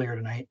earlier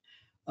tonight.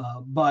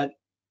 But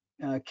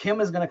Kim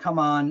is going to come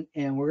on,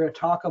 and we're going to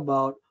talk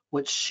about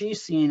what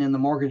she's seeing in the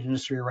mortgage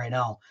industry right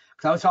now.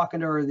 Because I was talking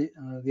to her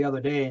the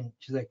other day, and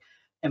she's like,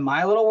 in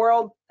my little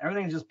world,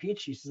 everything's just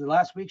peachy. She said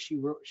last week she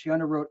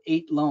underwrote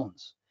 8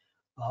 loans.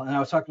 And I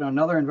was talking to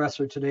another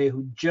investor today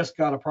who just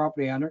got a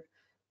property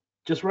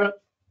just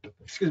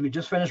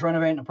finished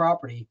renovating a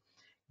property,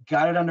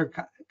 got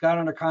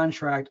under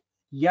contract,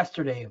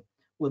 yesterday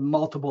with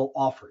multiple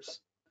offers,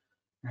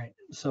 right?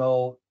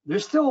 So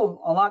there's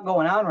still a lot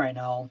going on right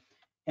now.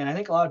 And I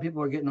think a lot of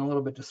people are getting a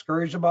little bit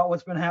discouraged about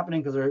what's been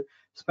happening because they're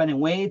spending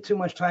way too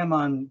much time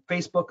on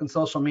Facebook and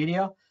social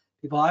media.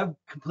 People, I've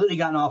completely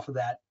gotten off of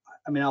that.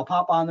 I mean, I'll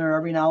pop on there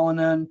every now and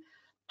then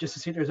just to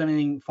see if there's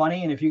anything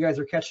funny. And if you guys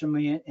are catching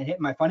me and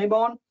hitting my funny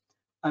bone,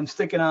 I'm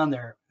sticking on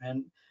there.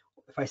 And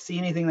if I see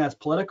anything that's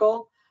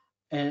political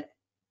and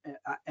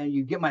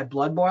you get my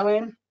blood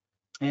boiling,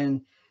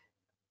 and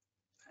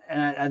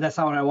that's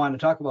not what I wanted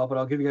to talk about, but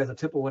I'll give you guys a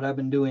tip of what I've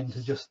been doing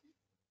to just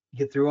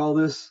get through all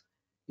this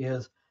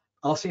is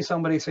I'll see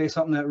somebody say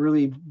something that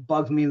really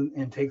bugs me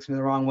and takes me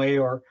the wrong way,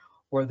 or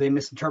they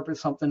misinterpret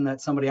something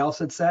that somebody else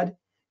had said,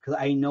 because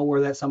I know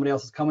where that somebody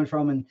else is coming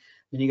from. And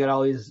then you got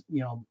all these,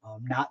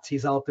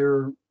 Nazis out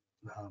there,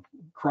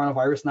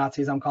 coronavirus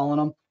Nazis, I'm calling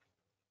them,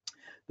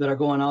 that are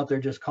going out there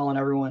just calling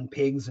everyone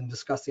pigs and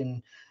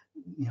disgusting,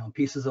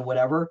 pieces of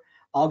whatever.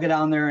 I'll get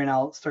on there and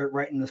I'll start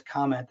writing this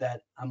comment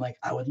that I'm like,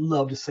 I would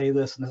love to say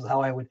this, and this is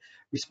how I would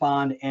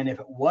respond. And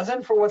if it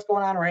wasn't for what's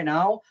going on right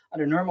now,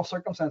 under normal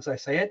circumstances, I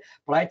say it,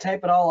 but I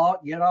type it all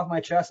out, get it off my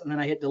chest, and then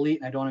I hit delete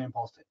and I don't even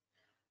post it.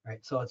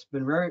 Right. So it's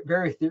been very,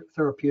 very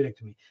therapeutic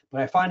to me.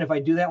 But I find if I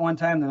do that one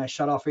time, then I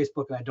shut off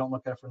Facebook and I don't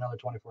look at it for another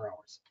 24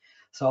 hours.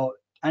 So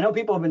I know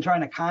people have been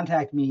trying to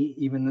contact me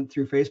even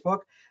through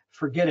Facebook.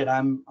 Forget it.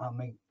 I'm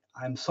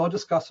so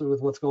disgusted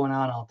with what's going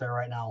on out there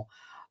right now.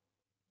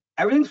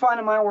 Everything's fine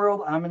in my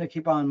world. I'm going to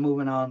keep on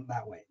moving on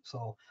that way.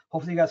 So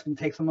hopefully you guys can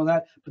take some of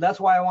that. But that's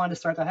why I wanted to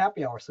start the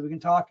happy hour, so we can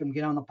talk and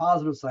get on the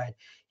positive side,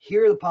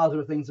 hear the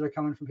positive things that are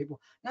coming from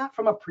people, not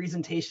from a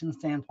presentation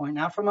standpoint,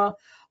 not from a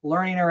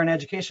learning or an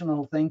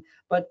educational thing,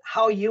 but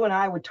how you and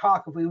I would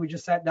talk if we would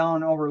just sat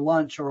down over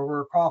lunch or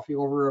over a coffee,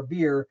 over a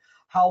beer,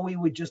 how we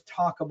would just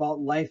talk about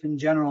life in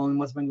general and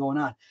what's been going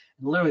on.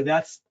 And literally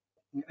that's,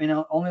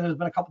 only there's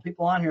been a couple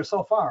people on here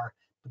so far,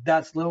 but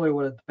that's literally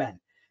what it's been.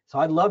 So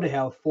I'd love to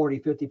have 40,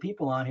 50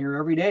 people on here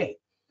every day,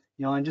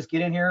 and just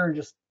get in here and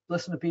just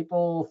listen to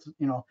people,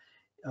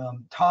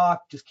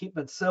 talk, just keep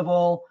it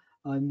civil.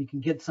 You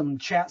can get some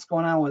chats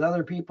going on with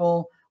other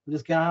people. We'll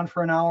just get on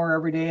for an hour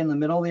every day in the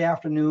middle of the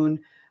afternoon.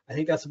 I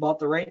think that's about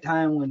the right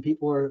time when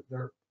people are,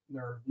 their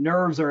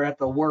nerves are at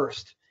the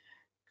worst.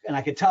 And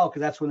I could tell because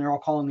that's when they're all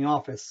calling the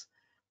office,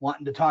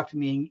 wanting to talk to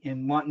me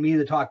and wanting me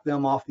to talk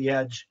them off the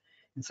edge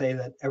and say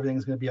that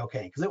everything's going to be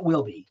okay, because it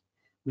will be.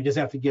 We just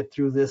have to get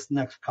through this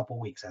next couple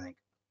weeks, I think.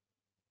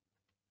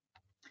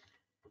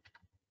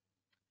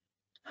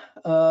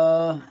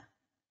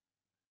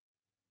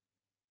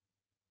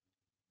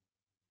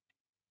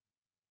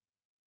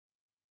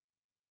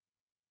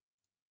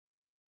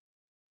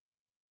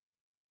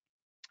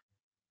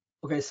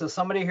 Okay, so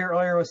somebody here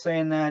earlier was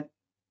saying that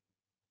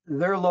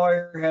their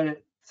lawyer had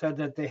said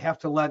that they have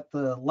to let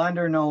the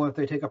lender know if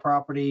they take a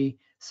property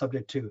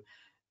subject to.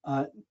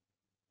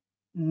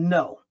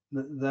 No,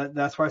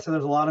 that's why I said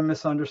there's a lot of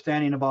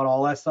misunderstanding about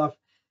all that stuff.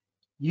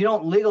 You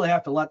don't legally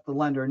have to let the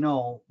lender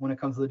know when it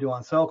comes to the due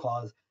on sale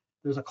clause.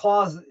 There's a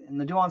clause in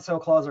the due on sale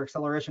clause or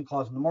acceleration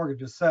clause in the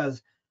mortgage that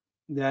says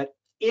that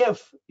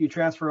if you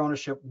transfer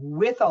ownership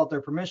without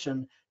their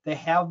permission, they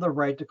have the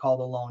right to call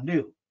the loan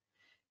due.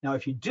 Now,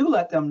 if you do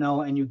let them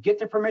know and you get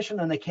their permission,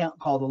 then they can't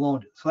call the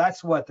loan due. So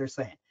that's what they're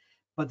saying.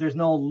 But there's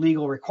no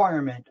legal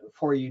requirement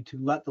for you to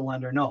let the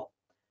lender know.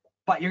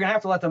 But you're gonna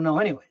have to let them know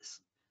anyways.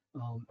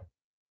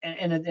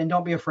 And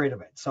don't be afraid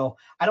of it. So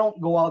I don't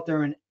go out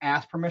there and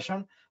ask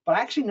permission, but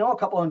I actually know a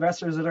couple of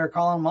investors that are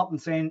calling them up and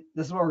saying,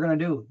 this is what we're gonna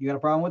do. You got a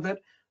problem with it?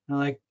 And I'm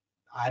like,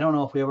 I don't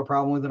know if we have a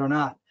problem with it or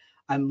not.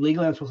 I'm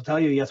supposed to tell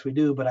you, yes, we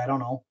do, but I don't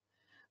know.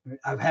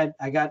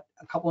 I got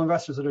a couple of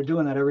investors that are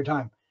doing that every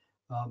time.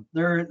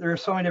 There are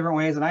so many different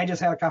ways, and I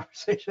just had a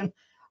conversation.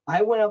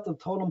 I went up the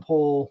totem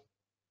pole.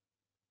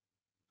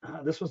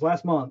 This was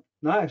last month.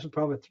 No, actually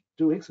probably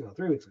 3 weeks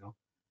ago,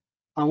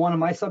 on one of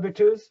my subject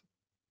twos.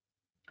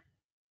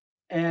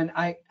 And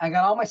I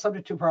got all my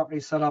subject to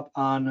properties set up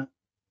on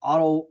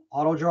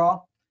auto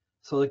draw,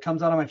 so it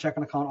comes out of my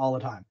checking account all the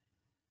time.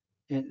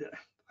 And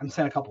I'm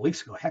saying a couple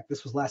weeks ago. Heck,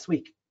 this was last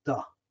week.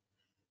 Duh.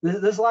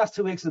 This last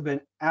 2 weeks have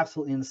been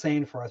absolutely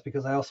insane for us,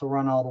 because I also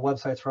run all the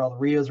websites for all the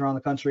REIAs around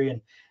the country,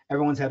 and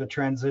everyone's had to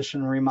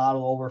transition and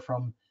remodel over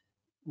from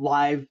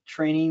live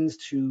trainings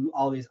to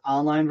all these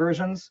online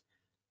versions.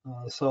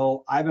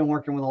 So I've been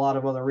working with a lot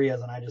of other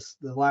REIAs, and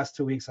the last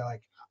 2 weeks are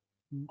like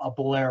a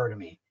blur to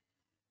me.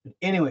 But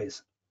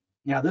anyways,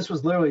 yeah, this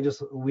was literally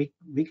just a week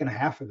and a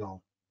half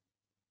ago.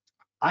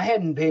 I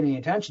hadn't paid any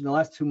attention the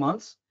last 2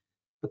 months.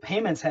 The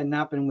payments had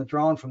not been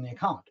withdrawn from the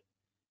account.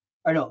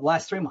 Or no,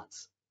 last 3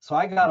 months. So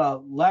I got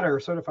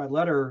a certified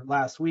letter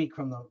last week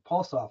from the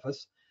post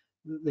office.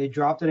 They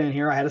dropped it in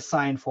here. I had to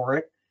sign for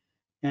it.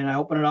 And I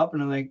opened it up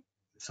and it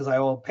says I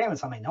owe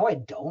payments. I'm like, no, I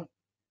don't.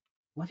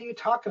 What are you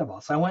talking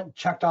about? So I went and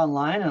checked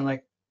online, and I'm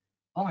like,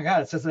 oh my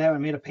God, it says I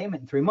haven't made a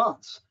payment in 3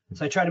 months.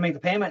 So I tried to make the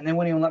payment, and they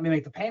wouldn't even let me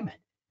make the payment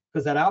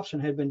because that option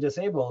had been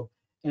disabled,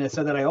 and it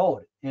said that I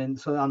owed. And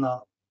so on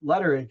the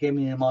letter, it gave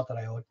me the amount that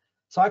I owed.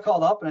 So I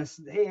called up and I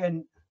said, hey,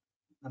 and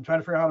I'm trying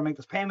to figure out how to make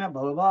this payment,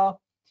 blah, blah, blah.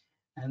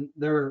 And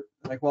they're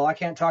like, well, I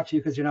can't talk to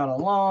you because you're not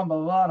on loan, blah,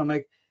 blah, blah. And I'm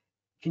like,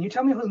 can you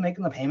tell me who's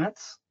making the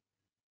payments?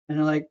 And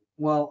they're like,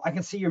 well, I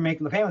can see you're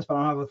making the payments, but I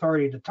don't have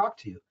authority to talk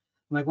to you.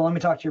 I'm like, well, let me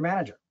talk to your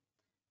manager.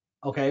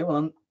 Okay,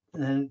 well,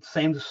 and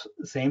same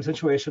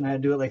situation. I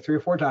had to do it like 3 or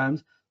 4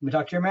 times. Let me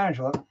talk to your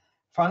manager.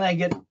 Finally, I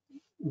get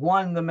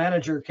one. The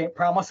manager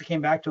must have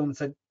came back to him and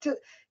said,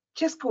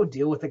 just go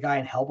deal with the guy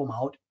and help him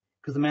out,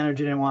 because the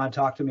manager didn't want to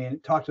talk to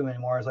him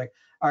anymore. I was like,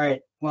 all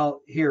right,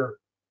 well,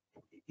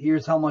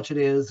 here's how much it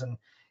is, and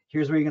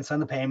here's where you can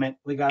send the payment.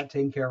 We got it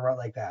taken care of right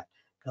like that.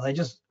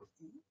 Because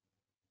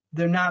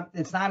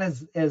it's not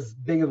as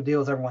big of a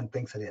deal as everyone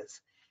thinks it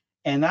is.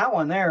 And that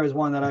one there is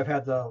one that I've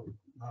had the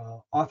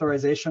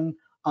authorization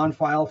on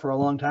file for a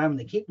long time, and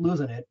they keep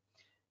losing it.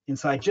 And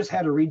so I just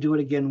had to redo it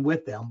again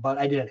with them, but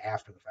I did it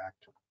after the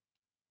fact.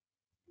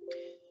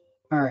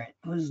 All right,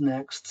 who's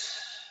next?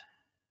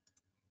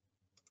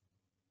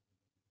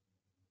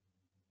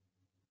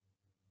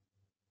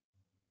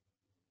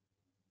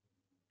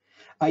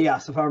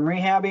 Yes, if I'm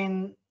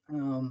rehabbing,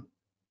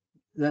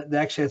 that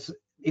actually it's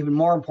even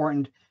more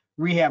important,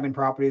 rehabbing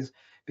properties,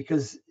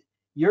 because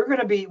you're going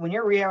to be, when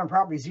you're rehabbing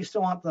properties, you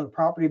still want the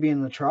property to be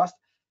in the trust,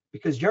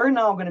 because you're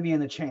now going to be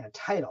in the chain of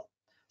title.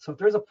 So if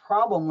there's a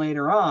problem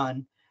later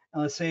on,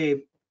 let's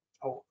say,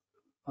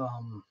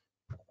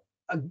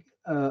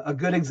 a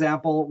good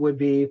example would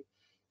be,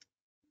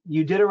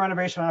 you did a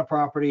renovation on a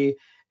property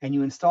and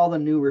you installed a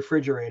new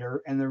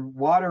refrigerator and the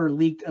water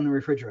leaked in the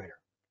refrigerator,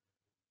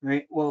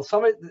 right? Well,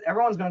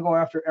 everyone's going to go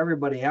after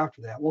everybody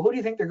after that. Well, who do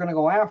you think they're going to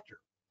go after?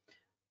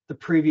 The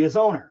previous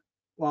owner.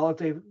 Well, if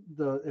they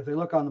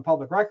look on the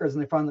public records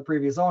and they find the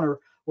previous owner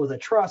was a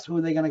trust, who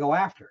are they going to go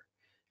after?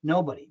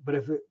 Nobody. But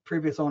if the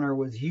previous owner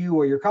was you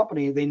or your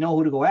company, they know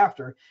who to go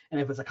after. And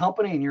if it's a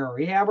company and you're a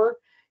rehabber,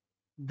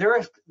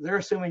 they're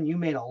assuming you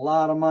made a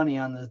lot of money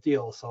on this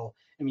deal. So,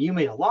 I mean, you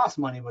made a loss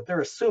money, but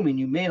they're assuming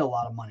you made a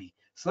lot of money.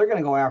 So they're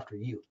going to go after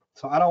you.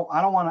 So I don't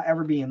want to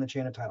ever be in the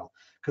chain of title,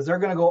 because they're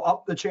going to go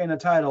up the chain of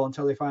title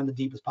until they find the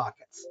deepest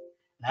pockets.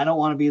 And I don't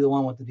want to be the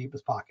one with the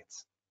deepest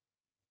pockets.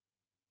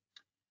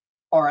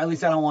 Or at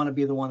least I don't want to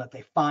be the one that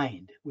they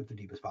find with the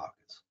deepest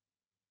pockets.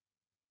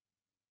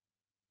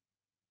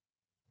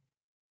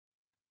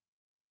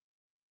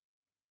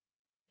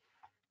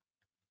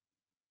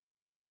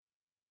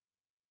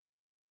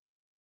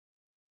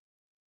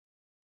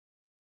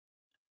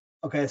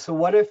 Okay, so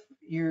what if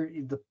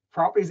the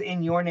property's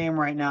in your name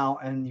right now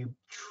and you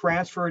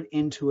transfer it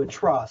into a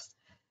trust?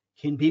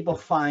 Can people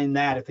find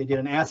that if they did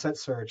an asset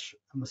search?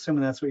 I'm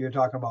assuming that's what you're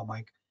talking about,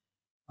 Mike.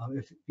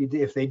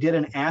 If they did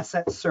an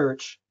asset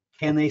search,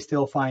 can they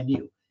still find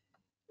you?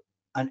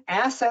 An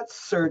asset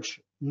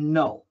search,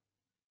 no,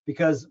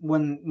 because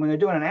when they're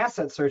doing an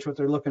asset search, what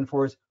they're looking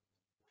for is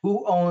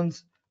who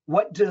owns,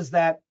 what does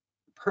that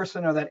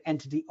person or that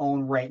entity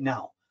own right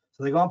now?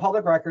 So they go on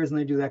public records and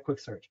they do that quick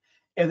search.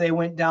 If they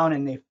went down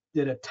and they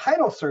did a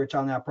title search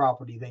on that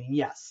property, then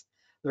yes,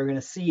 they're going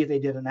to see if they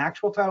did an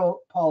actual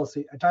title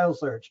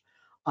search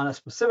on a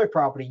specific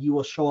property, you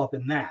will show up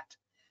in that.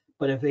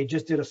 But if they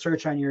just did a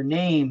search on your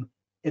name,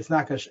 it's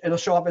not going to, it'll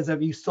show up as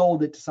if you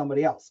sold it to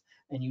somebody else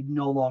and you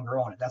no longer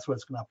own it. That's what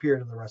it's going to appear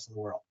to the rest of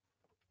the world.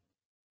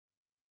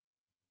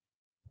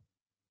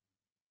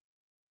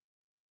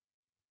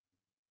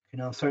 You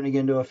know, I'm starting to get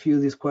into a few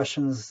of these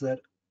questions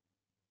that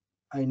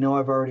I know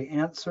I've already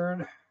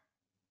answered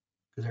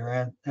because they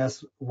were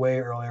asked way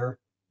earlier.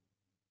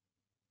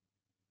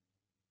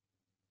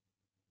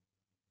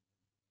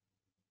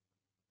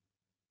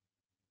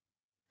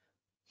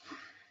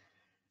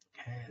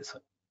 Okay, so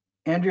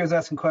Andrea is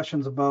asking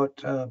questions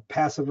about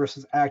passive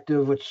versus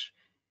active, which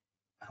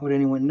how would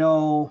anyone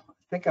know? I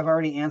think I've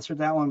already answered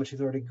that one, but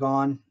she's already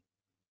gone.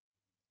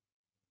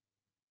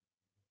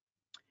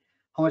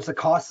 How much does it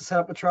cost to set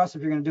up a trust?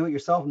 If you're going to do it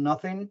yourself,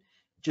 nothing,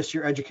 just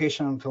your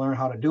education to learn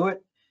how to do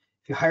it.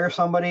 If you hire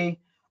somebody,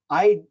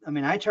 I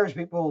mean, I charge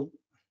people,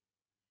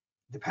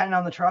 depending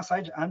on the trust,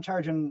 I'm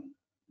charging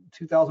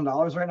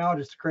 $2,000 right now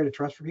just to create a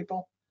trust for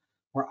people.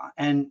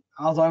 And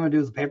all I'm going to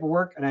do is the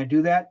paperwork, and I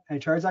do that. I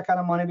charge that kind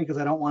of money because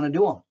I don't want to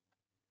do them.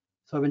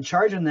 So I've been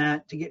charging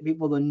that to get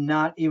people to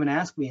not even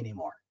ask me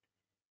anymore.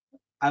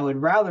 I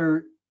would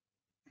rather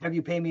have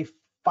you pay me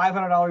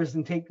 $500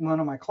 and take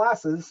one of my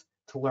classes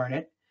to learn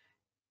it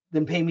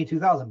than pay me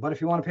 $2,000. But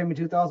if you want to pay me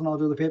 $2,000, I'll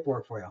do the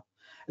paperwork for you.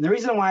 And the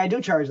reason why I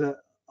do charge that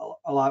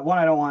a lot, one,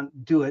 I don't want to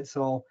do it.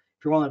 So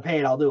if you're willing to pay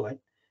it, I'll do it.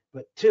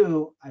 But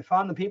two, I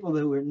found the people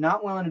who are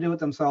not willing to do it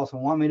themselves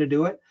and want me to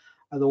do it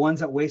are the ones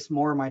that waste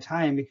more of my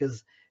time,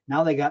 because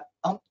now they got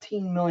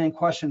umpteen million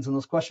questions, and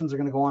those questions are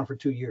going to go on for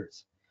 2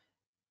 years.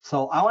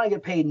 So I want to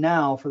get paid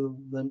now for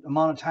the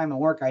amount of time and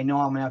work I know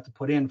I'm going to have to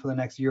put in for the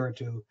next year or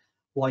two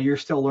while you're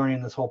still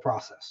learning this whole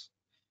process.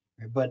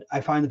 But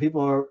I find the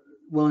people who are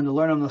willing to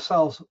learn them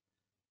themselves,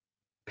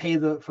 pay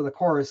for the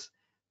course,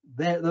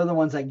 they're the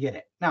ones that get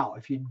it. Now,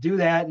 if you do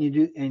that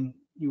and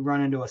you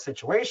run into a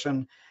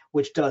situation,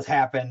 which does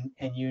happen,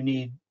 and you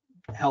need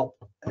help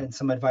and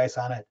some advice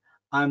on it,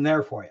 I'm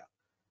there for you.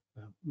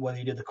 Whether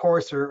you did the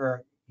course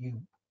or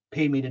you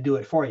paid me to do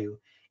it for you,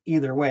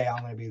 either way,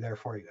 I'm going to be there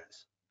for you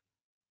guys.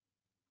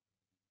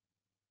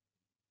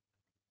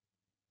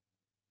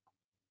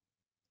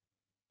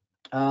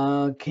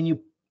 Can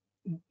you,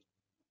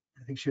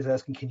 I think she was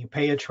asking, can you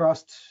pay a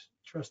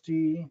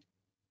trustee?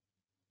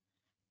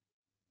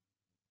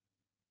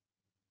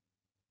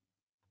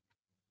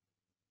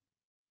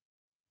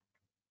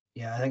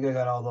 Yeah, I think I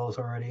got all those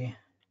already.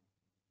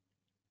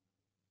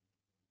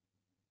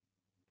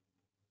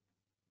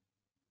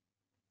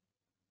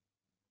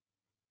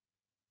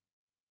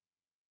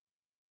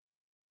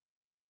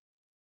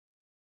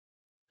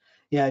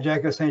 Yeah,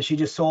 Jack was saying she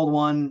just sold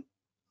one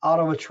out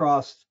of a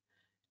trust,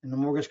 and the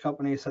mortgage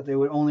company said they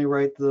would only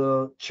write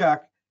the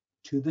check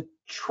to the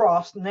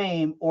trust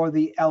name or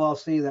the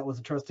LLC that was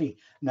the trustee.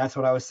 And that's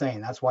what I was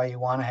saying. That's why you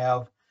want to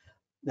have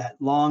that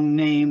long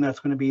name that's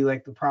going to be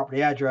like the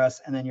property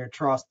address and then your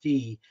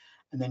trustee.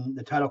 And then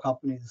the title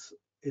companies,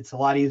 it's a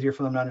lot easier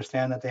for them to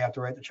understand that they have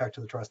to write the check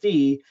to the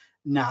trustee,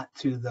 not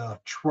to the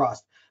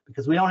trust,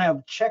 because we don't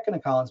have checking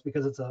accounts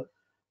because it's a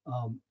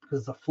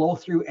flow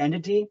through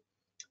entity.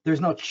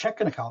 There's no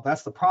checking account.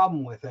 That's the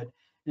problem with it.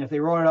 And if they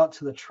wrote it out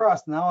to the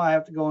trust, now I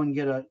have to go and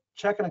get a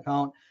checking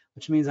account,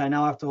 which means I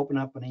now have to open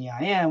up an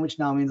EIN, which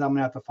now means I'm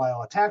gonna have to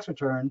file a tax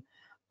return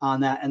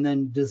on that and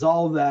then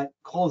dissolve that,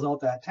 close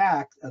out that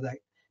tax,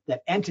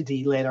 that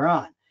entity later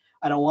on.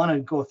 I don't want to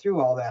go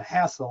through all that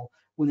hassle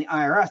when the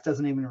IRS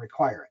doesn't even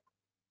require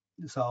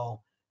it.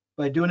 So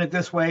by doing it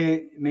this way,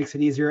 it makes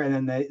it easier, and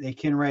then they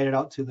can write it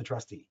out to the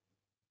trustee.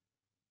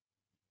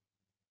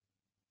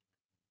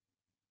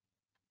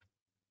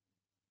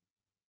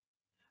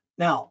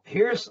 Now,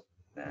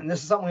 and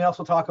this is something we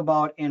also talk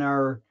about in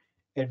our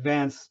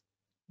advanced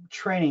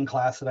training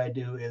class that I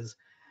do, is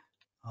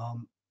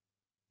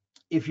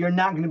if you're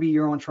not going to be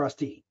your own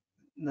trustee,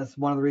 that's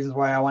one of the reasons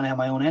why I want to have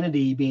my own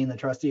entity being the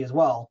trustee as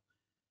well.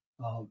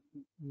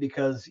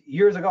 Because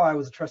years ago, I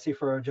was a trustee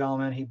for a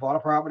gentleman. He bought a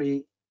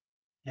property,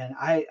 and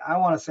I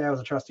want to say I was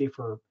a trustee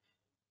for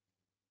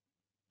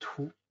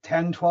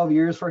 10, 12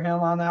 years for him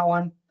on that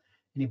one. And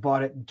he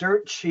bought it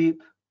dirt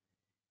cheap,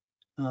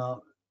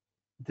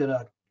 did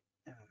a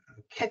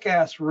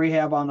kick-ass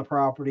rehab on the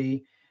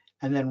property,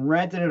 and then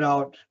rented it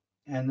out,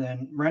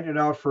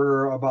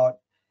 for about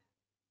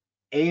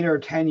 8 or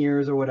 10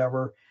 years or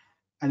whatever,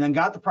 and then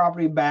got the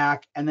property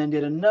back, and then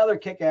did another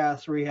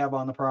kick-ass rehab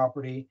on the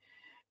property,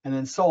 and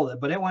then sold it.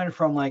 But it went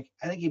from, like,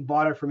 I think he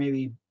bought it for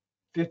maybe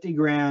 50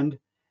 grand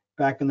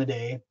back in the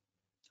day.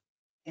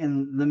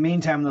 In the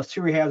meantime, those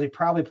two rehabs, he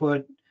probably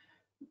put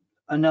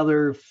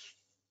another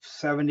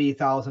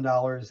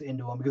 $70,000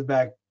 into them, because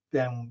back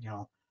then,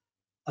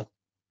 a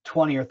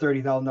 $20,000 or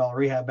 $30,000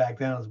 rehab back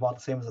then was about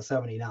the same as a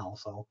 70 now.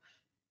 So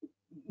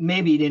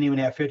maybe he didn't even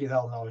have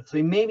 $50,000. So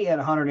he maybe had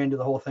 100 into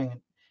the whole thing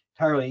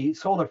entirely. He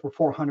sold it for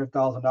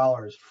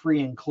 $400,000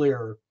 free and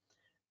clear.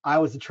 I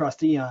was the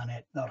trustee on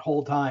it that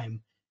whole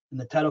time, and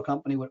the title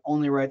company would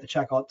only write the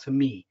check out to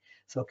me.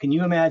 So can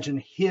you imagine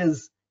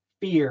his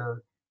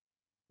fear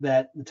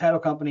that the title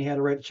company had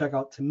to write the check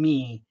out to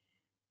me?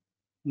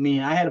 I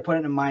mean, I had to put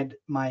it in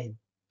my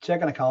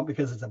checking account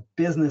because it's a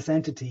business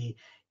entity.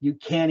 You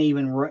can't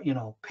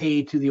even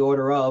pay to the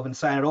order of and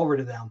sign it over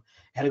to them.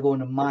 It had to go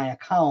into my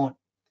account,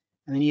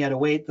 and then you had to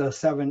wait the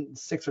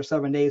 6 or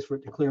 7 days for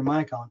it to clear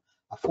my account.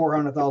 A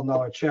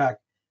 $400,000 check,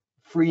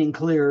 free and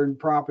clear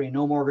property,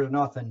 no mortgage,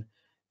 nothing,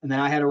 and then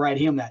I had to write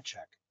him that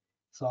check.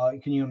 So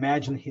can you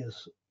imagine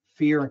his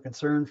fear and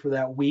concern for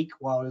that week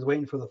while I was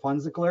waiting for the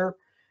funds to clear,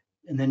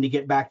 and then to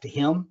get back to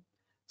him?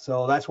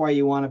 So that's why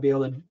you want to be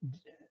able to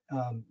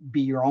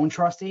be your own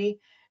trustee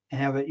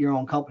and have it your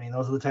own company. And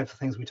those are the types of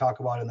things we talk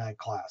about in that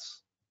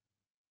class.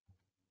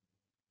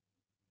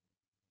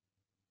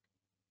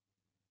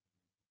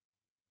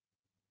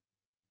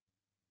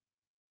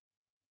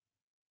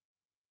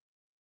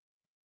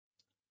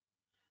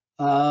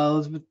 I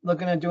was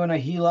looking at doing a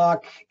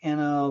HELOC and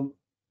a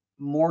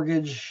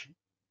mortgage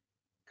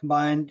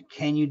combined.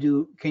 Can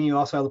you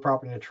also have the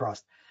property in a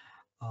trust?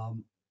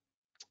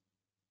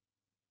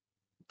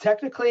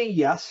 Technically,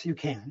 yes, you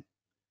can.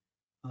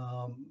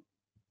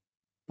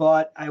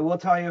 But I will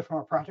tell you, from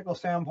a practical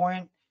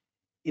standpoint,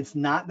 it's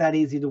not that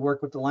easy to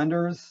work with the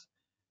lenders.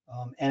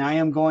 And I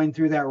am going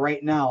through that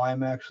right now. I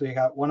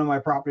got one of my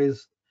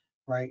properties,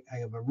 right? I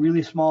have a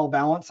really small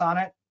balance on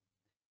it,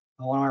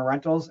 one of my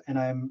rentals, and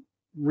I'm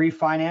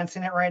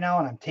refinancing it right now,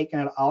 and I'm taking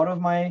it out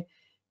of my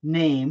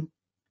name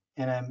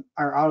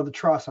or out of the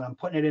trust, and I'm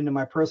putting it into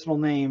my personal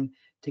name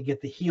to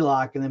get the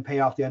HELOC and then pay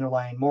off the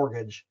underlying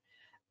mortgage.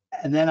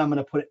 And then I'm going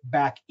to put it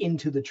back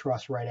into the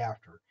trust right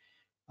after.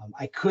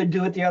 I could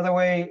do it the other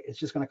way. It's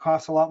just going to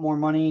cost a lot more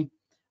money,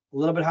 a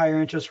little bit higher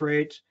interest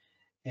rate,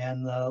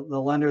 and the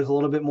lender is a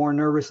little bit more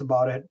nervous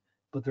about it,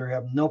 but they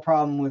have no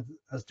problem with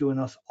us doing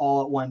this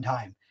all at one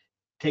time.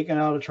 Taking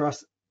out of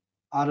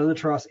the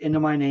trust into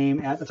my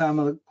name at the time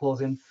of the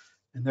closing,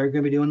 and they're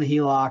going to be doing the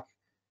HELOC,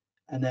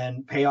 and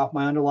then pay off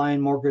my underlying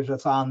mortgage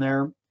that's on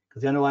there,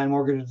 because the underlying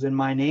mortgage is in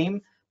my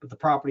name, but the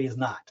property is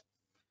not.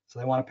 So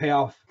they want to pay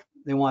off.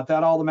 They want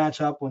that all to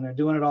match up when they're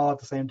doing it all at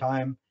the same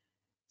time.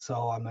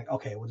 So I'm like,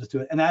 okay, we'll just do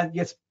it. And that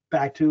gets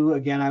back to,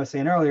 again, I was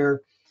saying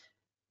earlier,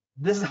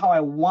 this is how I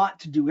want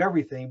to do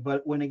everything,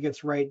 but when it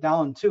gets right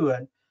down to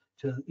it,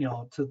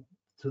 to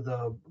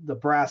the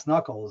brass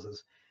knuckles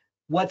is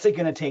what's it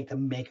going to take to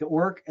make it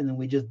work, and then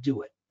we just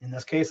do it. In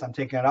this case, I'm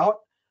taking it out,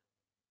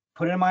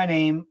 put it in my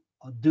name,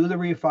 I'll do the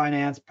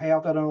refinance, pay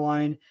off that other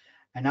line,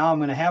 and now I'm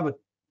going to have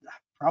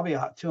probably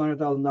a $200,000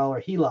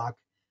 HELOC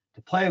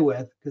to play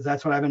with, because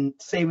that's what I've been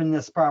saving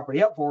this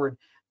property up for,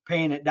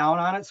 paying it down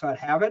on it so I'd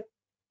have it.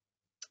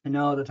 And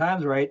now the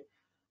time's right,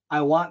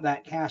 I want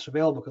that cash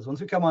available, because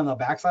once we come on the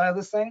backside of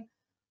this thing,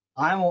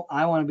 I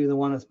want to be the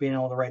one that's being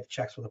able to write the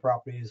checks for the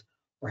properties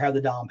or have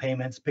the down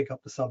payments, pick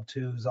up the sub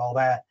twos, all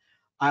that.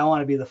 I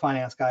want to be the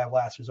finance guy of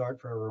last resort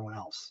for everyone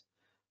else.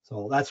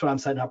 So that's what I'm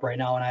setting up right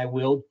now, and I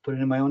will put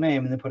it in my own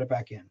name and then put it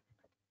back in.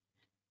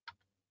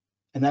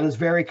 And that is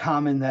very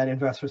common that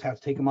investors have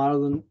to take them out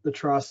of the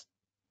trust,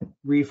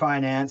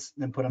 refinance,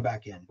 then put them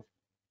back in.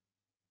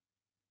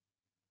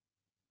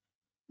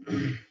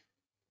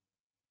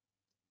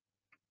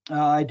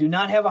 I do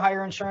not have a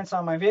higher insurance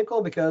on my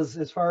vehicle because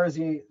as far as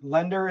the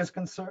lender is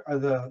concerned, or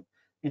the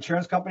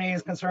insurance company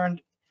is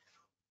concerned,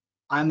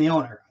 I'm the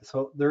owner.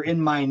 So they're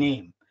in my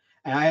name.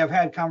 And I have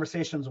had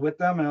conversations with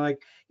them and they're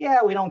like,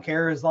 yeah, we don't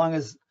care as long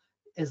as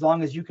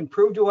you can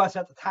prove to us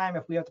at the time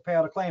if we have to pay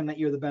out a claim that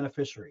you're the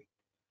beneficiary.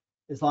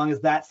 As long as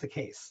that's the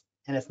case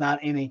and it's not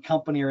any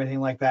company or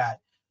anything like that.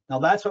 Now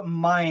that's what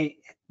my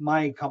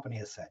company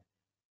has said.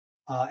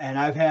 And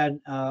I've had,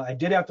 I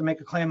did have to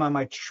make a claim on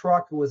my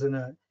truck. It was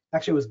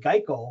actually it was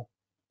Geico.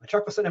 My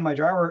truck was sitting in my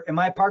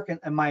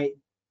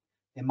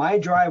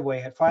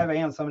driveway at 5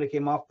 a.m. Somebody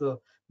came off the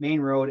main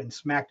road and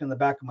smacked in the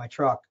back of my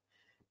truck.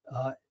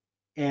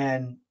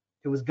 And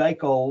it was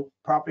Geico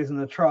Properties in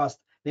the Trust.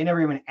 They never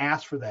even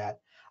asked for that.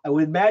 I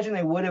would imagine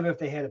they would have if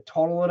they had to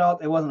total it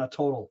out. It wasn't a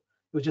total.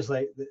 It was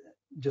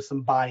just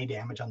some body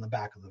damage on the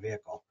back of the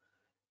vehicle.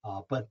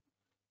 But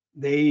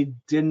they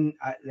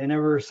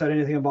never said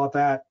anything about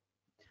that.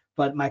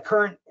 But my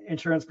current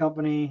insurance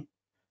company,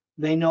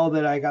 they know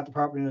that I got the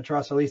property in the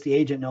trust, or at least the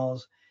agent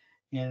knows.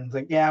 And it's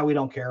like, yeah, we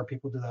don't care.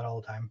 People do that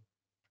all the time.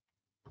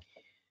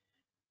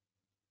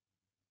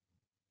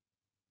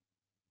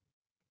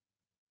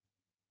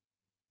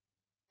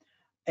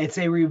 It's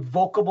a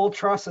revocable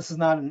trust. This is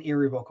not an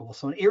irrevocable.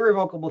 So an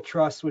irrevocable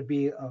trust would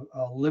be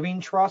a living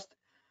trust,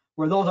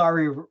 where those are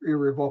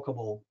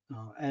irrevocable.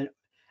 And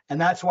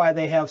that's why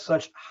they have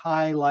such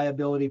high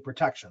liability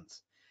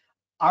protections.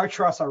 Our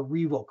trusts are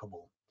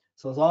revocable.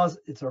 So as long as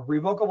it's a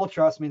revocable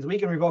trust, means we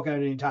can revoke it at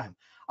any time.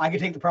 I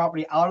can take the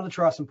property out of the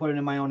trust and put it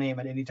in my own name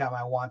at any time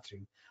I want to.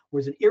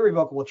 Whereas an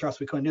irrevocable trust,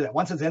 we couldn't do that.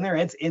 Once it's in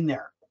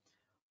there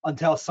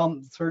until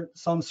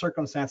some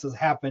circumstances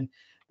happen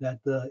that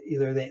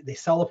either they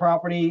sell the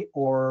property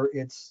or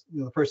it's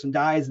the person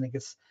dies and it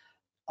gets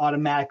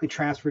automatically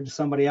transferred to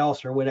somebody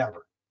else or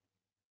whatever.